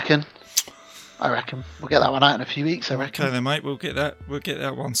reckon? I reckon. We'll get that one out in a few weeks. I reckon. Okay then, mate. We'll get that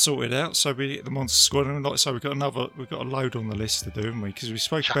one sorted out. So we get the Monster Squad, and like I say, we've got a load on the list to do, haven't we? Because we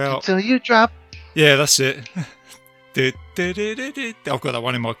spoke about. Until you drop. Yeah, that's it. I've got that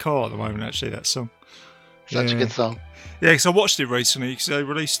one in my car at the moment. Actually, that song. Such a good song. Yeah, because I watched it recently. Because they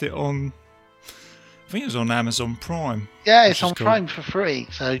released it on. I think it was on Amazon Prime. Yeah, it's on Prime for free.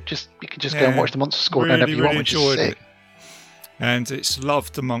 So you can just go and watch the Monster Squad whenever you want, which is sick. And it's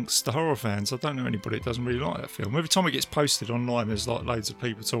loved amongst the horror fans. I don't know anybody that doesn't really like that film. Every time it gets posted online, there's like loads of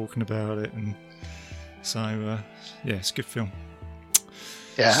people talking about it, and so it's a good film.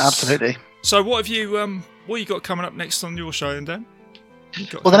 Yeah, absolutely. So what have you got coming up next on your show, then, Dan?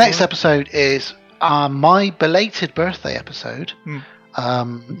 Well, the next episode is my belated birthday episode.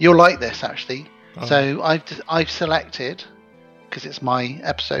 You'll like this, actually. Oh. So I've selected, because it's my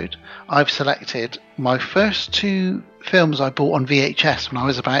episode, I've selected my first two films I bought on VHS when I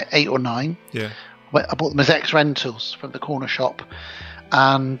was about 8 or 9. Yeah. I bought them as ex-rentals from the corner shop.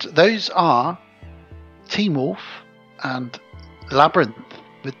 And those are Teen Wolf and Labyrinth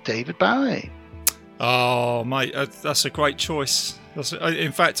with David Bowie. Oh, mate, that's a great choice.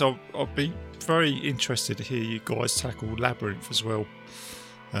 In fact, I'll be very interested to hear you guys tackle Labyrinth as well.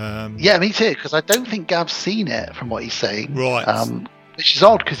 Yeah, me too, because I don't think Gav's seen it from what he's saying. Right. Which is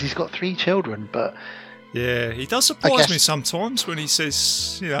odd, because he's got 3 children, but... Yeah, he does surprise me sometimes when he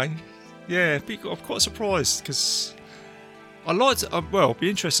says, I'm quite surprised, because I like to, I'll be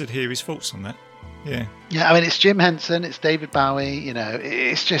interested to hear his thoughts on that. Yeah. Yeah, I mean, it's Jim Henson, it's David Bowie,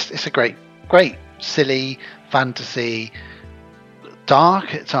 it's a great, silly, fantasy,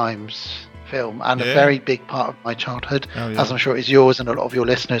 dark at times film, and a very big part of my childhood, as I'm sure it is yours and a lot of your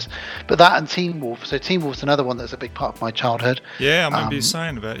listeners. But that and Teen Wolf. So Teen Wolf's another one that's a big part of my childhood. Yeah, I remember you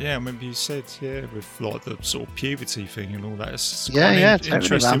saying about. Yeah, I remember you said with like the sort of puberty thing and all that. It's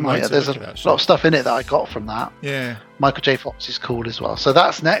interesting. Totally, there's a lot of stuff in it that I got from that. Yeah. Michael J. Fox is cool as well. So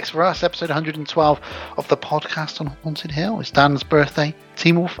that's next for us, episode 112 of the podcast on Haunted Hill. It's Dan's birthday,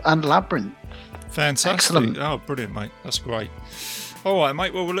 Teen Wolf and Labyrinth. Fantastic. Excellent. Oh, brilliant, mate. That's great. All right,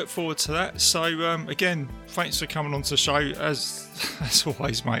 mate. Well, we'll look forward to that. So, again, thanks for coming on to the show. As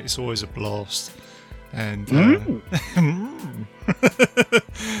always, mate, it's always a blast. And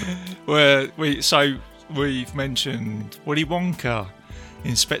we've mentioned Willy Wonka,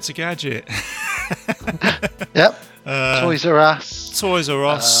 Inspector Gadget. Yep. Toys R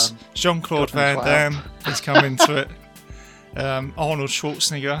Us. Jean-Claude Van Damme is coming to it. Arnold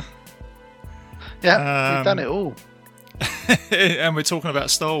Schwarzenegger. Yeah, we've done it all. And we're talking about a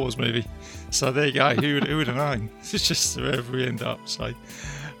Star Wars movie. So there you go. Who would have known? It's just wherever we end up. So,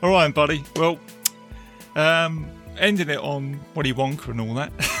 all right, buddy. Well, ending it on Willy Wonka and all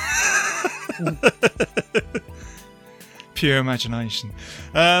that. Pure imagination.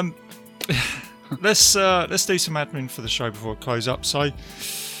 Let's do some admin for the show before I close up. So,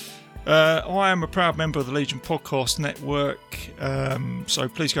 I am a proud member of the Legion Podcast Network, so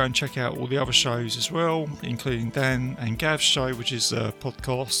please go and check out all the other shows as well, including Dan and Gav's show, which is a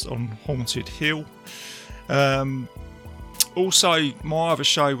podcast on Haunted Hill. Also, my other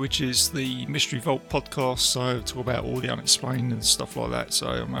show, which is the Mystery Vault podcast, so I talk about all the unexplained and stuff like that. So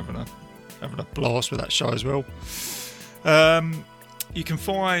I'm having a blast with that show as well. You can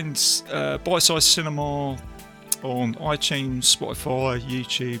find Bite Size Cinema on iTunes, Spotify,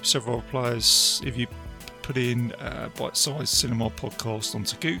 YouTube, several other players. If you put in Bite Size Cinema podcast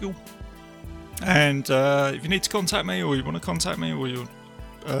onto Google, and if you need to contact me, or you want to contact me, or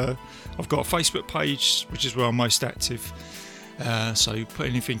I've got a Facebook page, which is where I'm most active. So you put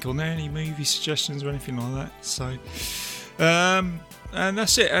anything on there, any movie suggestions or anything like that. So, and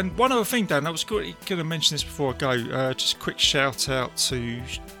that's it. And one other thing, Dan, I was going to mention this before I go. Just a quick shout out to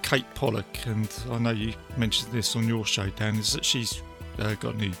Kate Pollock, and I know you mentioned this on your show, Dan, is that she's got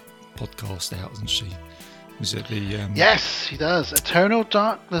a new podcast out, hasn't she? Is it the? Yes, he does. Eternal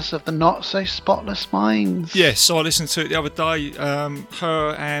Darkness of the Not So Spotless Minds. Yes, I listened to it the other day.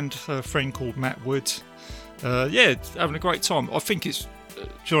 Her and her friend called Matt Wood. Having a great time. I think it's. To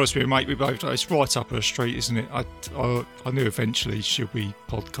be honest with you, mate, we both. It's right up her street, isn't it? I knew eventually she'll be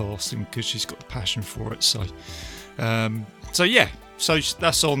podcasting because she's got the passion for it. So that's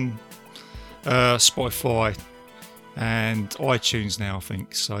on Spotify and iTunes now, I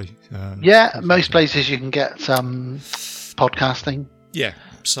think. So most places you can get podcasting. Yeah,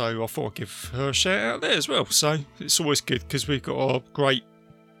 so I thought I'd give her a shout out there as well. So it's always good because we've got our great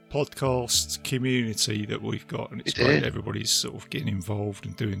podcast community that we've got, and it's great. Everybody's sort of getting involved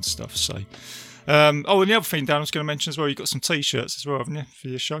and doing stuff. So, and the other thing, Dan, I was going to mention as well, you've got some T-shirts as well, haven't you, for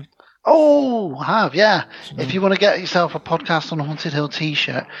your show? Oh, I have, yeah. If you want to get yourself a Podcast on Haunted Hill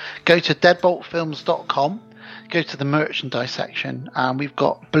T-shirt, go to deadboltfilms.com, go to the merchandise section, and we've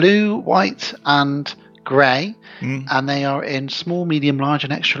got blue, white, and grey, and they are in small, medium, large,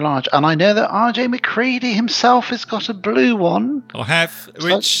 and extra large. And I know that RJ McCready himself has got a blue one. I have,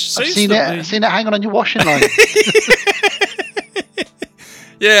 which I've seen it hanging on your washing line.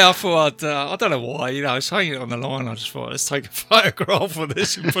 Yeah, I thought I don't know why. I was hanging it on the line. I just thought, let's take a photograph of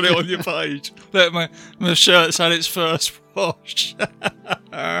this and put it on your page. Let my shirt's had its first wash.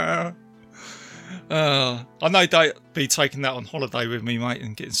 I know they'd be taking that on holiday with me, mate,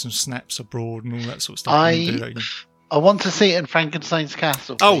 and getting some snaps abroad and all that sort of stuff. I want to see it in Frankenstein's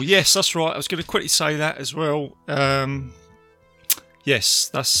Castle. Please. Oh, yes, that's right. I was going to quickly say that as well. Yes,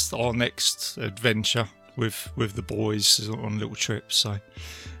 that's our next adventure with the boys on a little trip. So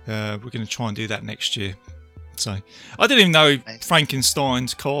we're going to try and do that next year. So I didn't even know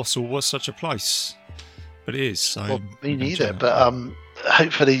Frankenstein's Castle was such a place, but it is. So well, me neither. But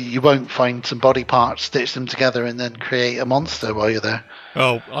hopefully you won't find some body parts, stitch them together, and then create a monster while you're there.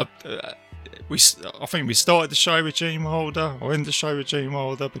 Well, I think we started the show with Gene Wilder, or end the show with Gene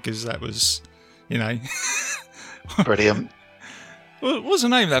Wilder, because that was, brilliant. What was the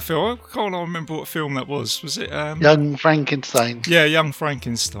name of that film? I can't remember what film that was. Was it Young Frankenstein? Yeah, Young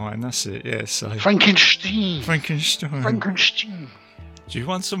Frankenstein. That's it. Yeah. So Frankenstein. Do you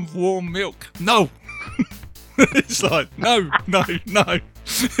want some warm milk? No. It's like no.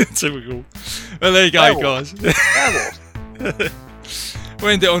 Typical. Well, there you go, guys. We'll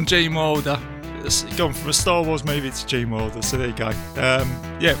end it on Gene Wilder. It's gone from a Star Wars movie to Gene Wilder, so there you go.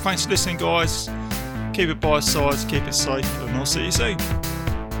 Thanks for listening, guys. Keep it by your sides, keep it safe, and I'll see you soon.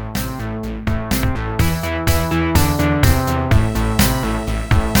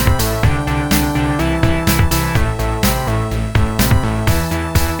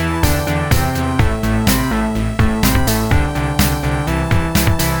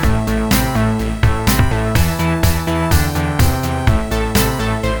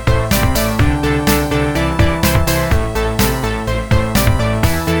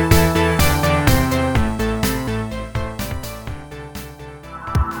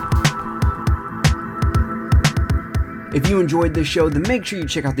 If you enjoyed this show, then make sure you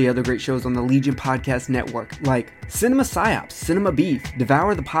check out the other great shows on the Legion Podcast Network, like Cinema Psyops, Cinema Beef,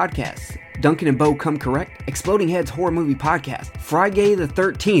 Devour the Podcast, Duncan and Bo Come Correct, Exploding Heads Horror Movie Podcast, Friday the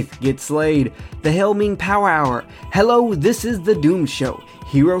 13th, Get Slayed, The Helming Power Hour, Hello, This is the Doom Show,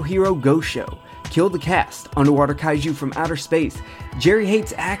 Hero Go Show, Kill the Cast, Underwater Kaiju from Outer Space, Jerry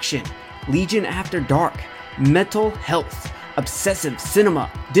Hates Action, Legion After Dark, Mental Health, Obsessive Cinema,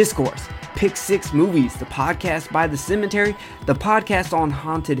 Discourse, Pick 6 Movies, the podcast by The Cemetery, the podcast on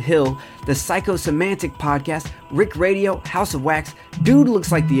Haunted Hill, the Psychosemantic Podcast, Rick Radio, House of Wax, Dude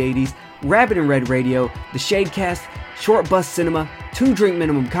Looks Like the 80s, Rabbit and Red Radio, the Shadecast, Short Bus Cinema, 2 Drink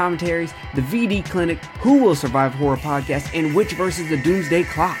Minimum Commentaries, the VD Clinic, Who Will Survive Horror Podcast, and Witch vs. the Doomsday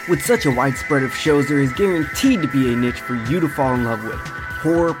Clock. With such a wide spread of shows, there is guaranteed to be a niche for you to fall in love with.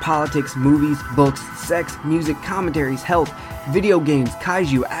 Horror, politics, movies, books, sex, music, commentaries, health, video games,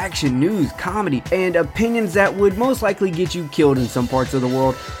 kaiju, action, news, comedy, and opinions that would most likely get you killed in some parts of the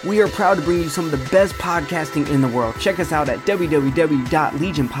world. We are proud to bring you some of the best podcasting in the world. Check us out at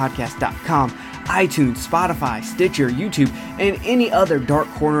www.legionpodcast.com, iTunes, Spotify, Stitcher, YouTube, and any other dark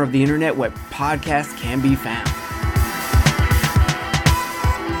corner of the internet where podcasts can be found.